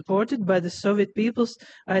decadentism supported by the Soviet people's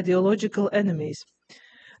ideological enemies.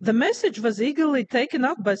 The message was eagerly taken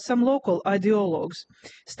up by some local ideologues.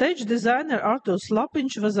 Stage designer Artūrs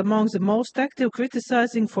Lapiņš was among the most active,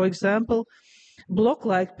 criticizing, for example,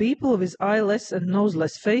 block-like people with eyeless and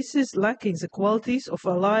noseless faces, lacking the qualities of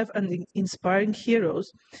alive and inspiring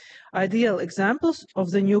heroes, ideal examples of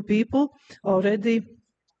the new people already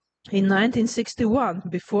in 1961,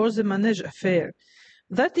 before the Manege affair.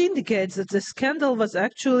 That indicates that the scandal was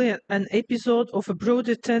actually an episode of a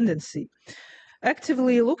broader tendency.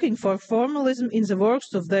 Actively looking for formalism in the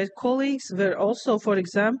works of their colleagues were also, for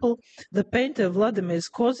example, the painter Vladimir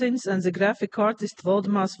Kozins and the graphic artist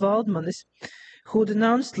Valdemārs Valdmanis, who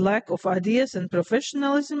denounced lack of ideas and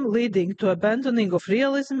professionalism, leading to abandoning of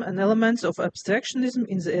realism and elements of abstractionism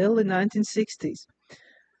in the early 1960s.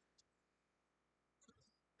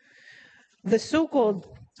 The so-called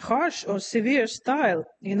harsh or severe style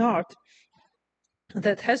in art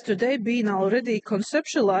that has today been already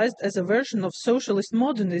conceptualized as a version of socialist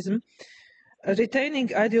modernism, retaining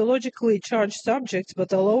ideologically charged subjects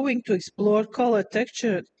but allowing to explore color,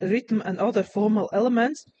 texture, rhythm, and other formal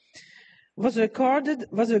elements, was regarded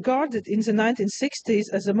in the 1960s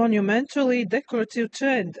as a monumentally decorative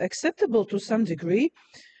trend, acceptable to some degree,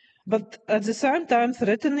 but at the same time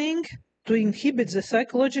threatening to inhibit the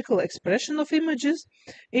psychological expression of images,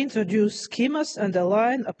 introduce schemas, and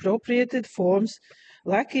align appropriated forms,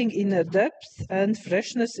 lacking inner depth and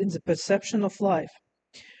freshness in the perception of life.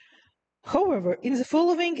 However, in the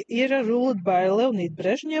following era ruled by Leonid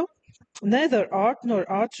Brezhnev, neither art nor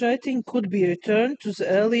art writing could be returned to the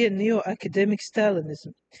earlier neo-academic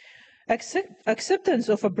Stalinism. Acceptance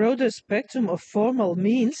of a broader spectrum of formal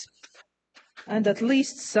means, and at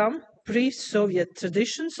least some pre-Soviet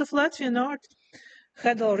traditions of Latvian art,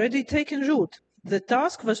 had already taken root. The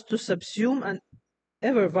task was to subsume an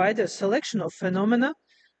ever wider selection of phenomena,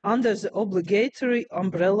 under the obligatory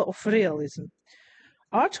umbrella of realism.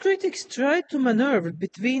 Art critics tried to maneuver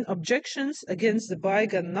between objections against the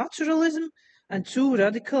bygone naturalism and too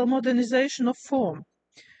radical modernization of form.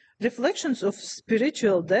 Reflections of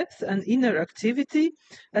spiritual depth and inner activity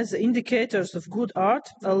as the indicators of good art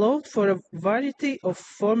allowed for a variety of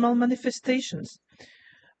formal manifestations.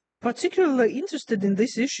 Particularly interested in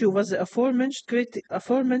this issue was the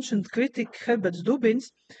aforementioned critic Herbert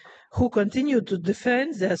Dubins, who continued to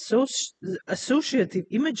defend the associative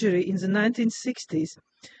imagery in the 1960s,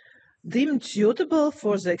 deemed suitable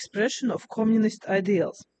for the expression of communist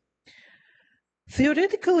ideals.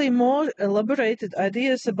 Theoretically more elaborated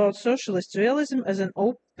ideas about socialist realism as an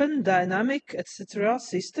open, dynamic, etc.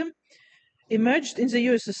 system emerged in the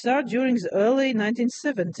USSR during the early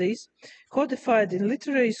 1970s, codified in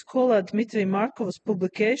literary scholar Dmitry Markov's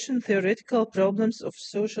publication Theoretical Problems of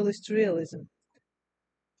Socialist Realism,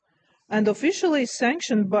 and officially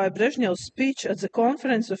sanctioned by Brezhnev's speech at the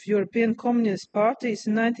Conference of European Communist Parties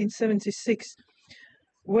in 1976,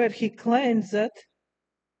 where he claimed that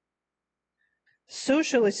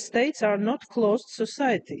socialist states are not closed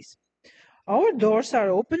societies. Our doors are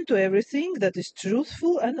open to everything that is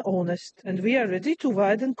truthful and honest, and we are ready to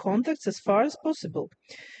widen contacts as far as possible,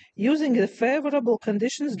 using the favorable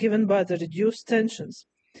conditions given by the reduced tensions.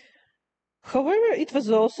 However, it was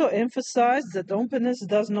also emphasized that openness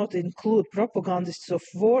does not include propagandists of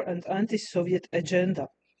war and anti-Soviet agenda.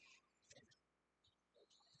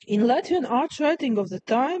 In Latvian art writing of the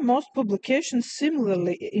time, most publications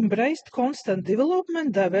similarly embraced constant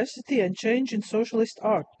development, diversity, and change in socialist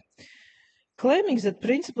art, claiming that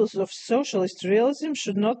principles of socialist realism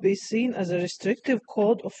should not be seen as a restrictive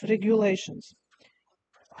code of regulations.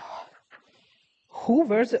 Who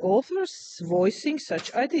were the authors voicing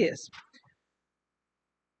such ideas?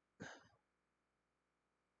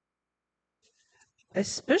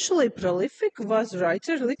 Especially prolific was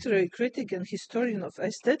writer, literary critic, and historian of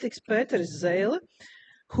aesthetics Peter Zēle,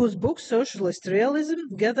 whose book Socialist Realism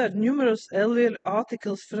gathered numerous earlier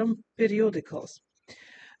articles from periodicals.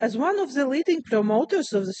 As one of the leading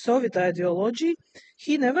promoters of the Soviet ideology,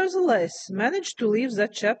 he nevertheless managed to leave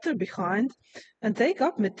that chapter behind and take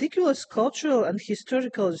up meticulous cultural and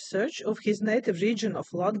historical research of his native region of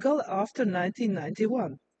Latgale after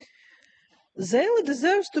 1991. Zēle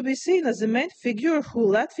deserves to be seen as the main figure who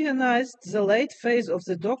Latvianized the late phase of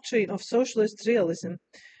the doctrine of socialist realism,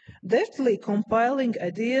 deftly compiling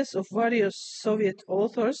ideas of various Soviet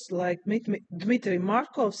authors like Dmitry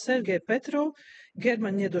Markov, Sergei Petrov,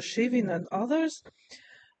 German Nedoshivin, and others,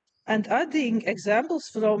 and adding examples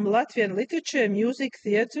from Latvian literature, music,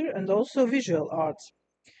 theater, and also visual arts.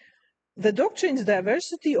 The doctrine's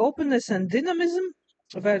diversity, openness, and dynamism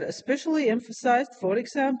were especially emphasized. For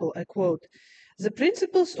example, I quote, "The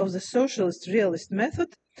principles of the socialist realist method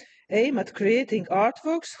aim at creating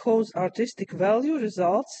artworks whose artistic value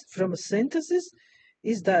results from a synthesis,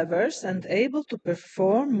 is diverse, and able to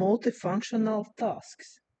perform multifunctional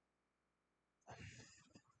tasks."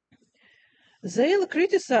 Zēle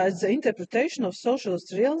criticized the interpretation of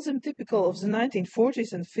socialist realism typical of the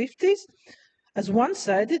 1940s and 50s as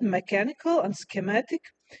one-sided, mechanical, and schematic,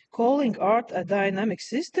 calling art a dynamic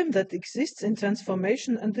system that exists in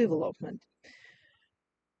transformation and development.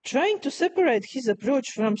 Trying to separate his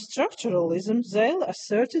approach from structuralism, Zēle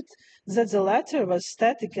asserted that the latter was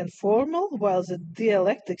static and formal, while the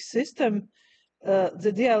dialectic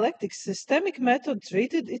systemic method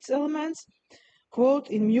treated its elements, quote,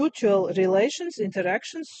 "in mutual relations,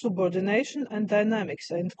 interactions, subordination, and dynamics,"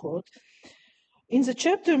 end quote. In the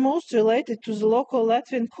chapter most related to the local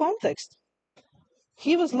Latvian context,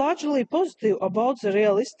 he was largely positive about the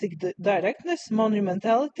realistic directness,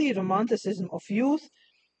 monumentality, romanticism of youth.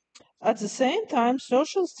 At the same time,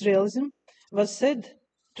 socialist realism was said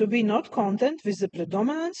to be not content with the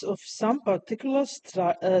predominance of some particular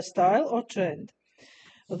style or trend.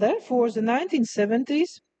 Therefore, the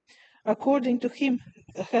 1970s, according to him,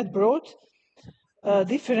 had brought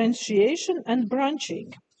differentiation and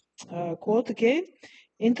branching. Quote again,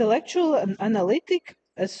 "intellectual and analytic,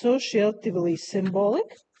 associatively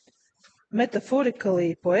symbolic,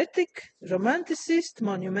 metaphorically poetic, romanticist,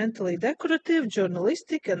 monumentally decorative,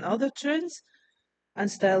 journalistic, and other trends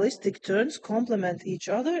and stylistic turns complement each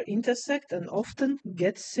other, intersect, and often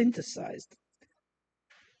get synthesized."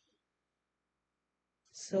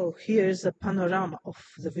 So here's a panorama of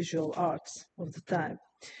the visual arts of the time.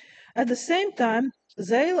 At the same time,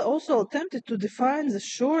 Zēle also attempted to define the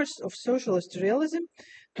shores of socialist realism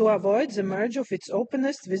to avoid the merge of its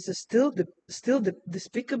openness with the still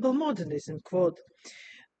despicable modernism. Quote,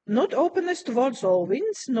 "Not openness towards all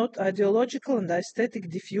winds, not ideological and aesthetic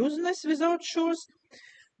diffuseness without shores,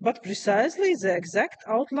 but precisely the exact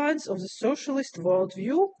outlines of the socialist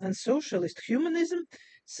worldview and socialist humanism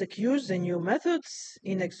secures the new methods,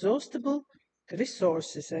 inexhaustible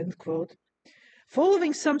resources, end quote.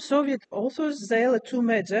 Following some Soviet authors, Zēle too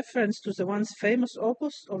made reference to the once famous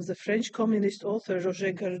opus of the French communist author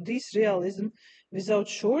Roger Garaudy's realism without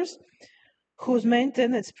shores, whose main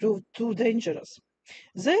tenets proved too dangerous.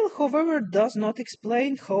 Zēle, however, does not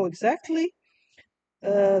explain how exactly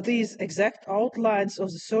these exact outlines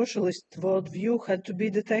of the socialist worldview had to be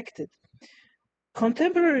detected.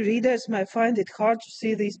 Contemporary readers may find it hard to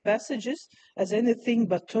see these passages as anything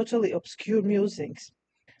but totally obscure musings.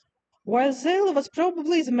 While Zēle was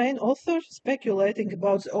probably the main author speculating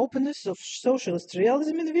about the openness of socialist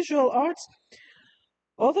realism in visual arts,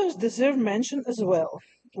 others deserve mention as well.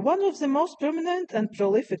 One of the most prominent and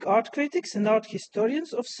prolific art critics and art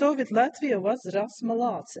historians of Soviet Latvia was Rasma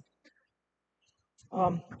Lāce,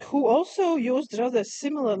 who also used rather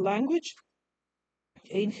similar language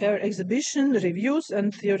in her exhibition, reviews,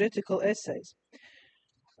 and theoretical essays.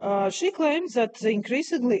 She claims that the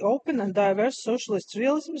increasingly open and diverse socialist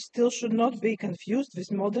realism still should not be confused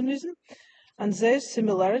with modernism, and their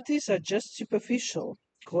similarities are just superficial.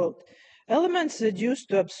 Quote, elements reduced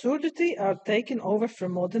to absurdity are taken over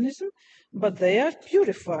from modernism, but they are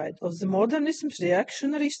purified of the modernism's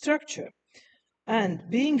reactionary structure, and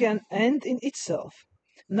being an end in itself,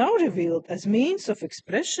 now revealed as means of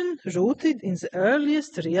expression rooted in the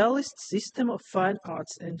earliest realist system of fine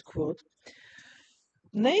arts, end quote.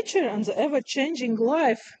 Nature and the ever-changing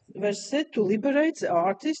life were said to liberate the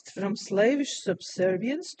artist from slavish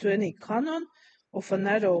subservience to any canon of a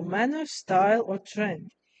narrow manner, style, or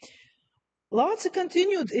trend. Lāce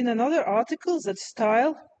continued in another article that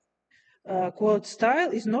style, quote,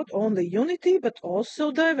 style is not only unity but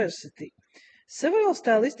also diversity. Several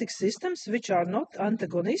stylistic systems which are not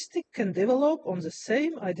antagonistic can develop on the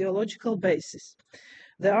same ideological basis.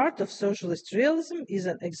 The art of socialist realism is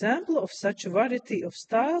an example of such a variety of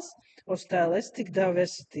styles or stylistic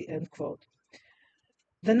diversity, end quote.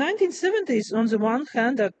 The 1970s, on the one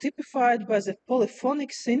hand, are typified by the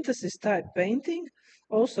polyphonic synthesis type painting,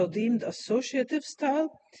 also deemed associative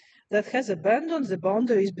style, that has abandoned the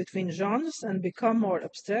boundaries between genres and become more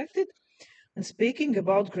abstracted and speaking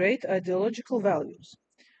about great ideological values.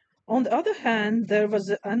 On the other hand, there was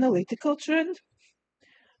the analytical trend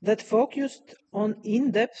that focused on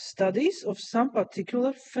in-depth studies of some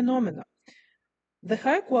particular phenomena. The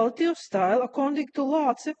high quality of style, according to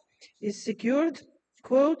Lāce, is secured,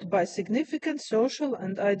 quote, by significant social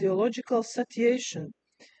and ideological satiation,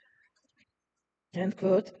 end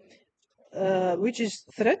quote, which is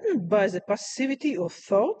threatened by the passivity of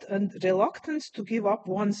thought and reluctance to give up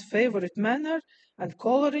one's favorite manner and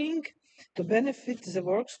coloring to benefit the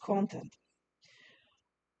work's content.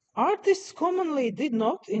 Artists commonly did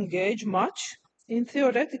not engage much in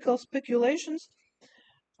theoretical speculations,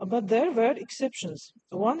 but there were exceptions.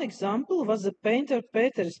 One example was the painter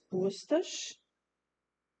Pēters Postašs,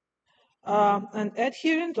 an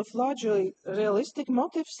adherent of largely realistic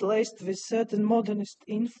motifs laced with certain modernist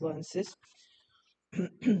influences,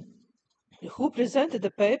 who presented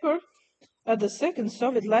a paper at the Second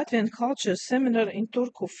Soviet Latvian Culture Seminar in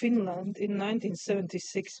Turku, Finland in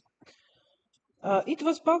 1976. It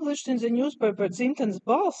was published in the newspaper Dzimtenes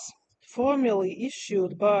Balss, formally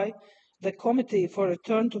issued by the Committee for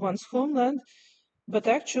Return to One's Homeland, but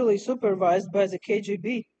actually supervised by the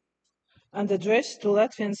KGB, and addressed to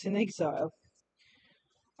Latvians in exile.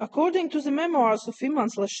 According to the memoirs of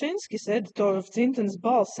Imants Lešinskis, editor of Dzimtenes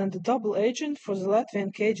Balss and a double agent for the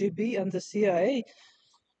Latvian KGB and the CIA,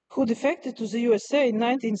 who defected to the USA in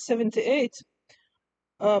 1978,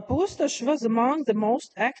 Postašs was among the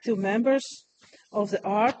most active members of the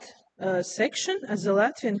art section at the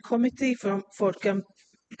Latvian Committee for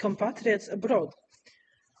Compatriots Abroad.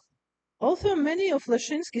 Although many of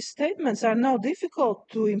Lešinski's statements are now difficult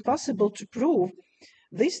to impossible to prove,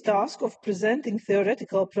 this task of presenting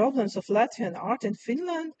theoretical problems of Latvian art in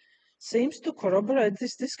Finland seems to corroborate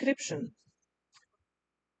this description.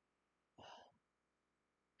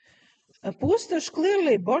 Postašs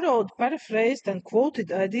clearly borrowed, paraphrased, and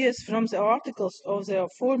quoted ideas from the articles of the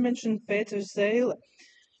aforementioned Pēters Zēle,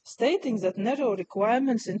 stating that narrow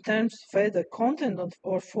requirements in terms of either content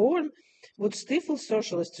or form would stifle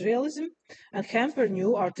socialist realism and hamper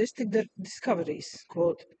new artistic discoveries.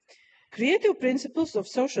 Quote, creative principles of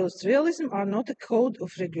socialist realism are not a code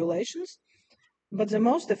of regulations, but the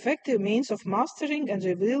most effective means of mastering and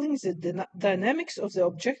revealing the dynamics of the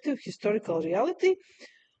objective historical reality,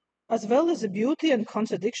 as well as the beauty and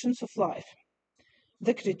contradictions of life.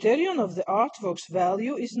 The criterion of the artwork's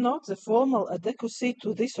value is not the formal adequacy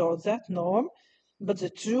to this or that norm, but the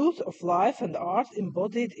truth of life and art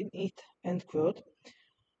embodied in it, end quote.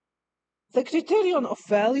 The criterion of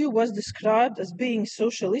value was described as being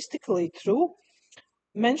socialistically true,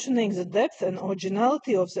 mentioning the depth and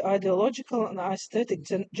originality of the ideological and aesthetic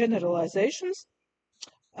generalizations,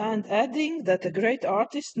 and adding that a great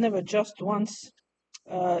artist never just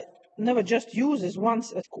uses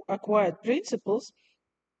once acquired principles,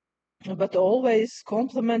 but always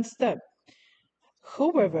complements them.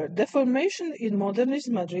 However, deformation in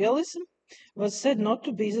modernism and realism was said not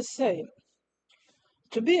to be the same.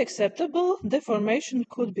 To be acceptable, deformation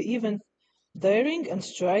could be even daring and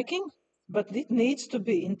striking, but it needs to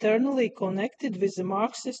be internally connected with the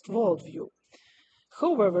Marxist worldview.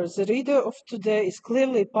 However, the reader of today is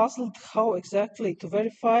clearly puzzled how exactly to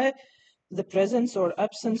verify the presence or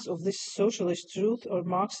absence of this socialist truth or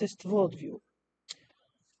Marxist worldview.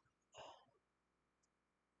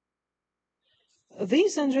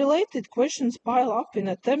 These and related questions pile up in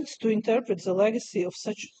attempts to interpret the legacy of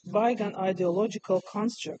such bygone ideological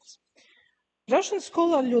constructs. Russian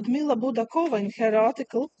scholar Lyudmila Budakova, in her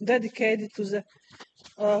article dedicated to the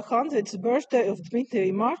 100th birthday of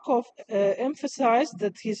Dmitry Markov, emphasized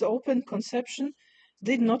that his open conception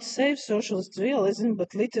did not save socialist realism,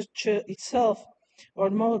 but literature itself,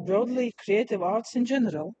 or more broadly, creative arts in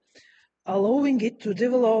general, allowing it to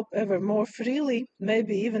develop ever more freely,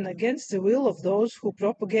 maybe even against the will of those who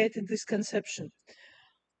propagated this conception.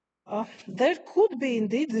 There could be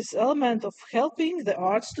indeed this element of helping the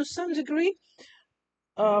arts to some degree.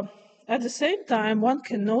 At the same time, one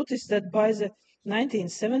can notice that by the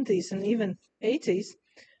 1970s and even 80s,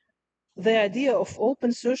 the idea of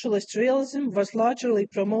open socialist realism was largely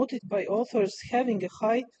promoted by authors having a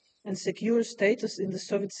high and secure status in the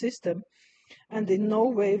Soviet system, and in no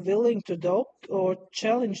way willing to adopt or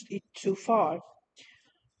challenge it too far.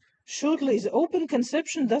 Surely, the open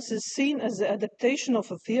conception thus is seen as the adaptation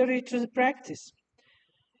of a theory to the practice.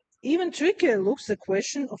 Even trickier looks the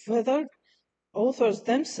question of whether authors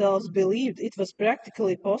themselves believed it was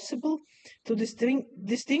practically possible to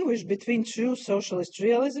distinguish between true socialist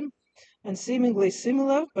realism and seemingly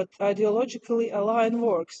similar but ideologically aligned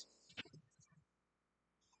works.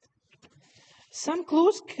 Some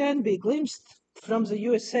clues can be glimpsed from the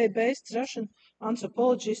USA-based Russian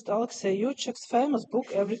anthropologist Alexei Yurchak's famous book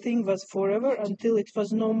Everything Was Forever Until It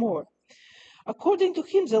Was No More. According to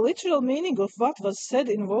him, the literal meaning of what was said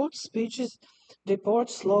in votes, speeches,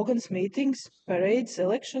 reports, slogans, meetings, parades,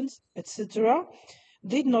 elections, etc.,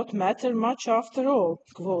 did not matter much after all.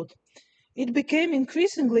 Quote, it became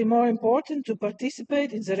increasingly more important to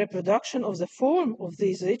participate in the reproduction of the form of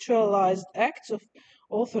these ritualized acts of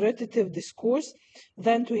authoritative discourse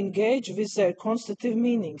than to engage with their constitutive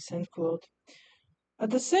meanings, end quote. At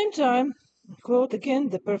the same time, quote again,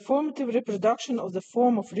 the performative reproduction of the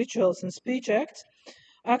form of rituals and speech acts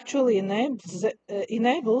actually enabled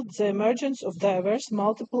the emergence of diverse,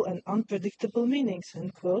 multiple, and unpredictable meanings,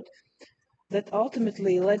 end quote, that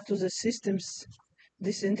ultimately led to the system's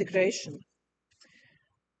disintegration.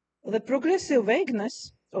 The progressive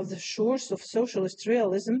vagueness of the shores of socialist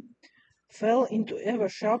realism fell into ever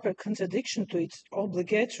sharper contradiction to its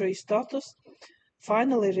obligatory status,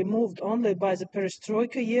 finally removed only by the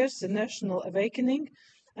perestroika years, the national awakening,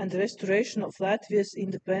 and the restoration of Latvia's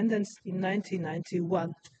independence in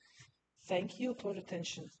 1991. Thank you for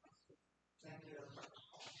attention. Thank you.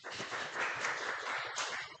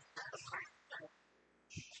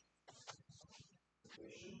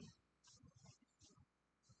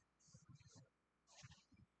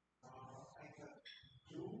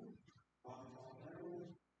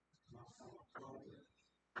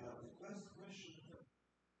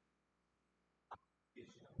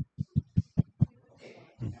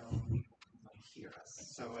 Hear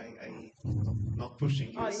us. So I'm not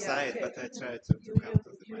pushing you aside, okay. but I try to come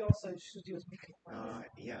to the You mic. also should use microphone.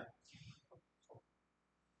 Yeah.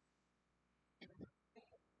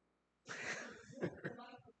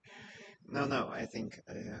 No, I think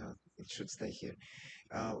it should stay here.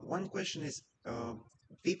 One question is,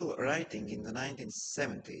 people writing in the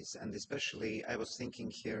 1970s, and especially I was thinking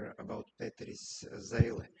here about Petris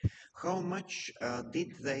Zeile, how much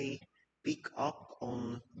did they pick up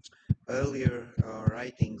on earlier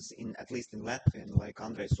writings, in at least in Latvian, like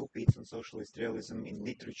Andrejs Upīts and socialist realism in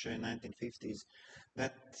literature in 1950s?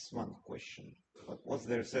 That's one question. But was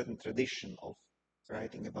there a certain tradition of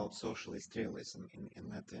writing about socialist realism in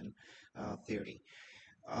Latvian theory?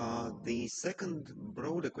 The second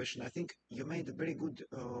broader question, I think you made a very good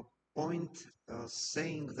point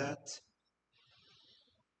saying that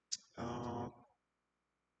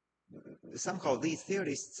somehow these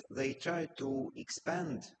theorists, they try to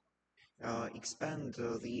expand expand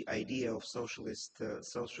the idea of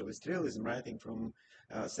socialist realism, writing from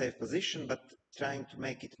a safe position, but trying to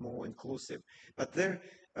make it more inclusive. But there,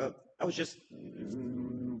 I was just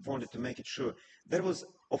wanted to make it sure, there was,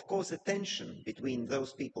 of course, a tension between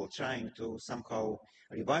those people trying to somehow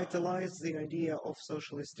revitalize the idea of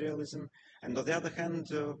socialist realism, and on the other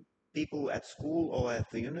hand, people at school or at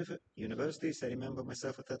the universities, I remember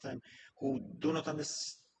myself at that time, who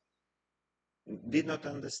did not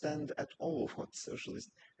understand at all what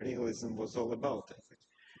socialist realism was all about, I think.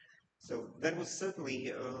 So there was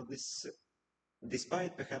certainly this,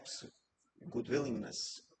 despite perhaps good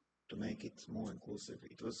willingness to make it more inclusive,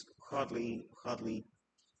 it was hardly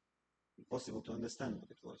possible to understand what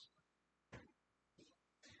it was.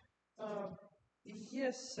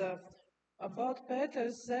 Yes, about Peter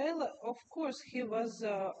Zēle, of course, he was,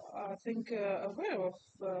 I think, aware of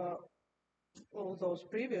all those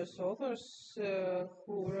previous authors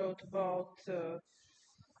who wrote about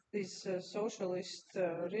these socialist,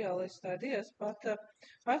 realist ideas, but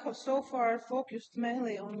I have so far focused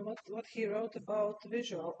mainly on what he wrote about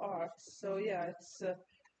visual arts. So yeah, it's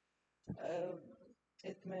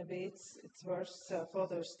it's worth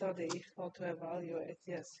further study how to evaluate,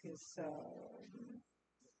 yes, his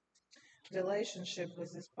relationship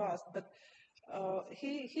with his past. But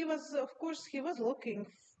he was, of course, he was looking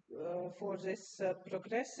for this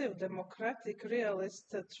progressive, democratic,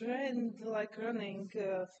 realist trend, like running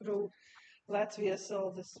through Latvia's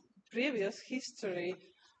all this previous history.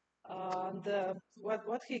 And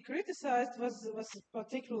what he criticized was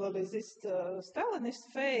particularly this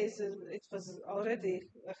Stalinist phase. It was already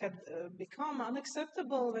had become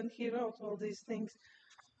unacceptable when he wrote all these things.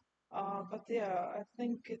 But yeah, I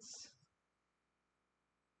think it's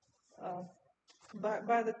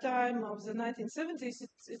by the time of the 1970s,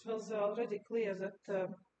 it was already clear that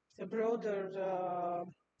a broader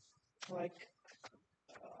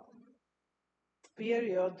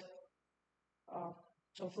period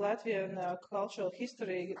of Latvian cultural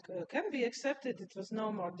history can be accepted. It was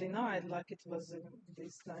no more denied like it was in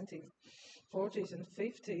these 1940s and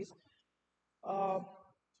 50s.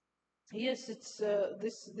 Yes, it's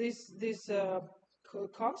these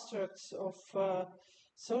constructs of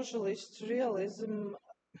socialist realism.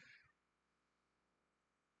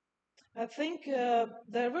 I think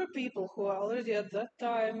there were people who already at that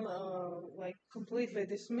time completely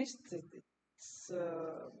dismissed it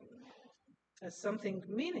as something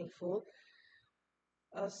meaningful.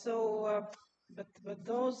 But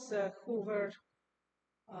those who were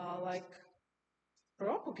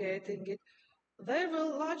propagating it, they were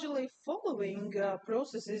largely following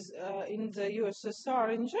processes in the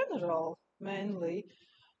USSR in general, mainly.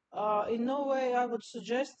 In no way I would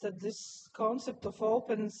suggest that this concept of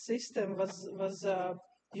open system was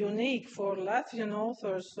unique for Latvian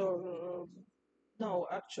authors, or no,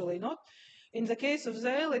 actually not. In the case of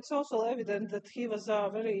Zēle, it's also evident that he was a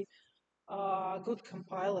very good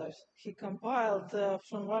compiler. He compiled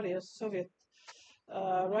from various Soviet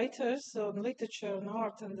writers on literature and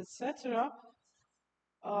art and etc.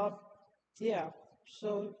 Yeah,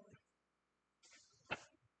 so.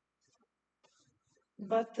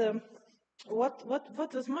 But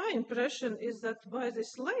what was my impression is that by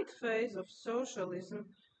this late phase of socialism,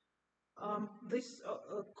 this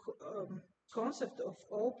concept of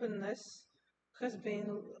openness has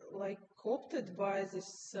been co-opted by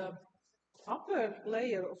this upper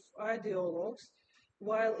layer of ideologues,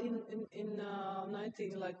 while in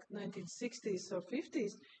 1960s or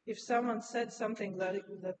 50s, if someone said something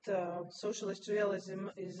that socialist realism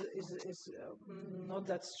is not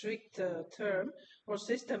that strict term or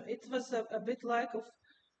system, it was a bit like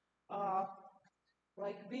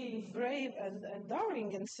being brave and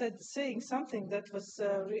daring and saying something that was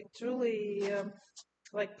truly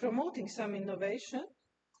promoting some innovation.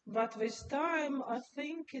 But with time, I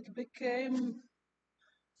think it became,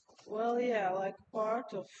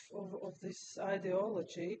 part of this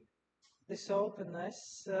ideology, this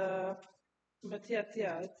openness. But yet,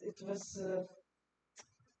 yeah, it was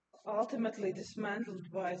ultimately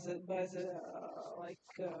dismantled by the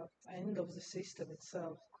end of the system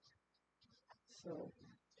itself. So.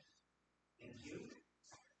 Thank you.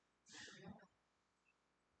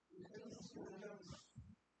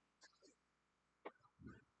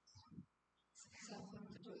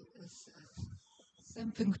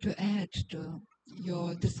 Something to add to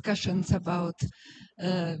your discussions about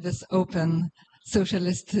this open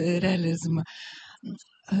socialist realism.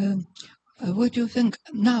 What do you think?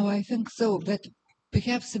 Now I think so, but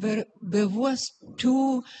perhaps there was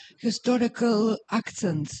two historical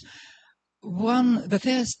accents. One, the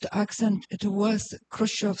first accent, it was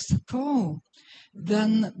Khrushchev's thaw,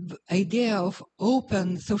 then the idea of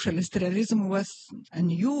open socialist realism was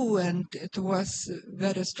new, and it was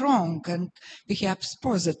very strong and perhaps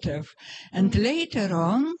positive. And later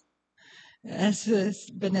on, as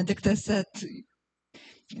Benedikts said,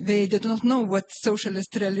 they did not know what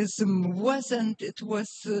socialist realism was, and it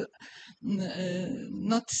was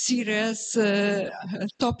not serious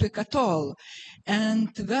topic at all.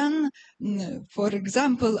 And then, for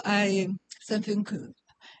example, I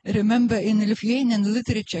remember in Lithuanian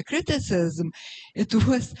literature criticism, it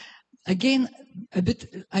was again a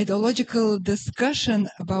bit ideological discussion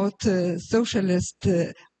about socialist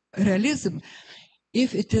realism.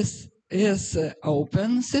 If it is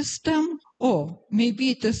open system, or maybe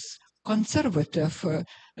it is conservative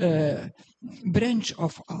branch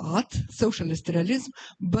of art, socialist realism,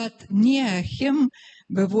 but near him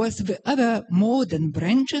there was the other modern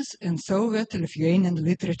branches in Soviet Lithuanian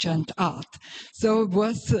literature and art. So it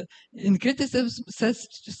was in criticism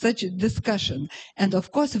such a discussion. And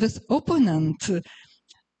of course this opponent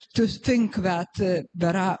to think that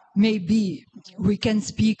there are maybe we can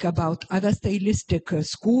speak about other stylistic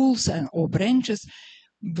schools or branches,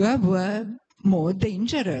 there were more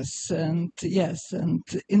dangerous, and yes, and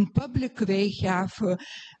in public they have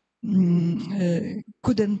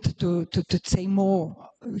couldn't to say more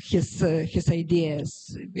his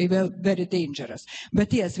ideas. They were very dangerous,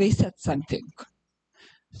 but yes, they said something.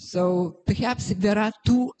 So perhaps there are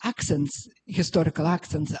two accents, historical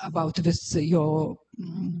accents, about this your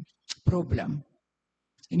problem,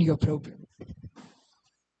 in your problem.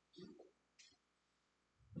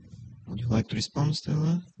 Would you like to respond,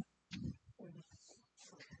 Stella?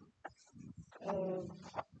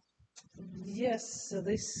 Yes,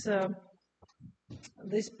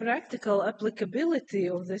 this practical applicability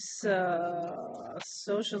of this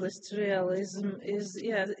socialist realism is,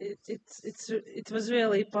 yeah, it was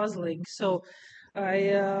really puzzling. So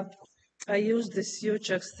I used this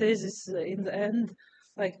Juchak's thesis in the end,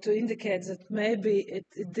 like to indicate that maybe it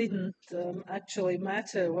didn't actually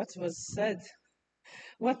matter what was said.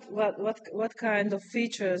 What kind of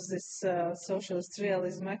features this socialist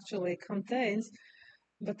realism actually contains,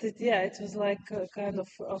 but it was like a kind of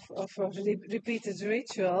a repeated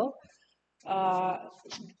ritual,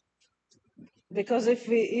 because if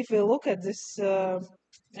we look at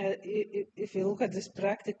this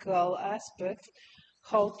practical aspect,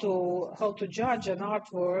 how to judge an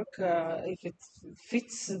artwork, if it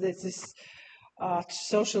fits this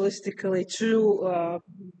socialistically true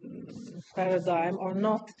paradigm or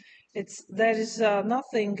not, there is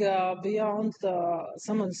nothing beyond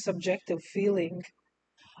someone's subjective feeling.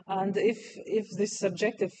 And if this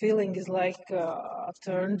subjective feeling is like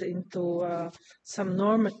turned into some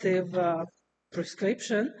normative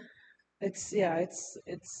prescription, it's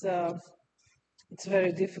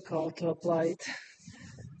very difficult to apply it.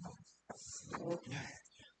 So.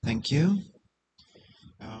 Thank you.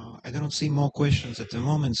 I don't see more questions at the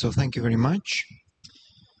moment, so thank you very much.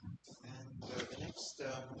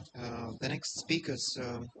 And the next speakers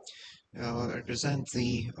represent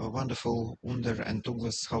the wonderful Under and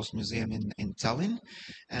Tuglasa House Museum in Tallinn.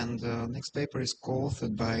 And the next paper is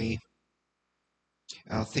co-authored by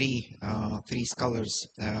three scholars,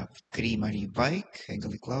 Kri-Marie Vaik,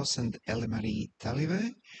 Egeli Klaus, and Eli-Marie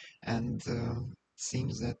Talive. And it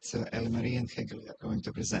seems that Eli-Marie and Egeli are going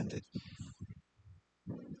to present it.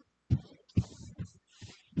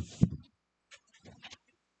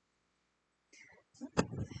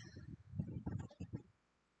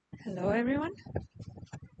 Hello, everyone.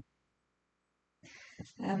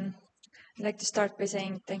 I'd like to start by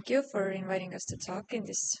saying thank you for inviting us to talk in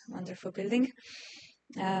this wonderful building.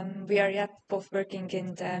 We are both working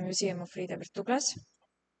in the Museum of Lietuvas Literatūras,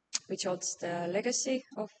 which holds the legacy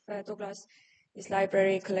of Tuglasa, his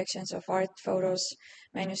library, collections of art, photos,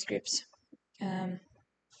 manuscripts.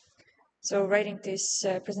 So writing this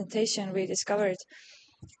presentation, we discovered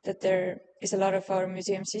that there is a lot of our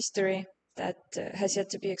museum's history that has yet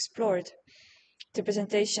to be explored. The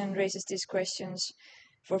presentation raises these questions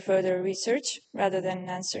for further research rather than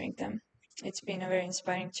answering them. It's been a very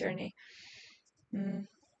inspiring journey.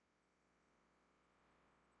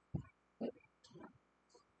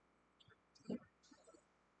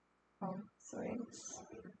 Oh, sorry.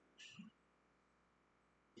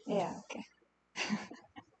 Yeah, okay.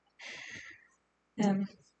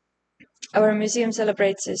 Our museum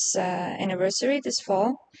celebrates its anniversary this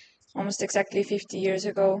fall, almost exactly 50 years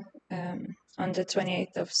ago, on the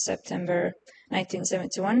 28th of September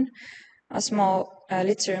 1971. A small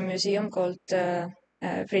literary museum called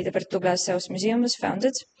Friedrich Tuglasa House Museum was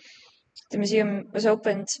founded. The museum was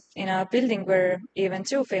opened in a building where even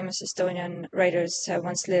two famous Estonian writers have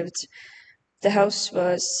once lived. The house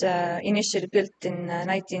was initially built in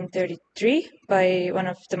 1933 by one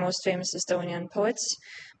of the most famous Estonian poets,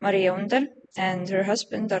 Maria Under, and her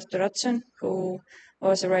husband, Artur Ratson, who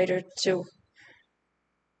was a writer too.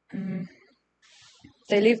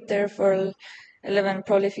 They lived there for 11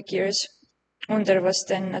 prolific years. Under was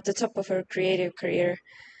then at the top of her creative career,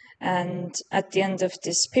 and at the end of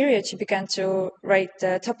this period, she began to write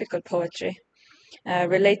topical poetry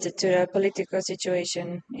related to the political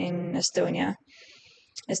situation in Estonia.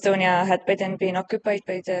 Estonia had by then been occupied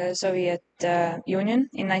by the Soviet Union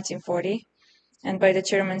in 1940 and by the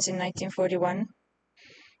Germans in 1941.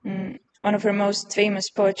 One of her most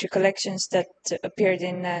famous poetry collections that appeared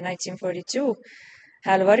in 1942,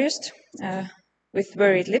 Hääl varjust, with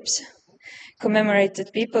buried lips,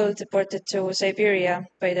 commemorated people deported to Siberia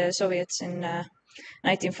by the Soviets in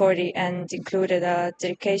 1940 and included a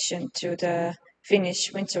dedication to the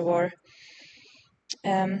Finnish Winter War.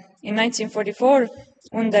 In 1944,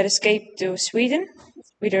 Under escaped to Sweden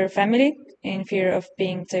with her family in fear of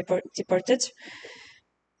being deported.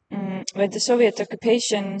 When the Soviet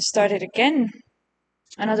occupation started again,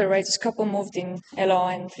 another writers' couple moved in, Elo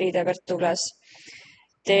and Frieda Bertuglas.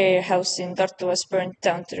 Their house in Tartu was burned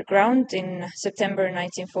down to the ground in September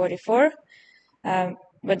 1944,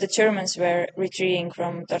 when the Germans were retreating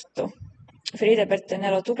from Tartu. Frieda Bert and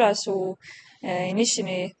Elo Tuglas, who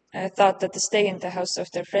initially thought that the stay in the house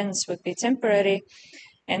of their friends would be temporary,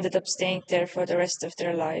 ended up staying there for the rest of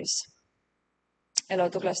their lives. Elo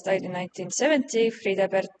Tuglas died in 1970, Frieda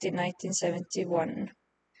Bert in 1971.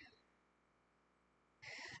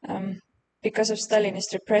 Because of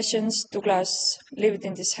Stalinist repressions, Tuglas lived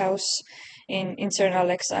in this house in internal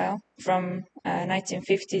exile from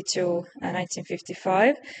 1950 to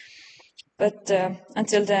 1955. But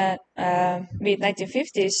until the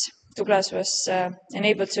mid-1950s, Tuglas was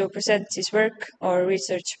unable to present his work or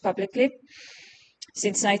research publicly.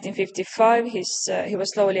 Since 1955, he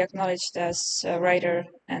was slowly acknowledged as a writer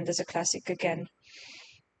and as a classic again.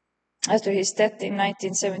 After his death in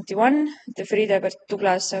 1971, the Frieda Bert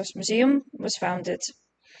Tuglas House Museum was founded.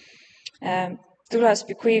 Tuglas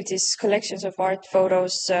bequeathed his collections of art,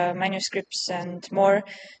 photos, manuscripts, and more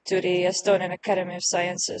to the Estonian Academy of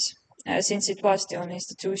Sciences, since it was the only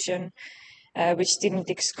institution which didn't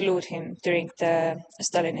exclude him during the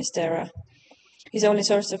Stalinist era. His only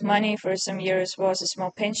source of money for some years was a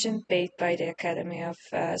small pension paid by the Academy of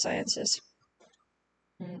Sciences.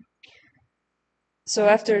 So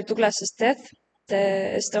after Tuglas's death,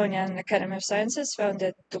 the Estonian Academy of Sciences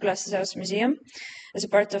founded Tuglas House Museum as a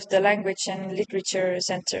part of the Language and Literature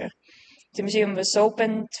Center. The museum was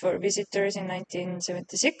opened for visitors in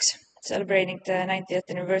 1976, celebrating the 90th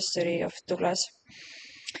anniversary of Tuglas.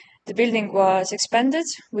 The building was expanded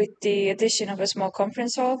with the addition of a small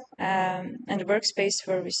conference hall and a workspace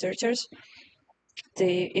for researchers.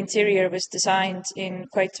 The interior was designed in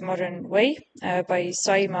quite a modern way by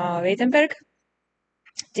Saima Weidenberg.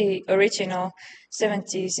 The original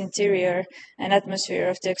 70s interior and atmosphere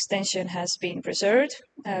of the extension has been preserved,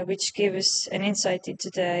 which gives an insight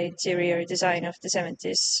into the interior design of the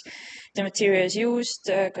 70s. The materials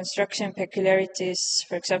used, construction peculiarities,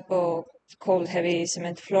 for example, cold heavy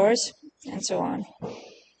cement floors, and so on.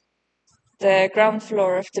 The ground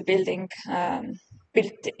floor of the building,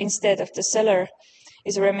 built instead of the cellar,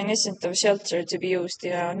 is reminiscent of shelter to be used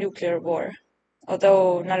in a nuclear war,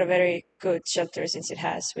 although not a very good shelter since it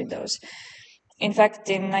has windows. In fact,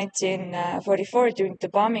 in 1944, during the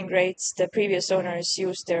bombing raids, the previous owners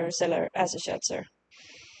used their cellar as a shelter.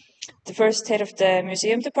 The first head of the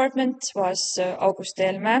museum department was August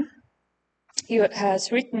Helme. He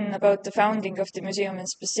has written about the founding of the museum and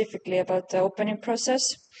specifically about the opening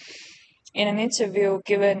process. In an interview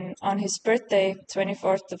given on his birthday,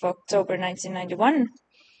 24th of October 1991,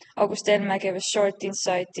 August Helme gave a short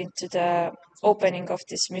insight into the opening of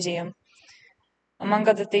this museum. Among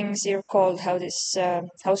other things, he recalled how this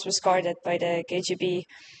house was guarded by the KGB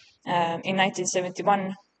in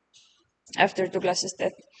 1971 after Tuglas's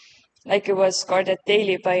death, like it was guarded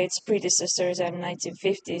daily by its predecessors in the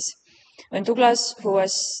 1950s, when Tuglas, who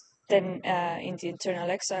was then in the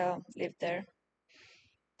internal exile, lived there.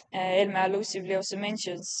 Helme allusively also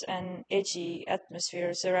mentions an edgy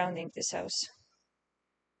atmosphere surrounding this house.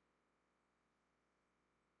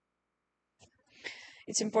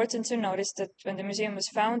 It's important to notice that when the museum was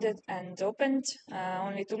founded and opened,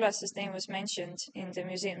 only Tuglas's name was mentioned in the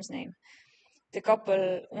museum's name. The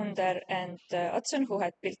couple Under and Otson, who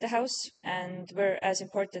had built the house and were as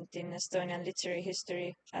important in Estonian literary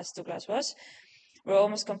history as Tuglas was, were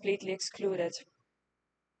almost completely excluded.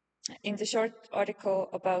 In the short article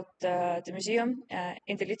about the museum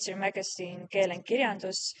in the literary magazine Keel and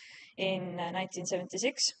Kirjandus in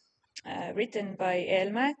 1976. Written by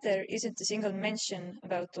Eelmäe, there isn't a single mention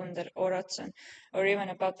about Under or Otson, or even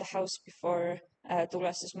about the house before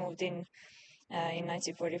Tuglasas moved in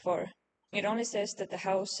 1944. It only says that the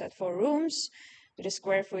house had 4 rooms with a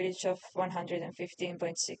square footage of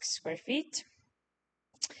 115.6 square feet.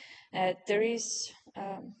 There is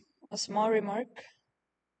a small remark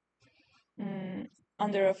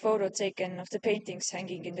under a photo taken of the paintings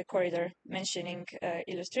hanging in the corridor, mentioning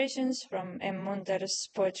illustrations from M. Under's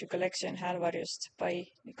poetry collection Häälvarjust by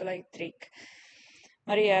Nikolai Triik.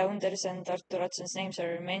 Maria Under's and Artur Otson's names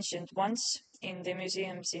are mentioned once in the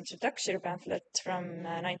museum's introductory pamphlet from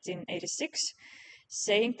 1986,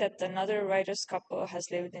 saying that another writer's couple has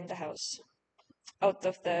lived in the house. Out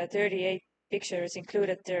of the 38 pictures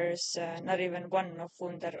included, there's not even one of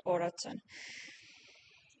Under or Otson.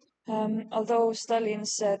 Although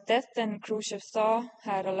Stalin's death and Khrushchev's thaw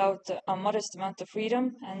had allowed a modest amount of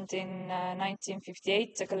freedom, and in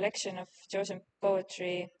 1958 a collection of chosen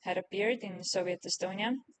poetry had appeared in Soviet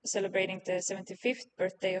Estonia, celebrating the 75th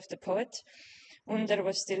birthday of the poet, Under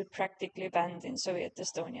was still practically banned in Soviet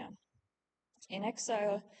Estonia. In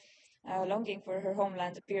exile, longing for her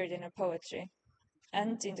homeland appeared in her poetry,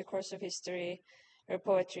 and in the course of history, her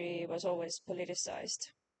poetry was always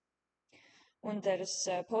politicized. Under's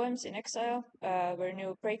poems in exile were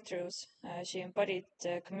new breakthroughs. She embodied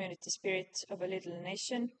the community spirit of a little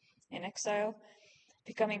nation in exile,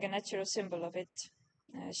 becoming a natural symbol of it.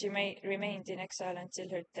 She remained in exile until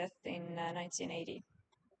her death in 1980.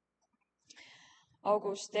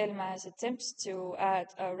 August Eelmäe's attempts to add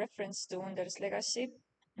a reference to Under's legacy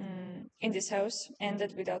in this house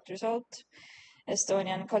ended without result.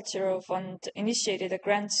 Estonian Cultural Fund initiated a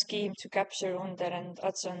grand scheme to capture Under and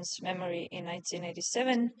Otson's memory in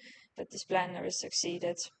 1987, but this plan never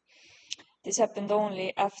succeeded. This happened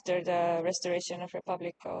only after the restoration of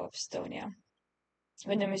Republic of Estonia,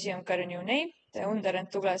 when the museum got a new name, the Under and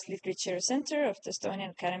Tuglasa Literatūras Center of the Estonian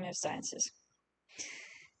Academy of Sciences.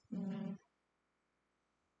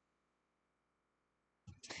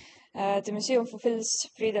 The museum fulfills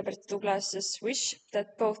Frida Douglas's wish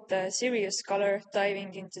that both the serious scholar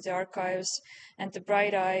diving into the archives and the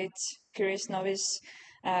bright-eyed, curious novice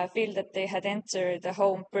feel that they had entered a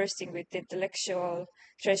home bursting with intellectual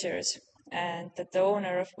treasures, and that the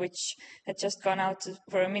owner of which had just gone out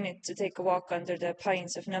for a minute to take a walk under the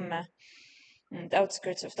pines of Nõmme, the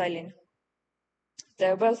outskirts of Tallinn.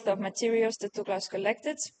 The wealth of materials that Douglas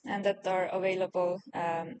collected and that are available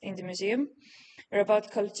in the museum are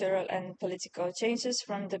about cultural and political changes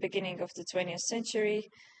from the beginning of the 20th century.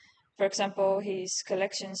 For example, his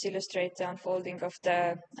collections illustrate the unfolding of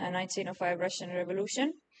the 1905 Russian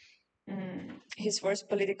Revolution, his first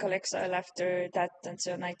political exile after that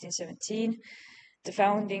until 1917, the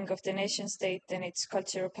founding of the nation-state and its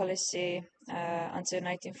cultural policy until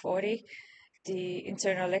 1940, the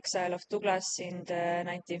internal exile of Douglas in the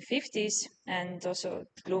 1950s, and also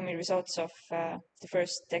the gloomy results of the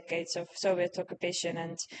first decades of Soviet occupation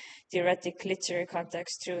and the erratic literary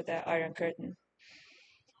context through the Iron Curtain.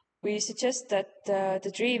 We suggest that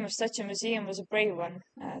the dream of such a museum was a brave one.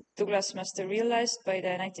 Douglas must have realized by the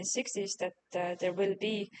 1960s that there will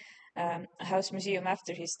be a house museum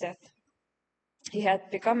after his death. He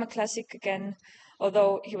had become a classic again,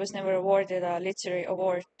 although he was never awarded a literary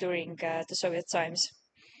award during the Soviet times,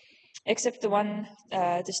 except the one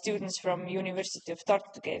the students from University of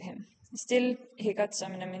Tartu gave him. Still, he got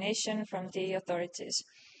some nomination from the authorities.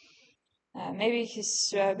 Maybe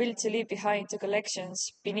his will to leave behind the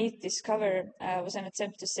collections beneath this cover was an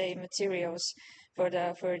attempt to save materials for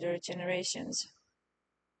the further generations.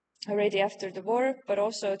 Already after the war, but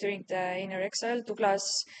also during the inner exile,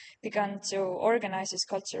 Douglas began to organize his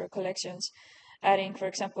cultural collections, adding, for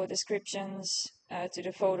example, descriptions to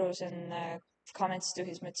the photos and comments to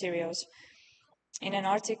his materials. In an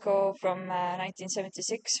article from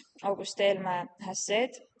 1976, August Eelmäe has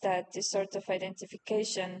said that this sort of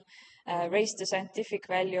identification raised the scientific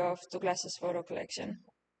value of Douglas's photo collection.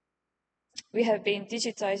 We have been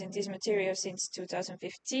digitizing these materials since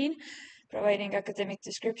 2015, providing academic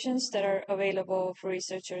descriptions that are available for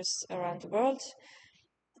researchers around the world.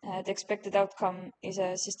 The expected outcome is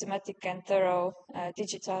a systematic and thorough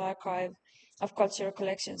digital archive of cultural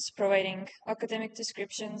collections, providing academic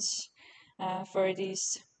descriptions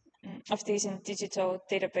of these in digital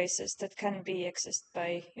databases that can be accessed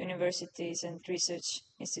by universities and research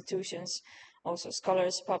institutions, also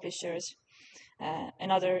scholars, publishers,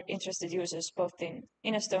 and other interested users, both in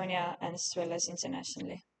Estonia and as well as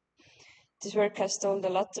internationally. This work has told a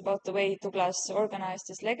lot about the way Douglas organized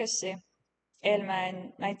his legacy. Eelmäe in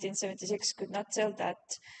 1976 could not tell that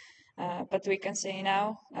But we can say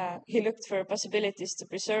now he looked for possibilities to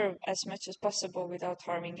preserve as much as possible without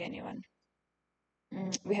harming anyone.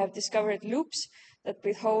 We have discovered loops that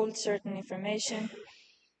withhold certain information,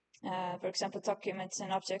 for example, documents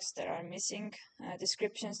and objects that are missing,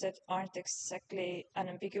 descriptions that aren't exactly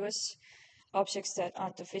unambiguous, objects that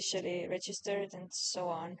aren't officially registered, and so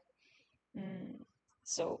on.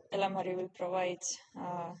 So Ella-Mari will provide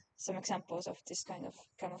some examples of this kind of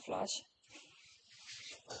camouflage.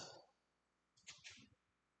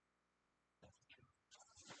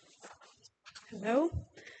 Hello.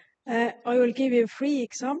 I will give you 3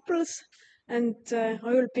 examples, and I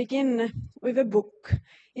will begin with a book.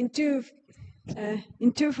 In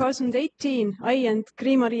 2018, I and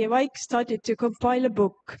Gri-Marie Vaik started to compile a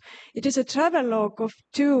book. It is a travelogue of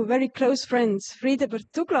 2 very close friends, Friedebert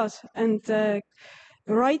Tuglasa and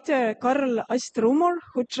writer Karl Ast-Rumor,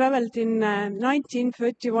 who traveled in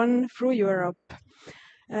 1931 through Europe.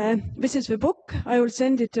 This is the book. I will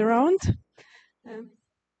send it around.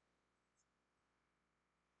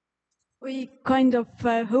 We kind of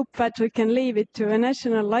hope that we can leave it to a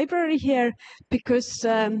national library here, because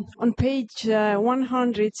on page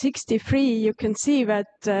 163 you can see that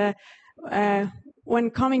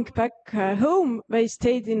when coming back home, they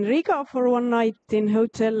stayed in Riga for one night in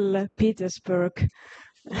Hotel Petersburg.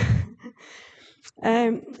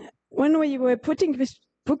 When we were putting this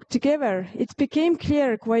book together, it became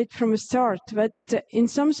clear quite from the start that in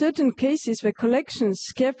some certain cases the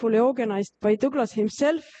collections carefully organized by Tuglasa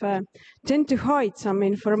himself tend to hide some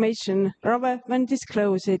information rather than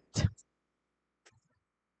disclose it.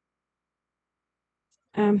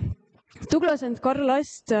 Tuglasa and Karl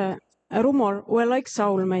Ast-Rumor were like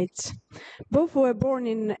soulmates. Both were born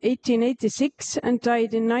in 1886 and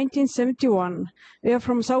died in 1971. They are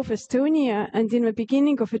from South Estonia, and in the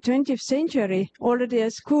beginning of the 20th century, already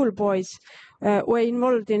as schoolboys, were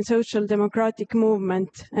involved in social democratic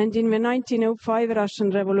movement and in the 1905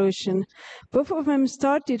 Russian Revolution. Both of them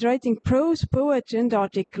started writing prose, poetry and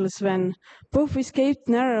articles then. Both escaped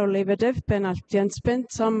narrowly the death penalty and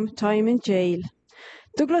spent some time in jail.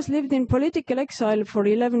 Tuglasa lived in political exile for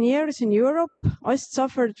 11 years in Europe. Ast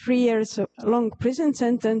suffered 3 years long prison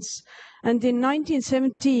sentence, and in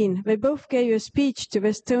 1917 they both gave a speech to the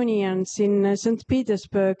Estonians in St.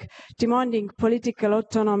 Petersburg demanding political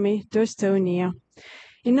autonomy to Estonia.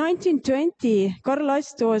 In 1920, Karl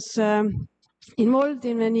Ast was involved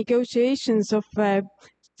in the negotiations of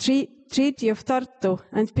Treaty of Tartu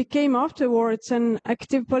and became afterwards an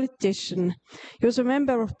active politician. He was a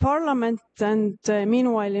member of parliament and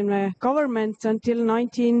meanwhile in the government until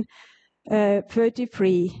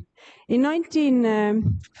 1933. In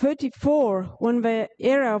 1934, when the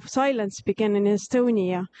era of silence began in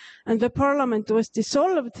Estonia and the parliament was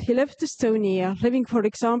dissolved, he left Estonia, living, for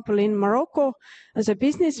example, in Morocco as a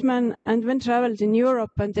businessman and then traveled in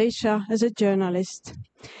Europe and Asia as a journalist.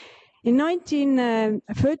 In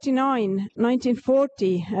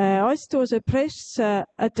 1939-1940, Ast was a press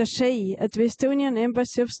attaché at the Estonian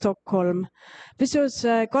Embassy of Stockholm. This was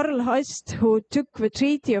Karl Ast who took the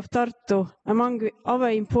Treaty of Tartu, among other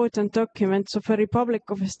important documents of the Republic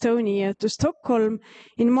of Estonia, to Stockholm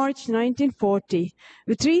in March 1940.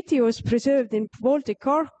 The treaty was preserved in Baltic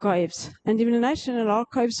archives and in the National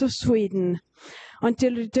Archives of Sweden,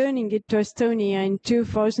 until returning it to Estonia in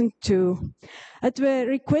 2002. At the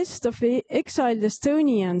request of the exiled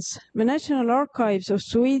Estonians, the National Archives of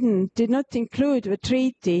Sweden did not include the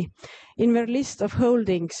treaty in their list of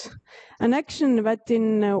holdings, an action that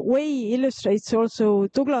in a way illustrates also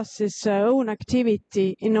Tuglasa's own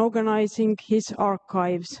activity in organizing his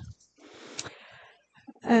archives.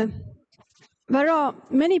 There are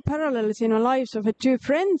many parallels in the lives of the 2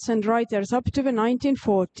 friends and writers up to the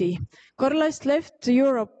 1940. Karl Ast left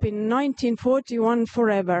Europe in 1941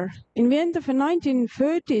 forever. In the end of the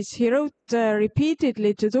 1930s, he wrote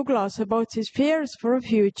repeatedly to Tuglasa about his fears for the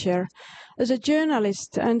future. As a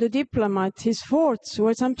journalist and a diplomat, his thoughts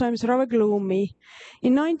were sometimes rather gloomy.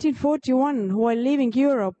 In 1941, while leaving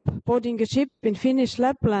Europe, boarding a ship in Finnish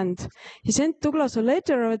Lapland, he sent Tuglasa a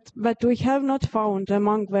letter that we have not found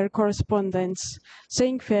among their correspondence,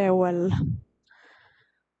 saying farewell.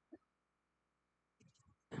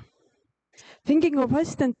 Thinking of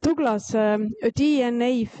Ast and Tuglasa, a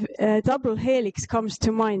DNA double helix comes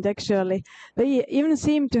to mind, actually. They even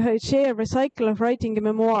seem to share the cycle of writing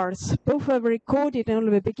memoirs. Both were recorded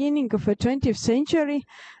in the beginning of the 20th century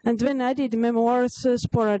and then added memoirs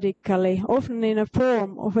sporadically, often in a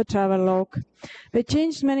form of a travelogue. They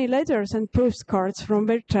changed many letters and postcards from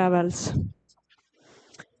their travels.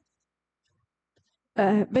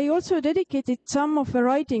 They also dedicated some of their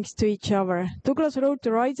writings to each other. Tuglasa wrote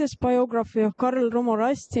the writer's biography of Karl Rumor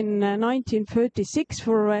Ast in 1936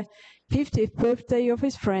 for the 50th birthday of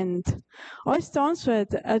his friend. Ast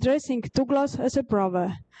answered, addressing Tuglas as a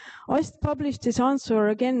brother. Ast published his answer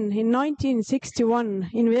again in 1961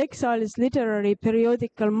 in the exile's literary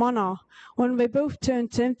periodical Mana, when they both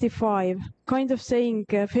turned 75, kind of saying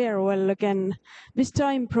farewell again, this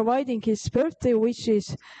time providing his birthday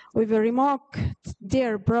wishes with the remark,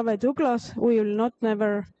 "Dear brother Douglas, we will not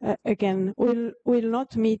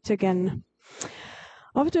meet again."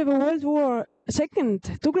 After the World War II,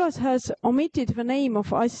 Douglas has omitted the name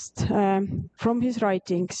of Ast from his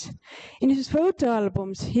writings. In his photo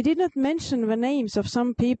albums, he did not mention the names of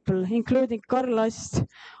some people, including Karl Ast,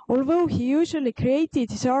 although he usually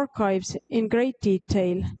created his archives in great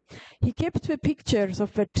detail. He kept the pictures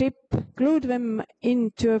of the trip, glued them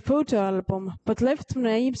into a photo album, but left the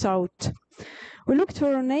names out. We looked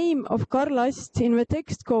for a name of Karl Ast in the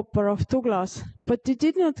text copper of Douglas, but it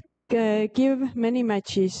did not give many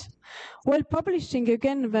matches. While publishing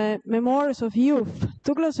again the Memoirs of Youth,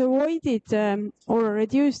 Douglas avoided or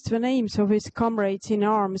reduced the names of his comrades in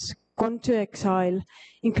arms gone to exile,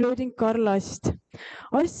 including Karl Ast.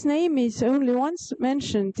 Ast's name is only once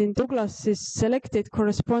mentioned in Douglas's selected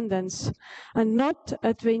correspondence, and not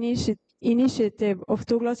at the initiative of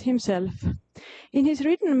Douglas himself. In his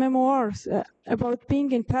written memoirs about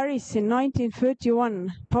being in Paris in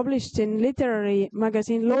 1931, published in literary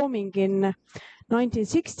magazine Looming in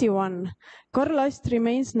 1961, Karl Ast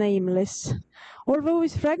remains nameless. Although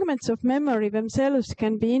his fragments of memory themselves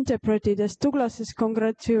can be interpreted as Douglas's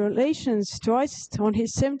congratulations to Ast on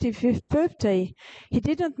his 75th birthday, he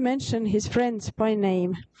did not mention his friends by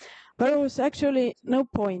name. There was actually no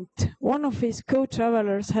point. One of his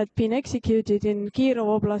co-travelers had been executed in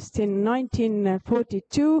Kirov Oblast in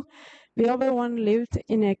 1942. The other one lived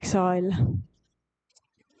in exile.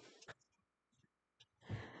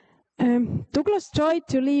 Douglas tried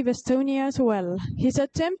to leave Estonia as well. His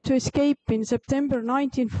attempt to escape in September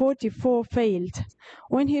 1944 failed.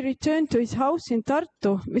 When he returned to his house in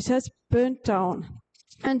Tartu, which has burnt down,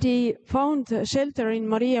 and he found shelter in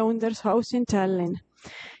Maria Under's house in Tallinn.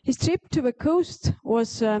 His trip to the coast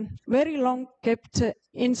was very long kept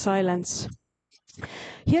in silence.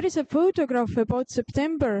 Here is a photograph about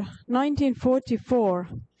September 1944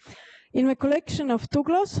 in the collection of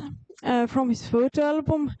Douglas from his photo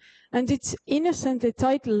album, and it's innocently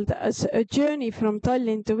titled as A Journey from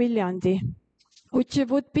Tallinn to Viljandi, which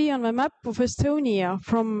would be on the map of Estonia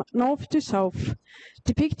from north to south,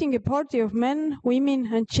 depicting a party of men,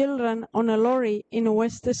 women and children on a lorry in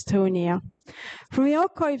West Estonia. From the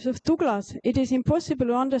archives of Douglas, it is impossible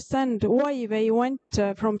to understand why they went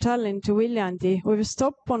from Tallinn to Viljandi with a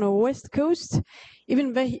stop on the west coast,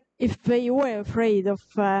 even if they were afraid of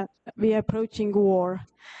the approaching war.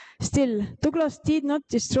 Still, Douglas did not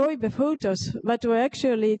destroy the photos that were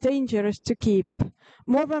actually dangerous to keep.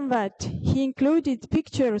 More than that, he included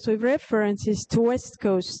pictures with references to West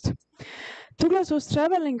Coast. Douglas was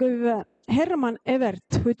traveling with Herman Evert,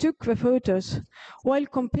 who took the photos. While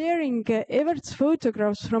comparing Evert's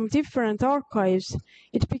photographs from different archives,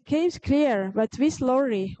 it became clear that this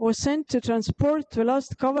lorry was sent to transport the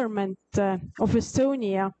last government of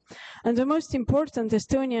Estonia and the most important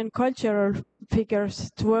Estonian cultural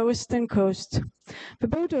figures to the western coast. The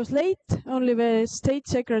boat was late, only the State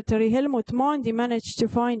Secretary Helmut Maandi managed to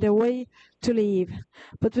find a way to leave.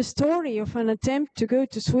 But the story of an attempt to go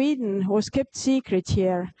to Sweden was kept secret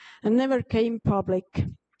here and never came public.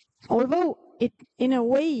 Although in a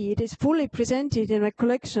way it is fully presented in the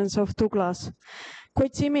collections of Douglas,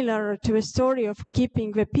 quite similar to the story of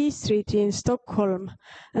keeping the peace treaty in Stockholm,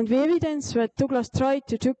 and the evidence that Douglas tried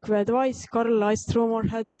to take the advice Karl Ast Rumor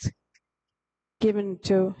had given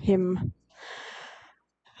to him.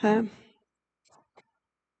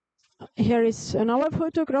 Here is another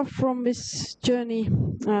photograph from this journey,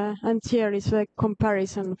 and here is a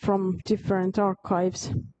comparison from different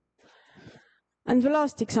archives. And the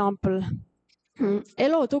last example,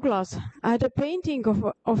 Elo Douglas had a painting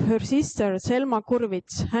of her sister Selma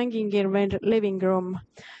Kurvits hanging in her living room.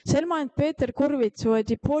 Selma and Peter Kurvits were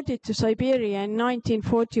deported to Siberia in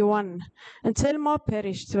 1941, and Selma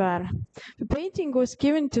perished there. The painting was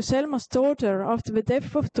given to Selma's daughter after the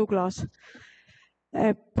death of Douglas.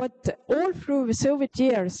 But all through the Soviet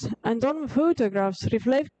years, and on the photographs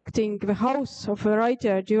reflecting the house of the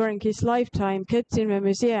writer during his lifetime kept in the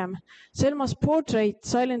museum, Selma's portrait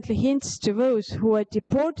silently hints to those who were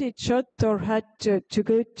deported, shot or had to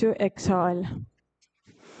go to exile.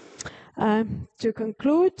 To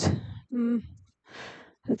conclude,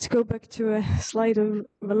 Let's go back to a slide of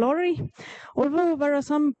Valori. Although there are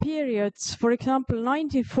some periods, for example,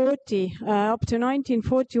 1940 up to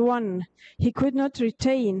 1941, he could not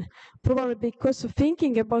retain, probably because of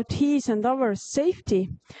thinking about his and others'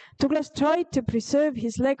 safety. Douglas tried to preserve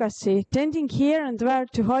his legacy, tending here and there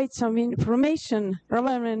to hide some information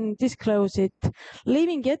rather than disclose it,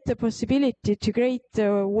 leaving yet the possibility to create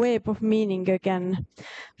a web of meaning again.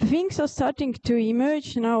 Things are starting to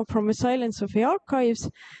emerge now from the silence of the archives,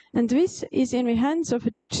 and this is in the hands of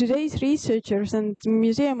today's researchers and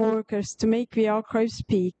museum workers to make the archive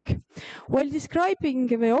speak. While describing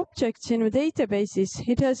the objects in the databases,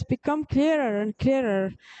 it has become clearer and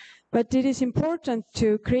clearer that it is important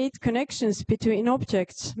to create connections between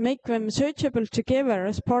objects, make them searchable together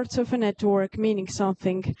as parts of a network, meaning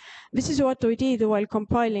something. This is what we did while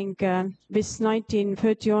compiling this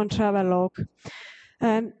 1931 travelogue.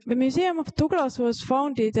 The Museum of Tuglasa was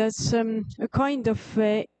founded as a kind of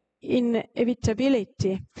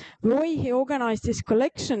inevitability. The way he organized his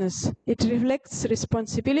collections, it reflects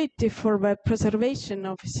responsibility for the preservation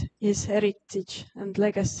of his heritage and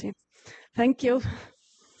legacy. Thank you.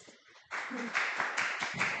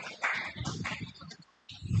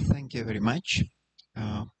 Thank you very much.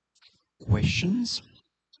 Questions?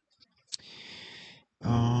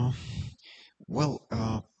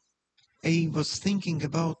 I was thinking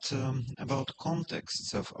about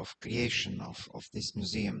contexts of creation of this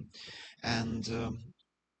museum, and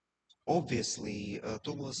obviously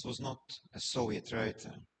Tuglasa was not a Soviet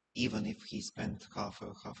writer, even if he spent half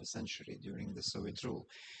a century during the Soviet rule.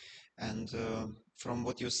 And from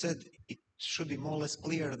what you said, it should be more or less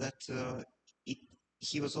clear that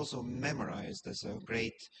he was also memorized as a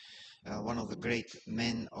great, one of the great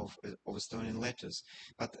men of Estonian letters.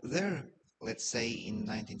 But there, let's say in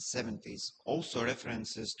 1970s, also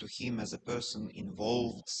references to him as a person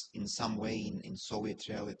involved in some way in Soviet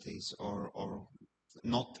realities, or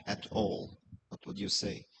not at all. What would you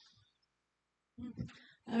say?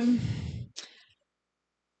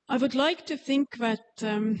 I would like to think that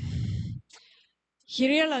he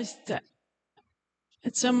realized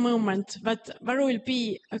at some moment that there will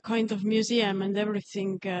be a kind of museum and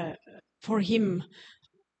everything for him.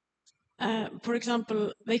 For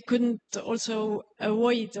example, they couldn't also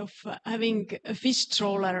avoid of having a fish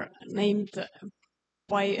trawler named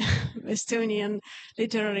by Estonian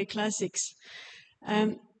literary classics.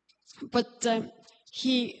 But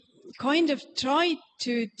he kind of tried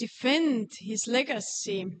to defend his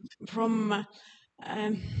legacy from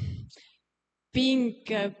being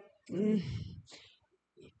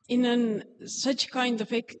in such kind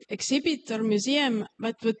of exhibit or museum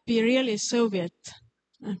that would be really Soviet.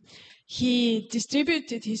 He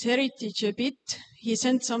distributed his heritage a bit. He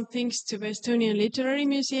sent some things to the Estonian Literary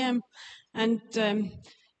Museum, and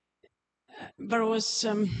there was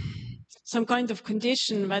some kind of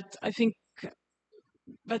condition that I think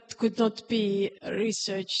that could not be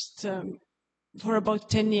researched for about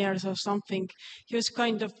 10 years or something. He was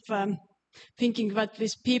kind of thinking that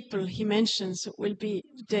these people he mentions will be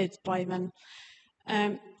dead by then.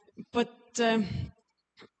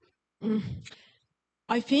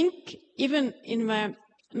 I think even in the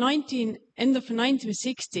end of the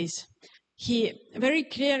 1960s, he very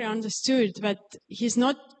clearly understood that he's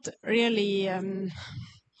not really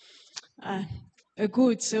a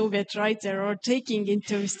good Soviet writer or taking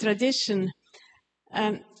into his tradition.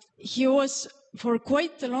 He was for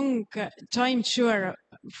quite a long time sure,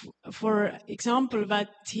 for example, that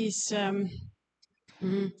his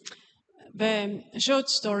the short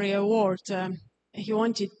story award he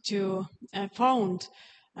wanted to found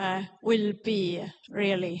will be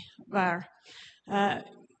really there.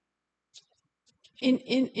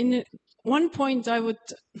 In one point, I would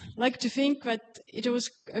like to think that it was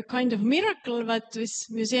a kind of miracle that this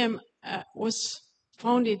museum was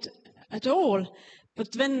founded at all.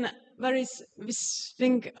 But when there is this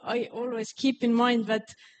thing I always keep in mind,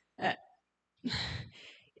 that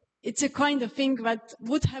it's a kind of thing that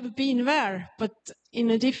would have been there, but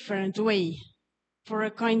in a different way, for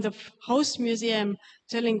a kind of house museum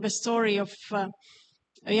telling the story of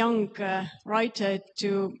a young writer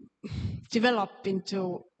to develop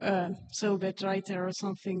into a Soviet writer or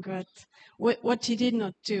something, but what he did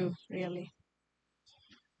not do, really.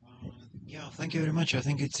 Yeah, thank you very much. I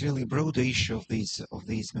think it's really a broad issue of these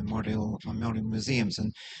memorial museums,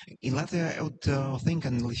 and in Latvia, I would think,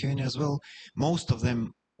 and Lithuania as well, most of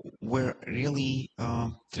them were really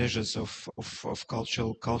treasures of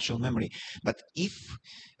cultural memory. But if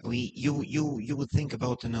you would think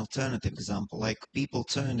about an alternative example, like people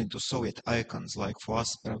turned into Soviet icons, like for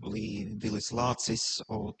us probably Vilis Lācis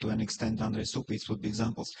or to an extent Andrejs Upīts would be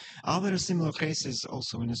examples. Are there similar cases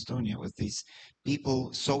also in Estonia with these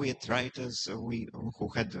people, Soviet writers who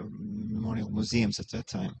had memorial museums at that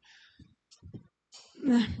time?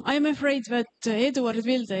 I'm afraid that Eduard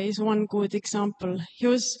Vilde is one good example. He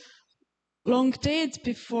was long dead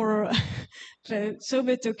before the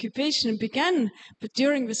Soviet occupation began, but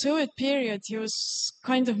during the Soviet period he was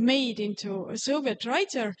kind of made into a Soviet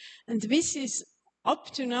writer, and this is up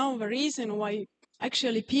to now the reason why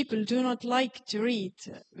actually people do not like to read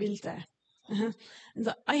Vilde.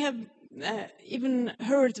 And I have even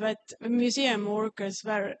heard that museum workers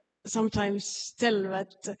were sometimes tell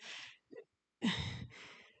that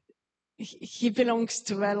he belongs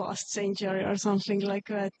to the last century or something like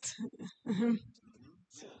that.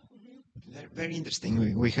 Very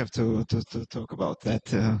interesting. We have to talk about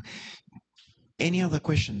that. Any other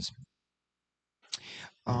questions?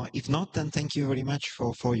 If not, then thank you very much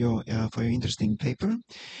for your interesting paper.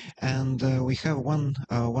 And we have one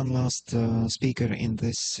last speaker in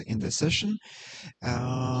this session.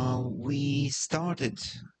 We started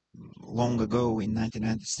long ago in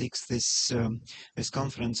 1996 this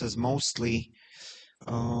conference as mostly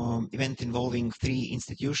event involving 3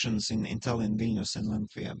 institutions in Tallinn, Vilnius, and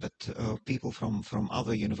Latvia, but people from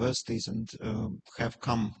other universities and have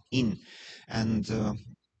come in. And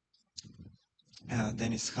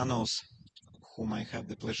Dennis Hanos, whom I have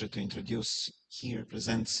the pleasure to introduce here,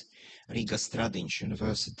 presents Rīgas Stradiņa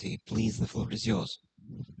University. Please, the floor is yours.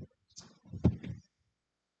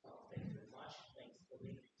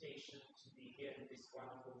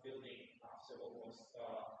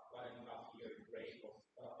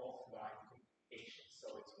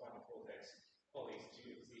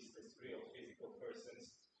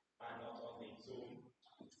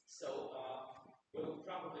 Will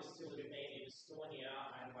probably still remain in Estonia,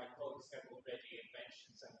 and my colleagues have already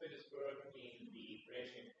mentioned St. Petersburg in the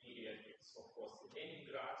Brezhnev period. It's of course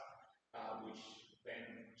Leningrad, which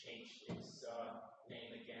then changed its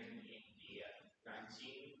name again in the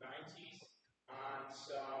 1990s. And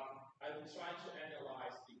I will try to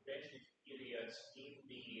analyze the Brezhnev period in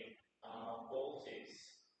the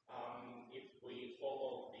Baltics if we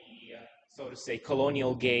follow the so to say,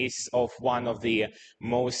 colonial gaze of one of the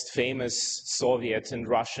most famous Soviet and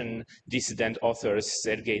Russian dissident authors,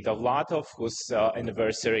 Sergei Dovlatov, whose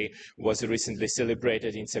anniversary was recently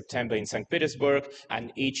celebrated in September in St. Petersburg.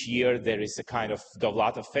 And each year there is a kind of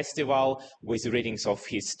Dovlatov festival with readings of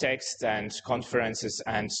his text and conferences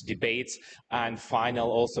and debates, and final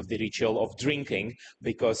also the ritual of drinking,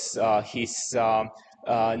 because his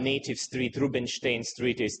native street, Rubinstein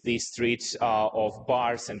Street, is the street of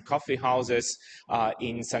bars and coffee houses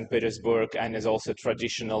in St. Petersburg, and is also a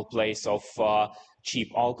traditional place of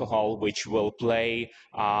cheap alcohol, which will play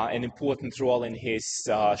an important role in his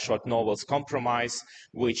short novels Compromise,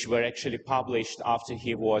 which were actually published after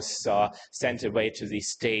he was sent away to the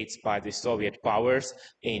States by the Soviet powers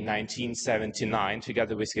in 1979,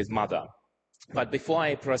 together with his mother. But before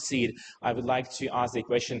I proceed, I would like to ask the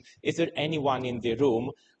question, is there anyone in the room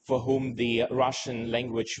for whom the Russian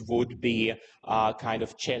language would be kind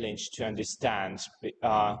of challenged to understand?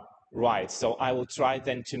 Right, so I will try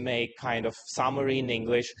then to make kind of summary in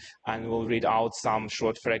English, and we'll read out some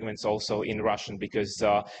short fragments also in Russian, because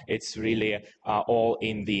it's really all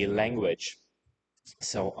in the language.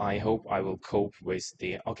 So I hope I will cope with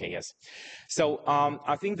the, okay, yes. So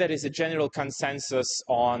I think there is a general consensus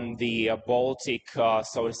on the Baltic,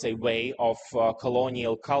 so to say, way of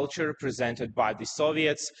colonial culture presented by the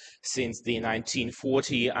Soviets since the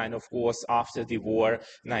 1940, and of course after the war,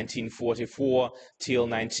 1944 till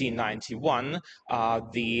 1991.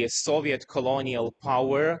 The Soviet colonial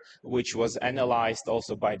power, which was analyzed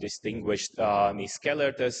also by distinguished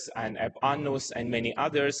Mihkelev and Eb Annus and many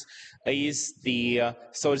others, is the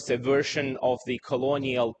so to say version of the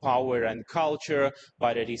colonial power and culture,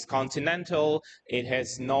 but it is continental. It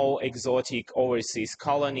has no exotic overseas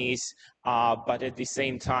colonies, but at the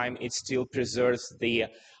same time it still preserves the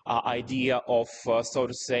idea of so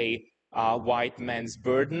to say white man's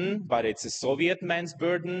burden, but it's a Soviet man's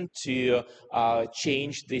burden to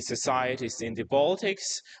change the societies in the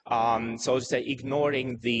Baltics, so to say,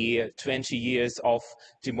 ignoring the 20 years of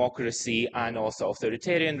democracy and also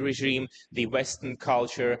authoritarian regime, the Western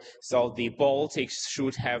culture. So the Baltics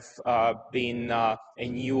should have been a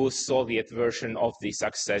new Soviet version of the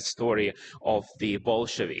success story of the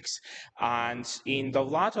Bolsheviks. And in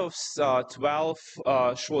Dovlatov's 12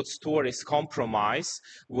 short stories, Compromise,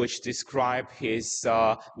 which describe his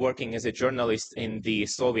working as a journalist in the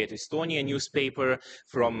Soviet Estonia newspaper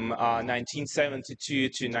from 1972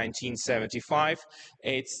 to 1975,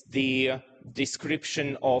 it's the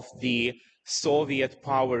description of the Soviet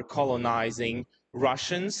power colonizing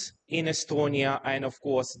Russians in Estonia, and of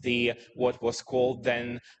course the what was called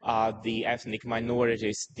then the ethnic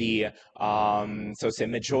minorities, the so to say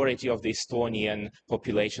majority of the Estonian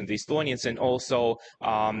population, the Estonians, and also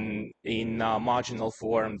in marginal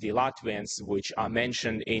form the Latvians, which are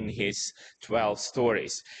mentioned in his 12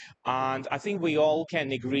 stories. And I think we all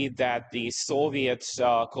can agree that the Soviet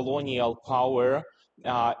colonial power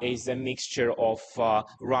is a mixture of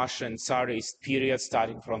Russian Tsarist period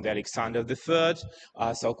starting from the Alexander III,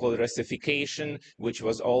 so-called Russification, which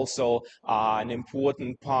was also an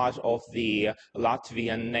important part of the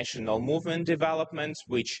Latvian national movement development,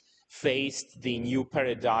 which faced the new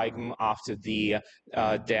paradigm after the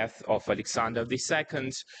death of Alexander II,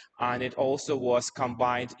 and it also was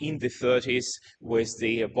combined in the 30s with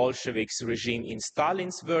the Bolsheviks regime in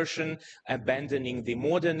Stalin's version, abandoning the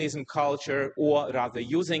modernism culture, or rather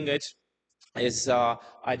using it as an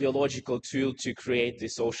ideological tool to create the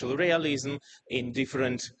social realism in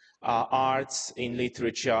different arts, in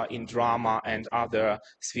literature, in drama, and other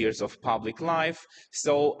spheres of public life.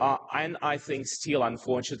 So, and I think still,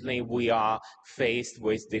 unfortunately, we are faced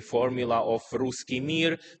with the formula of Ruski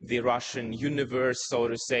Mir, the Russian universe, so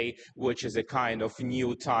to say, which is a kind of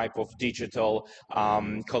new type of digital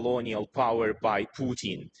colonial power by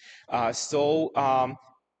Putin.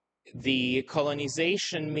 The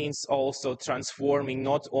colonization means also transforming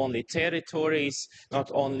not only territories, not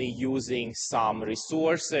only using some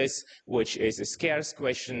resources, which is a scarce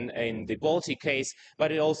question in the Baltic case,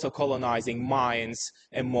 but it also colonizing minds,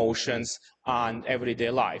 emotions, and everyday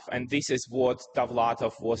life. And this is what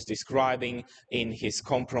Dovlatov was describing in his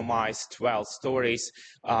Compromise 12 stories,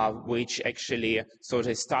 which actually sort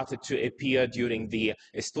of started to appear during the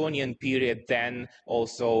Estonian period, then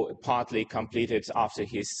also partly completed after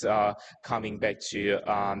his coming back to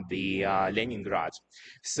the Leningrad.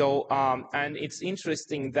 So, and it's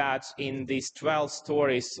interesting that in these 12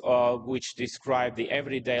 stories, which describe the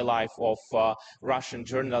everyday life of Russian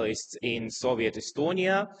journalists in Soviet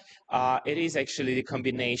Estonia, it is actually the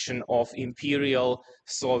combination of imperial,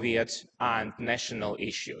 Soviet, and national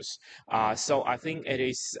issues. So I think it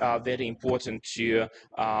is very important to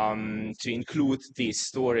include these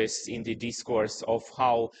stories in the discourse of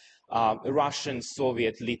how Russian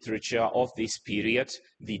Soviet literature of this period,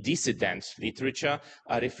 the dissident literature,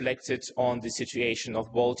 reflected on the situation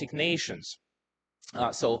of Baltic nations.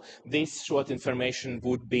 So this short information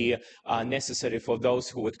would be necessary for those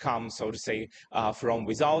who would come, so to say, from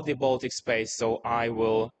without the Baltic space, so I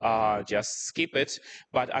will just skip it.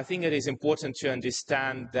 But I think it is important to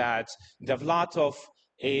understand that Dovlatov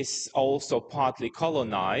is also partly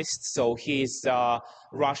colonized, so he is a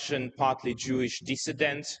Russian, partly Jewish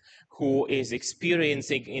dissident who is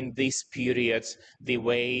experiencing in this period the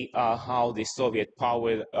way how the Soviet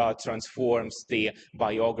power transforms the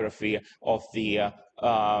biography of the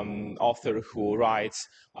author who writes,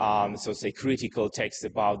 so say, critical texts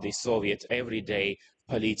about the Soviet everyday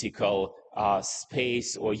political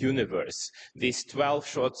space or universe. These 12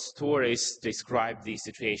 short stories describe the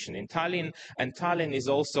situation in Tallinn, and Tallinn is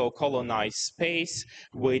also a colonized space,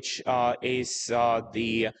 which is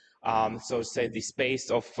the so to say, the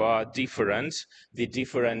space of the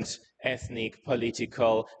different ethnic,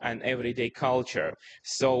 political, and everyday culture.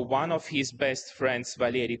 So one of his best friends,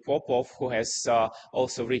 Valery Popov, who has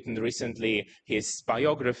also written recently his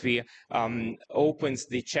biography, opens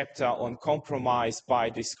the chapter on Compromise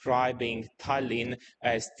by describing Tallinn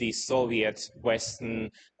as the Soviet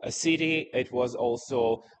Western city. It was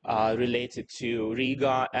also related to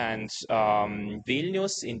Riga and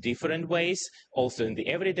Vilnius in different ways, also in the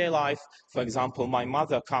everyday life. For example, my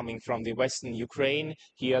mother coming from the Western Ukraine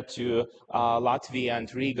here to Latvia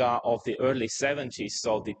and Riga of the early 70s,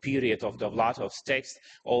 so the period of Dovlatov's text,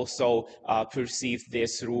 also perceived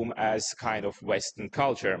this room as kind of Western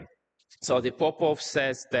culture. So the Popov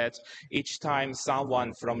says that each time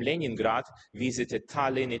someone from Leningrad visited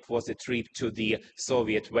Tallinn, it was a trip to the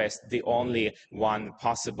Soviet West, the only one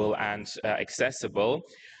possible and accessible.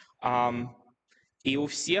 И у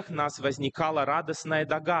всех нас возникала радостная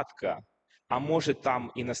догадка, а может,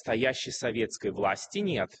 там и настоящей советской власти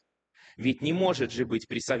нет? Ведь не может же быть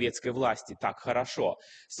при советской власти так хорошо.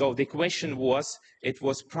 So the question was, it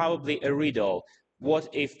was probably a riddle. What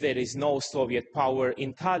if there is no Soviet power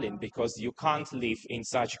in Tallinn, because you can't live in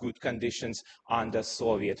such good conditions under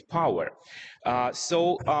Soviet power?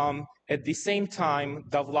 At the same time,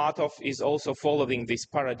 Dovlatov is also following this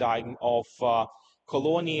paradigm of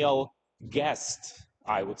colonial guest,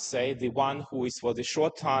 I would say, the one who is for the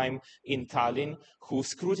short time in Tallinn, who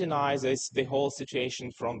scrutinizes the whole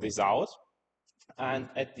situation from without. And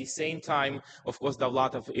at the same time, of course,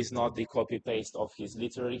 Dovlatov is not the copy-paste of his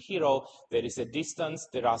literary hero. There is a distance.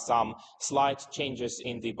 There are some slight changes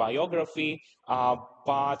in the biography.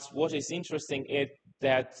 But what is interesting is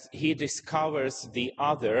that he discovers the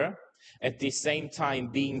other, at the same time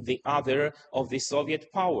being the other of the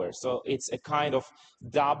Soviet power. So it's a kind of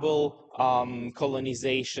double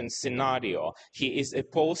colonization scenario. He is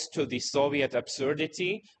opposed to the Soviet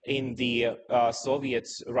absurdity in the Soviet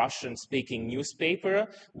Russian-speaking newspaper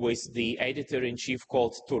with the editor-in-chief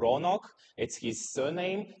called Turonok. It's his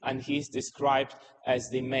surname, and he's described as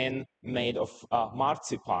the man made of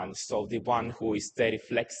marzipan, so the one who is very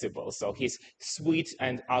flexible. So he's sweet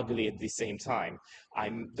and ugly at the same time. I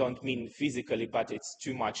don't mean physically, but it's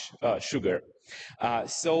too much sugar.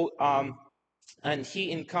 And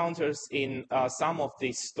he encounters in some of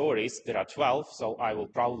these stories, there are 12, so I will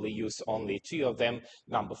probably use only 2 of them,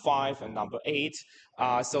 number 5 and number 8.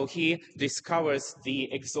 So he discovers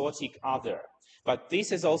the exotic other. But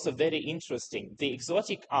this is also very interesting. The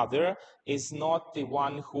exotic other is not the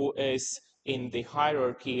one who is in the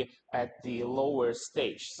hierarchy at the lower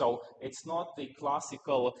stage. So it's not the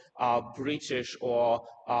classical British or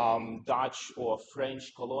Dutch or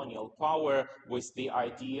French colonial power with the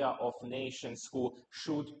idea of nations who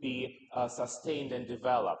should be sustained and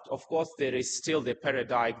developed. Of course, there is still the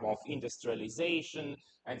paradigm of industrialization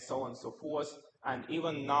and so on and so forth. And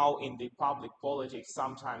even now in the public politics,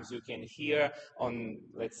 sometimes you can hear on,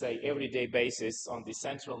 let's say, everyday basis on the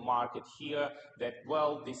central market here that,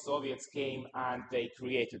 well, the Soviets came and they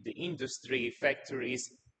created the industry, factories,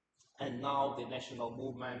 and now the national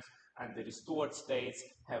movement and the restored states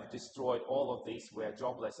have destroyed all of this, we're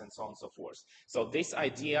jobless and so on and so forth. So this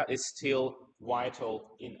idea is still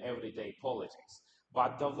vital in everyday politics.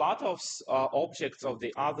 But Dovlatov's objects of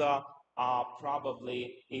the other are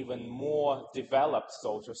probably even more developed,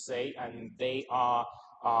 so to say, and they are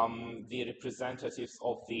the representatives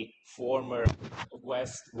of the former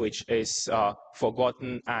West, which is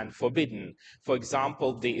forgotten and forbidden. For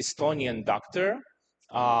example, the Estonian doctor,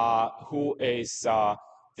 who is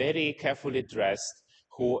very carefully dressed,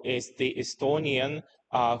 who is the Estonian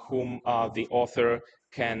whom the author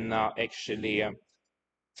can actually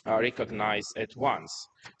recognize at once.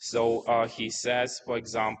 So he says, for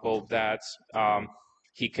example, that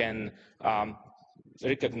he can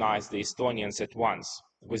recognize the Estonians at once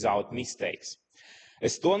without mistakes.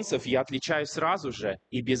 Эстонцев я отличаю сразу же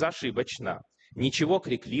и безошибочно. Ничего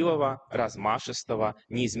крикливого, размашистого,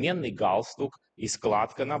 неизменный галстук и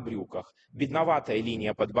складка на брюках, бедноватая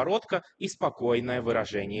линия подбородка и спокойное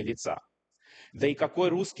выражение лица. Да и какой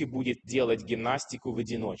русский будет делать гимнастику в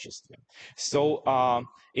одиночестве? So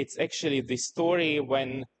it's actually the story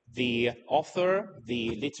when the author,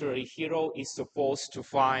 the literary hero, is supposed to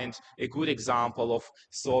find a good example of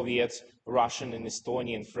Soviet, Russian, and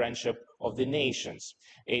Estonian friendship of the nations.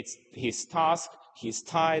 It's his task, he's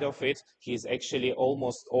tired of it, he's actually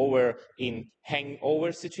almost over in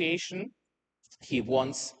hangover situation. He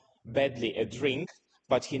wants badly a drink,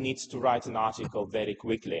 but he needs to write an article very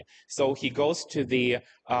quickly. So he goes to the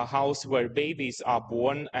house where babies are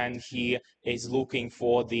born, and he is looking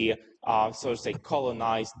for the, so to say,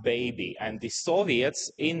 colonized baby. And the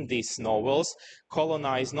Soviets in these novels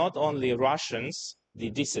colonize not only Russians, the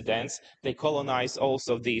dissidents, they colonize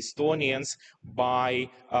also the Estonians by,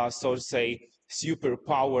 so to say,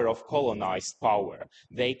 superpower of colonized power.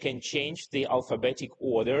 They can change the alphabetic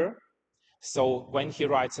order. So when he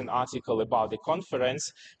writes an article about the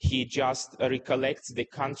conference, he just recollects the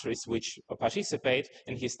countries which participate,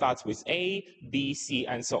 and he starts with A, B, C,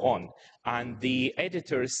 and so on. And the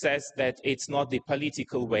editor says that it's not the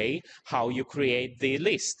political way how you create the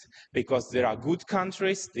list, because there are good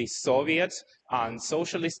countries, the Soviet and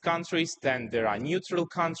socialist countries, then there are neutral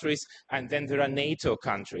countries, and then there are NATO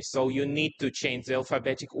countries. So you need to change the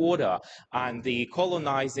alphabetic order, and the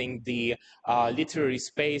colonizing the literary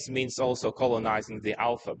space means also colonizing the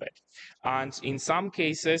alphabet. And in some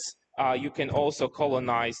cases, you can also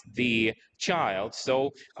colonize the child.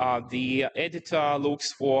 So the editor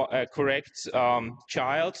looks for a correct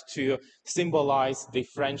child to symbolize the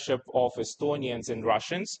friendship of Estonians and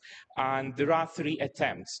Russians. And there are 3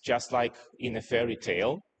 attempts, just like in a fairy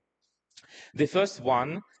tale. The first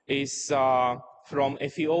one is from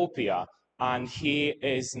Ethiopia, and he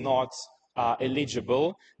is not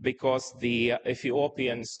eligible because the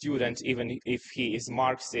Ethiopian student, even if he is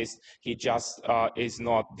Marxist, he just is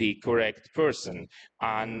not the correct person.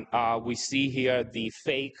 And we see here the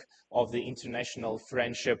fake of the international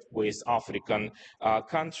friendship with African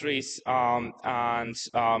countries. And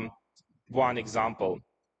one example.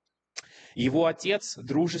 Его отец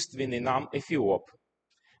дружественный нам эфиоп.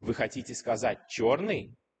 Вы хотите сказать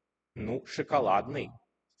черный? Ну, шоколадный.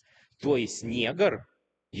 То есть негр?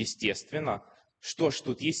 Естественно. Что ж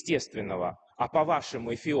тут естественного? А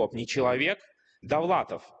по-вашему, эфиоп не человек?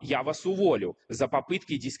 Довлатов, я вас уволю за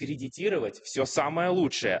попытки дискредитировать все самое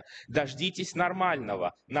лучшее. Дождитесь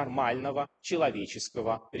нормального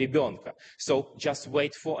человеческого ребенка. So just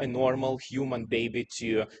wait for a normal human baby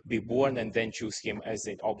to be born and then choose him as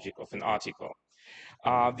an object of an article.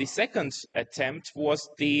 The second attempt was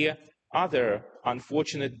the other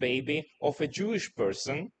unfortunate baby of a Jewish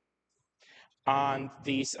person, and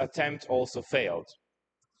this attempt also failed.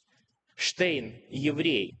 Штейн,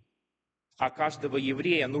 еврей, а каждого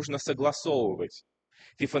еврея нужно согласовывать.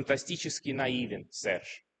 Ты фантастически наивен,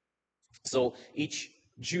 Серж. So each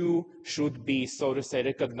Jew should be, so to say,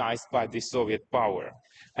 recognized by the Soviet power.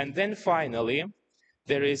 And then finally,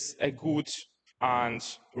 there is a good and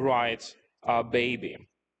right baby.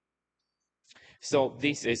 So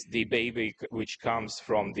this is the baby which comes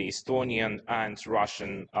from the Estonian and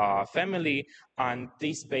Russian family, and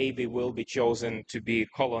this baby will be chosen to be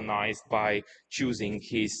colonized by choosing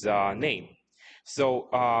his name. So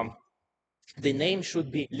the name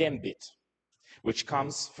should be Lembit, which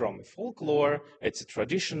comes from folklore. It's a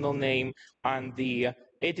traditional name, and the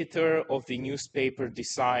editor of the newspaper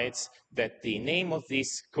decides that the name of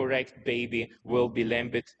this correct baby will be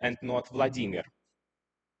Lembit and not Vladimir.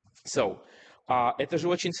 So, это же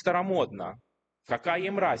очень старомодно. Какая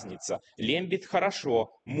им разница? Лембит хорошо,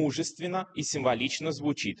 мужественно и символично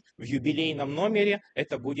звучит. В юбилейном номере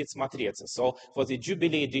это будет смотреться. So, for the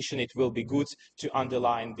Jubilee edition, it will be good to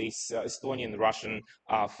underline this Estonian-Russian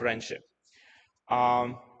friendship.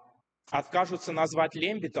 Откажутся назвать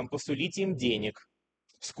Лембитом, посулите им денег.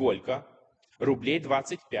 Сколько? Рублей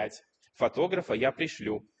 25. Фотографа я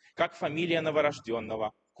пришлю. Как фамилия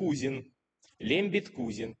новорожденного? Кузин. Лембит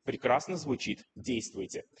Кузин. Прекрасно звучит.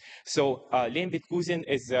 Действуйте. So, Lembit Kuzin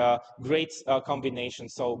is a great combination.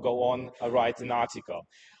 So, go on, write an article.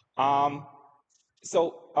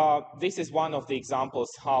 This is one of the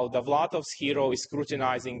examples how Dovlatov's hero is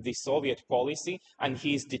scrutinizing the Soviet policy, and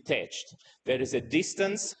he is detached. There is a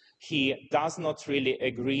distance. He does not really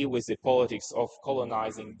agree with the politics of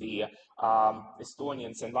colonizing the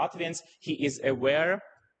Estonians and Latvians. He is aware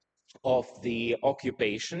of the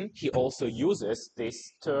occupation. He also uses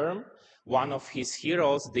this term. One of his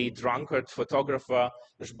heroes, the drunkard photographer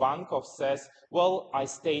Zhbankov, says, well, I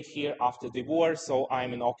stayed here after the war, so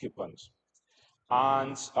I'm an occupant.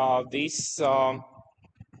 And these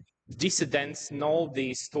dissidents know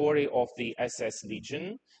the story of the SS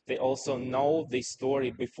Legion. They also know the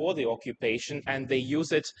story before the occupation, and they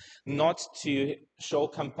use it not to show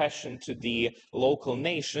compassion to the local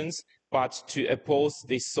nations, but to oppose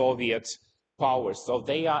the Soviet power. So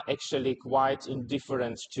they are actually quite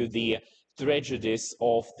indifferent to the tragedies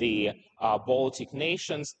of the Baltic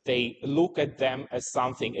nations. They look at them as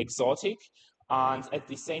something exotic, and at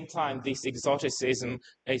the same time, this exoticism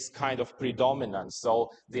is kind of predominant. So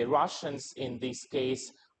the Russians, in this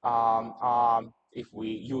case, are, if we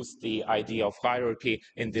use the idea of hierarchy,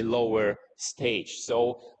 in the lower stage.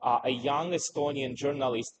 So a young Estonian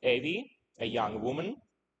journalist, Evi, a young woman,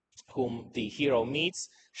 whom the hero meets,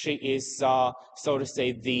 she is, so to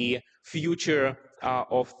say, the future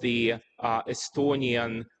of the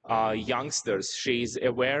Estonian youngsters. She is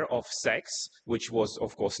aware of sex, which was,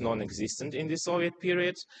 of course, non-existent in the Soviet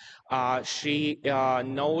period. She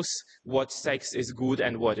knows what sex is good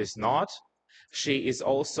and what is not. She is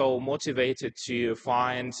also motivated to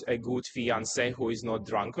find a good fiancé who is not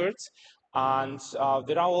drunkard. And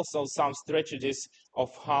there are also some strategies of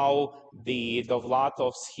how the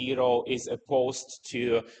Dovlatov's hero is opposed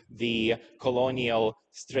to the colonial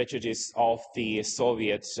strategies of the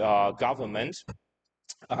Soviet government.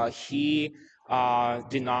 He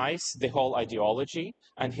denies the whole ideology,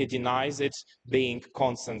 and he denies it being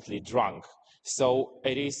constantly drunk. So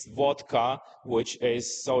it is vodka, which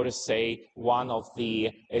is, so to say, one of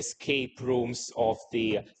the escape rooms of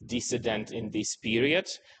the dissident in this period.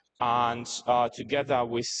 And together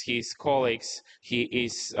with his colleagues, he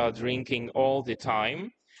is drinking all the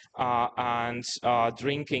time. And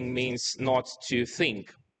drinking means not to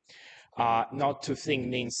think. Not to think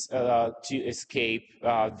means to escape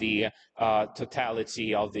the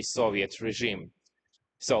totality of the Soviet regime.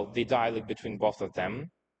 So the dialogue between both of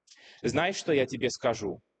them. Знаешь, что я тебе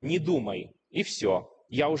скажу? Не думай, и все.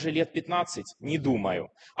 Я уже лет 15 не думаю.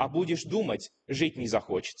 А будешь думать, жить не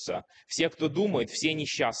захочется. Все, кто думает, все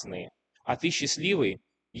несчастные. А ты счастливый?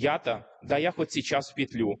 Я-то? Да я хоть сейчас в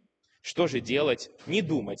петлю. Что же делать? Не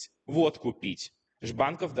думать, водку пить.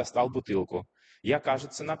 Жбанков достал бутылку. Я,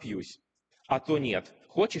 кажется, напьюсь. А то нет.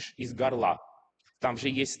 Хочешь из горла? Там же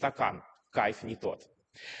есть стакан. Кайф не тот.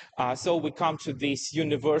 So we come to this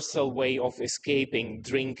universal way of escaping,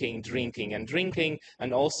 drinking,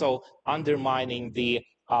 and also undermining the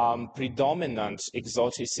predominant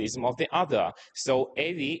exoticism of the other. So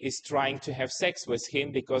Evie is trying to have sex with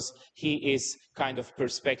him because he is kind of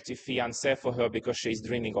prospective fiancé for her because she's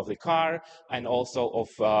dreaming of the car and also of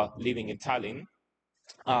living in Tallinn.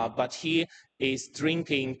 But he is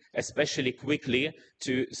drinking especially quickly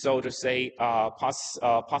to, so to say,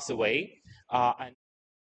 pass away. And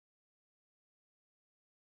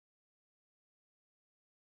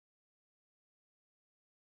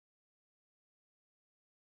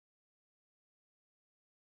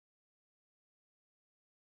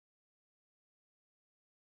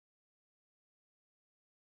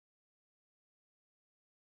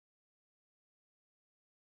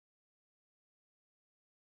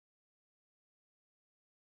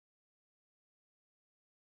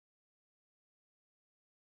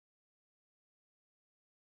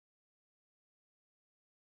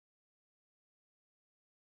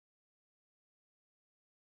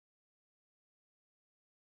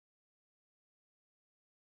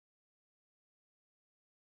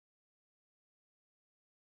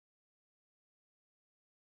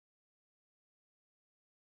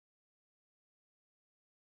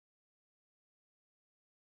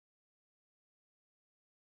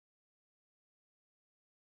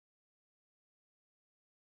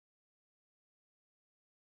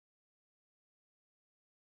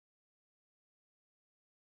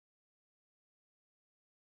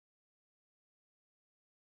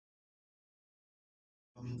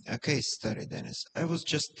A case study, Dennis. I was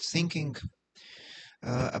just thinking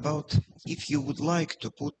about if you would like to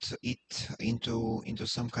put it into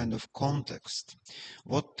some kind of context,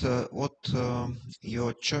 what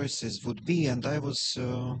your choices would be, and I was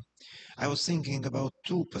thinking about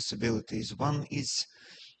two possibilities. One is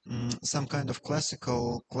some kind of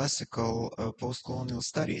classical post-colonial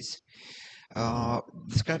studies,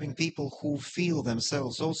 describing people who feel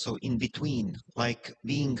themselves also in between, like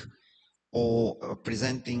being or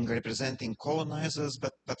representing colonizers,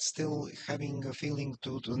 but still having a feeling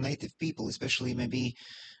to native people, especially maybe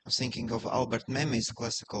thinking of Albert Memmi's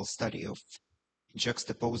classical study of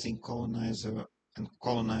juxtaposing colonizer and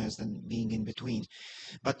colonized and being in between.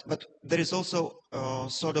 But there is also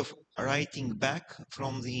sort of writing back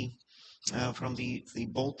from the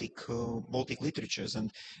Baltic literatures,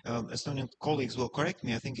 and Estonian colleagues will correct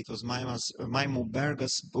me. I think it was Maimu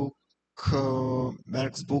Berga's book,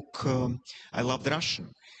 I Loved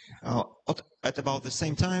Russian, at about the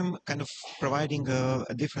same time, kind of providing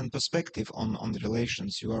a different perspective on the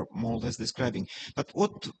relations you are more or less describing. But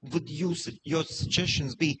what would your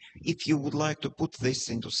suggestions be if you would like to put this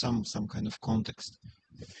into some kind of context?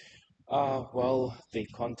 Well, the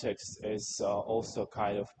context is also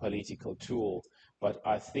kind of political tool. But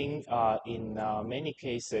I think in many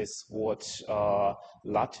cases what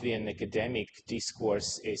Latvian academic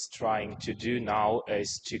discourse is trying to do now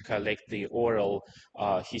is to collect the oral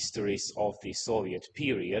histories of the Soviet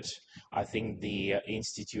period. I think the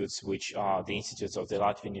institutes which are the institutes of the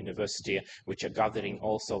Latvian University, which are gathering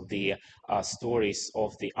also the stories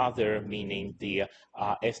of the other, meaning the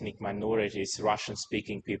ethnic minorities,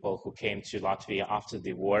 Russian-speaking people who came to Latvia after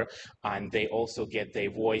the war, and they also get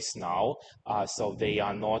their voice now. So they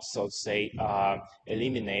are not, so to say,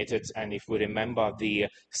 eliminated. And if we remember the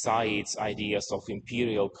Said's ideas of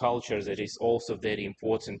imperial cultures, it is also very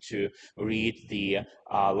important to read the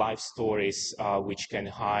life stories which can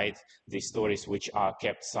hide the stories which are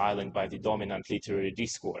kept silent by the dominant literary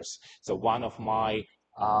discourse. So one of my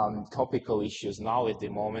topical issues now at the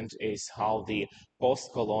moment is how the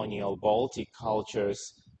post-colonial Baltic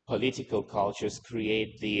cultures political cultures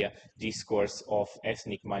create the discourse of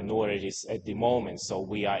ethnic minorities at the moment. So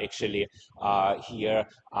we are actually here,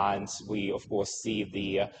 and we of course see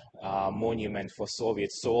the monument for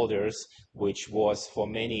Soviet soldiers, which was for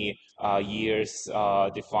many years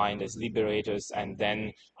defined as liberators, and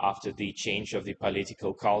then after the change of the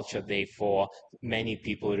political culture, they for many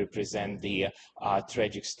people represent the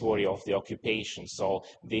tragic story of the occupation. So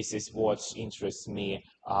this is what interests me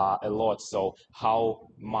a lot. So how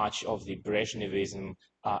much of the Brezhnevism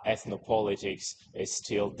ethnopolitics is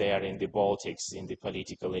still there in the Baltics, in the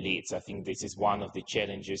political elites. I think this is one of the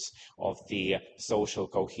challenges of the social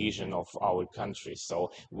cohesion of our country.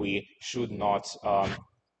 So we should not,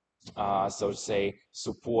 so to say,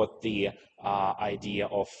 support the idea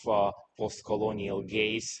of post-colonial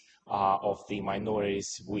gaze of the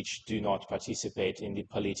minorities which do not participate in the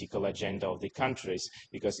political agenda of the countries.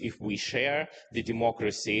 Because if we share the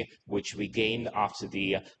democracy which we gained after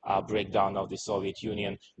the breakdown of the Soviet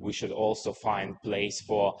Union, we should also find place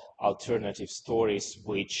for alternative stories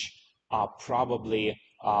which are probably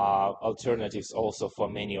alternatives also for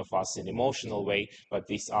many of us in emotional way, but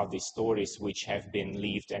these are the stories which have been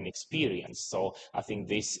lived and experienced. So I think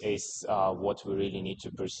this is what we really need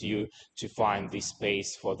to pursue, to find this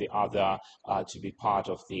space for the other to be part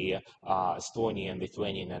of the Estonian,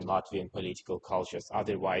 Lithuanian and Latvian political cultures.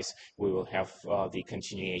 Otherwise, we will have the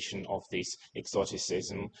continuation of this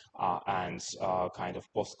exoticism and kind of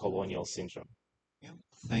post-colonial syndrome. Yeah.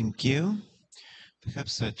 Thank you.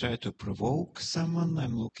 Perhaps I try to provoke someone.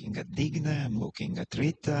 I'm looking at Digna, I'm looking at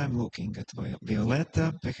Rita, I'm looking at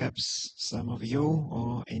Violetta. Perhaps some of you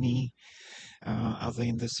or any other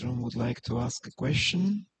in this room would like to ask a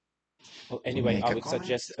question. Well, anyway, I would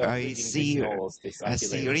suggest I see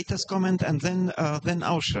Rita's comment, and then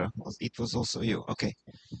Aušra. It was also you. Okay.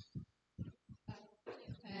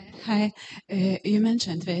 Hi, you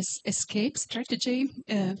mentioned this escape strategy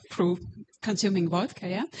through consuming vodka,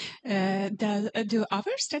 yeah? Do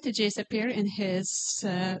other strategies appear in his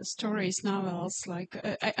stories, novels? Like,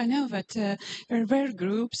 I know that there were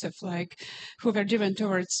groups of who were driven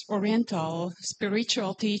towards Oriental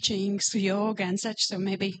spiritual teachings, yoga and such, so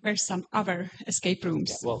maybe there's some other escape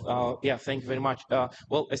rooms. Yeah, well, yeah, thank you very much.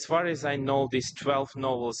 Well, as far as I know, these 12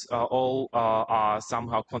 novels all are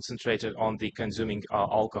somehow concentrated on the consuming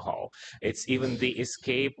alcohol. It's even the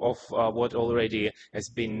escape of what already has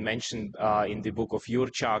been mentioned in the book of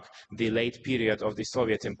Yurchak, the late period of the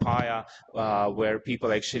Soviet Empire, where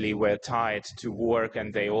people actually were tied to work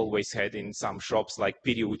and they always had in some shops like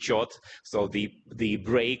periuchot, so the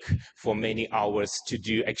break for many hours to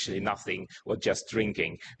do actually nothing or just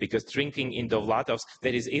drinking. Because drinking in Dovlatovs,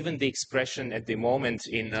 there is even the expression at the moment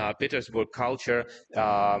in Petersburg culture,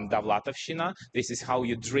 Dovlatovshina. This is how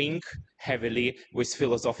you drink heavily with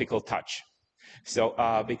philosophical touch. So,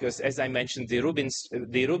 because as I mentioned, the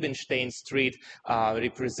Rubinstein Street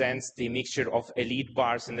represents the mixture of elite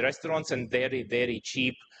bars and restaurants and very, very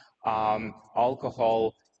cheap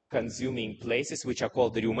alcohol consuming places, which are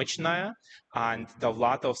called Ryumachnaya, and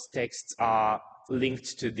Dovlatov's texts are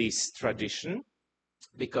linked to this tradition.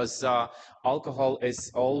 Because alcohol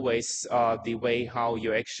is always the way how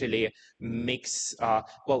you actually mix,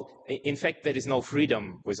 well, in fact, there is no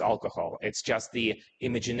freedom with alcohol. It's just the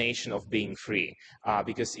imagination of being free.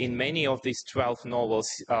 Because in many of these 12 novels,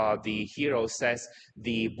 the hero says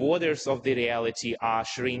the borders of the reality are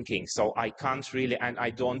shrinking. So I can't really, and I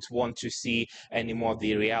don't want to see anymore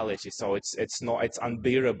the reality. So it's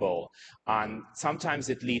unbearable. And sometimes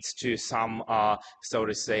it leads to some, so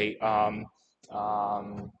to say,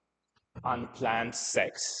 unplanned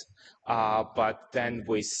sex, but then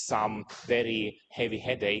with some very heavy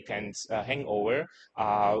headache and hangover.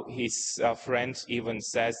 His friend even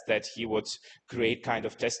says that he would create kind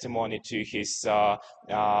of testimony to his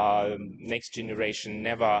next generation,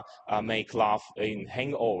 never make love in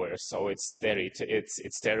hangover. So it's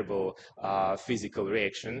terrible physical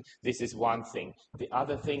reaction. This is one thing. The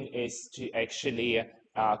other thing is to actually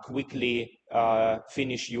quickly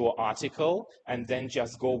finish your article and then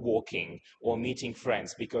just go walking or meeting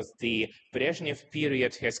friends, because the Brezhnev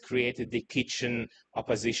period has created the kitchen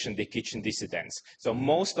opposition, the kitchen dissidents. So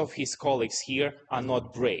most of his colleagues here are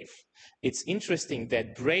not brave. It's interesting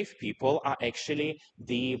that brave people are actually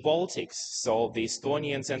the Baltics, so the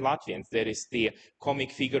Estonians and Latvians. There is the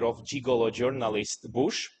comic figure of gigolo journalist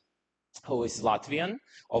Bush, who is Latvian,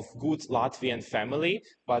 of good Latvian family,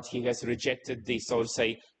 but he has rejected the, so to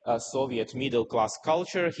say, Soviet middle-class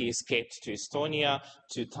culture. He escaped to Estonia,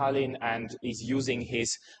 to Tallinn, and is using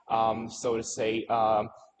his, so to say,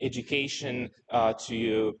 education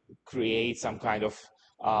to create some kind of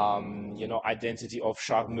identity of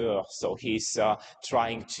charmeur. So he's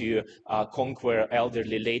trying to conquer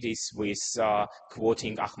elderly ladies with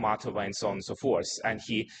quoting Akhmatova and so on and so forth. And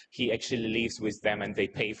he actually lives with them and they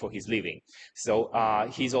pay for his living. So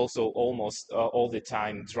he's also almost all the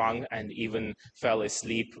time drunk and even fell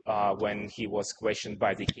asleep when he was questioned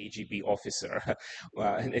by the KGB officer.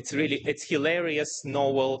 And it's hilarious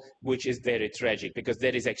novel, which is very tragic because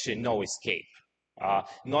there is actually no escape.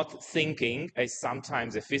 Not thinking is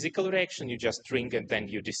sometimes a physical reaction, you just drink and then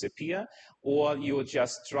you disappear, or you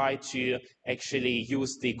just try to actually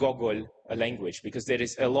use the Gogol language, because there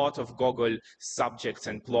is a lot of Gogol subjects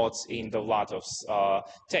and plots in the Latov's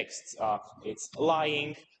texts. It's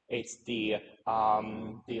lying, it's the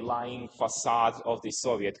lying facade of the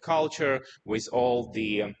Soviet culture with all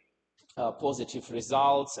the positive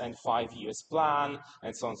results and 5 years plan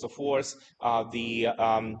and so on and so forth. The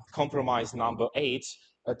compromise number 8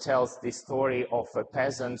 tells the story of a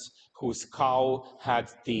peasant whose cow had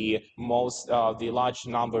the large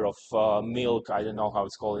number of milk, I don't know how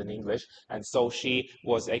it's called in English, and so she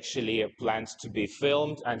was actually planned to be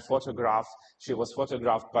filmed and photographed. She was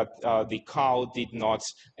photographed, but the cow did not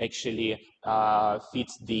actually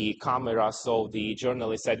fit the camera, so the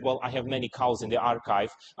journalist said, well, I have many cows in the archive,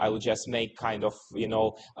 I will just make kind of,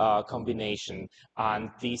 combination. And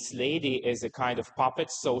this lady is a kind of puppet,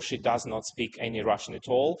 so she does not speak any Russian at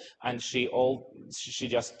all, and she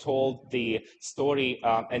just told the story,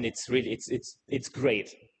 and it's really, it's great.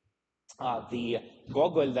 The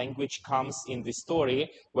Gogol language comes in the story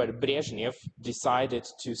where Brezhnev decided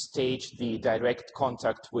to stage the direct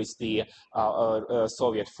contact with the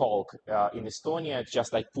Soviet folk in Estonia,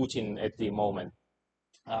 just like Putin at the moment,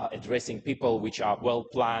 addressing people which are well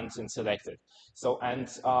planned and selected. So, and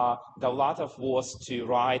Davlatov was to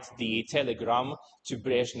write the telegram to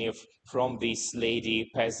Brezhnev from this lady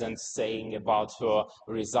peasant saying about her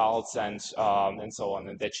results and so on,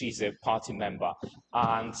 and that she's a party member.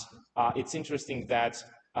 And it's interesting that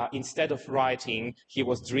instead of writing, he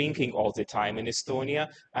was drinking all the time in Estonia,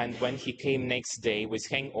 and when he came next day with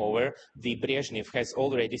hangover, the Brezhnev has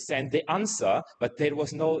already sent the answer, but there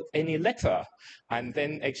was no any letter. And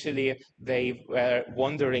then actually they were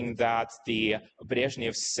wondering that the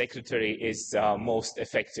Brezhnev's secretary is most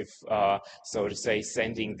effective, so to say,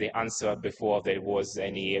 sending the answer before there was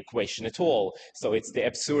any question at all. So it's the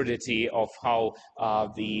absurdity of how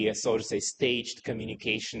the, so to say, staged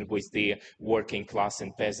communication with the working class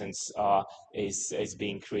and peasants is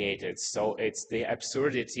being created. So it's the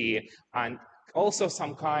absurdity and also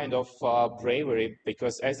some kind of bravery,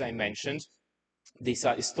 because as I mentioned, these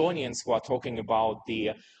are Estonians who are talking about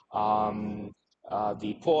the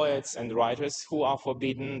poets and writers who are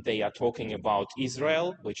forbidden. They are talking about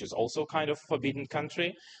Israel, which is also kind of forbidden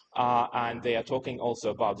country, and they are talking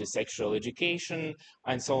also about the sexual education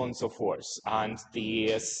and so on and so forth. And the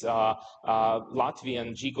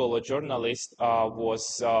Latvian gigolo journalist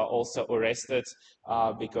was also arrested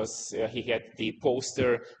because he had the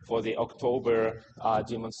poster for the October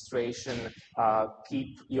demonstration,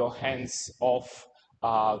 keep your hands off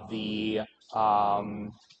the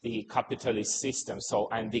capitalist system. So,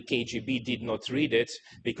 and the KGB did not read it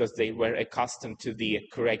because they were accustomed to the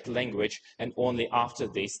correct language, and only after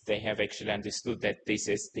this they have actually understood that this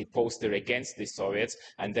is the poster against the Soviets,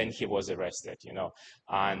 and then he was arrested,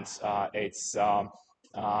 and it's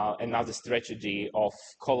another strategy of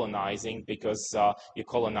colonizing, because you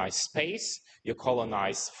colonize space, you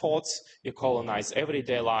colonize thoughts, you colonize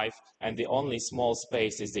everyday life, and the only small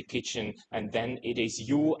space is the kitchen, and then it is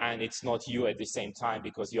you and it's not you at the same time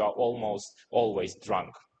because you are almost always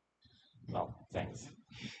drunk. Well, thanks.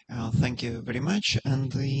 Thank you very much.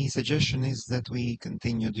 And the suggestion is that we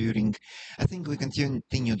continue during, I think we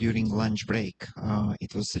continue during lunch break.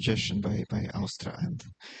 It was a suggestion by Aušra and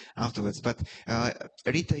afterwards. But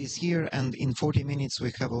Rita is here, and in 40 minutes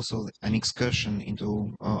we have also an excursion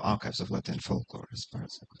into archives of Latvian folklore as far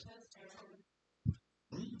as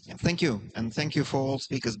yeah, thank you. And thank you for all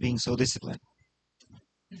speakers being so disciplined.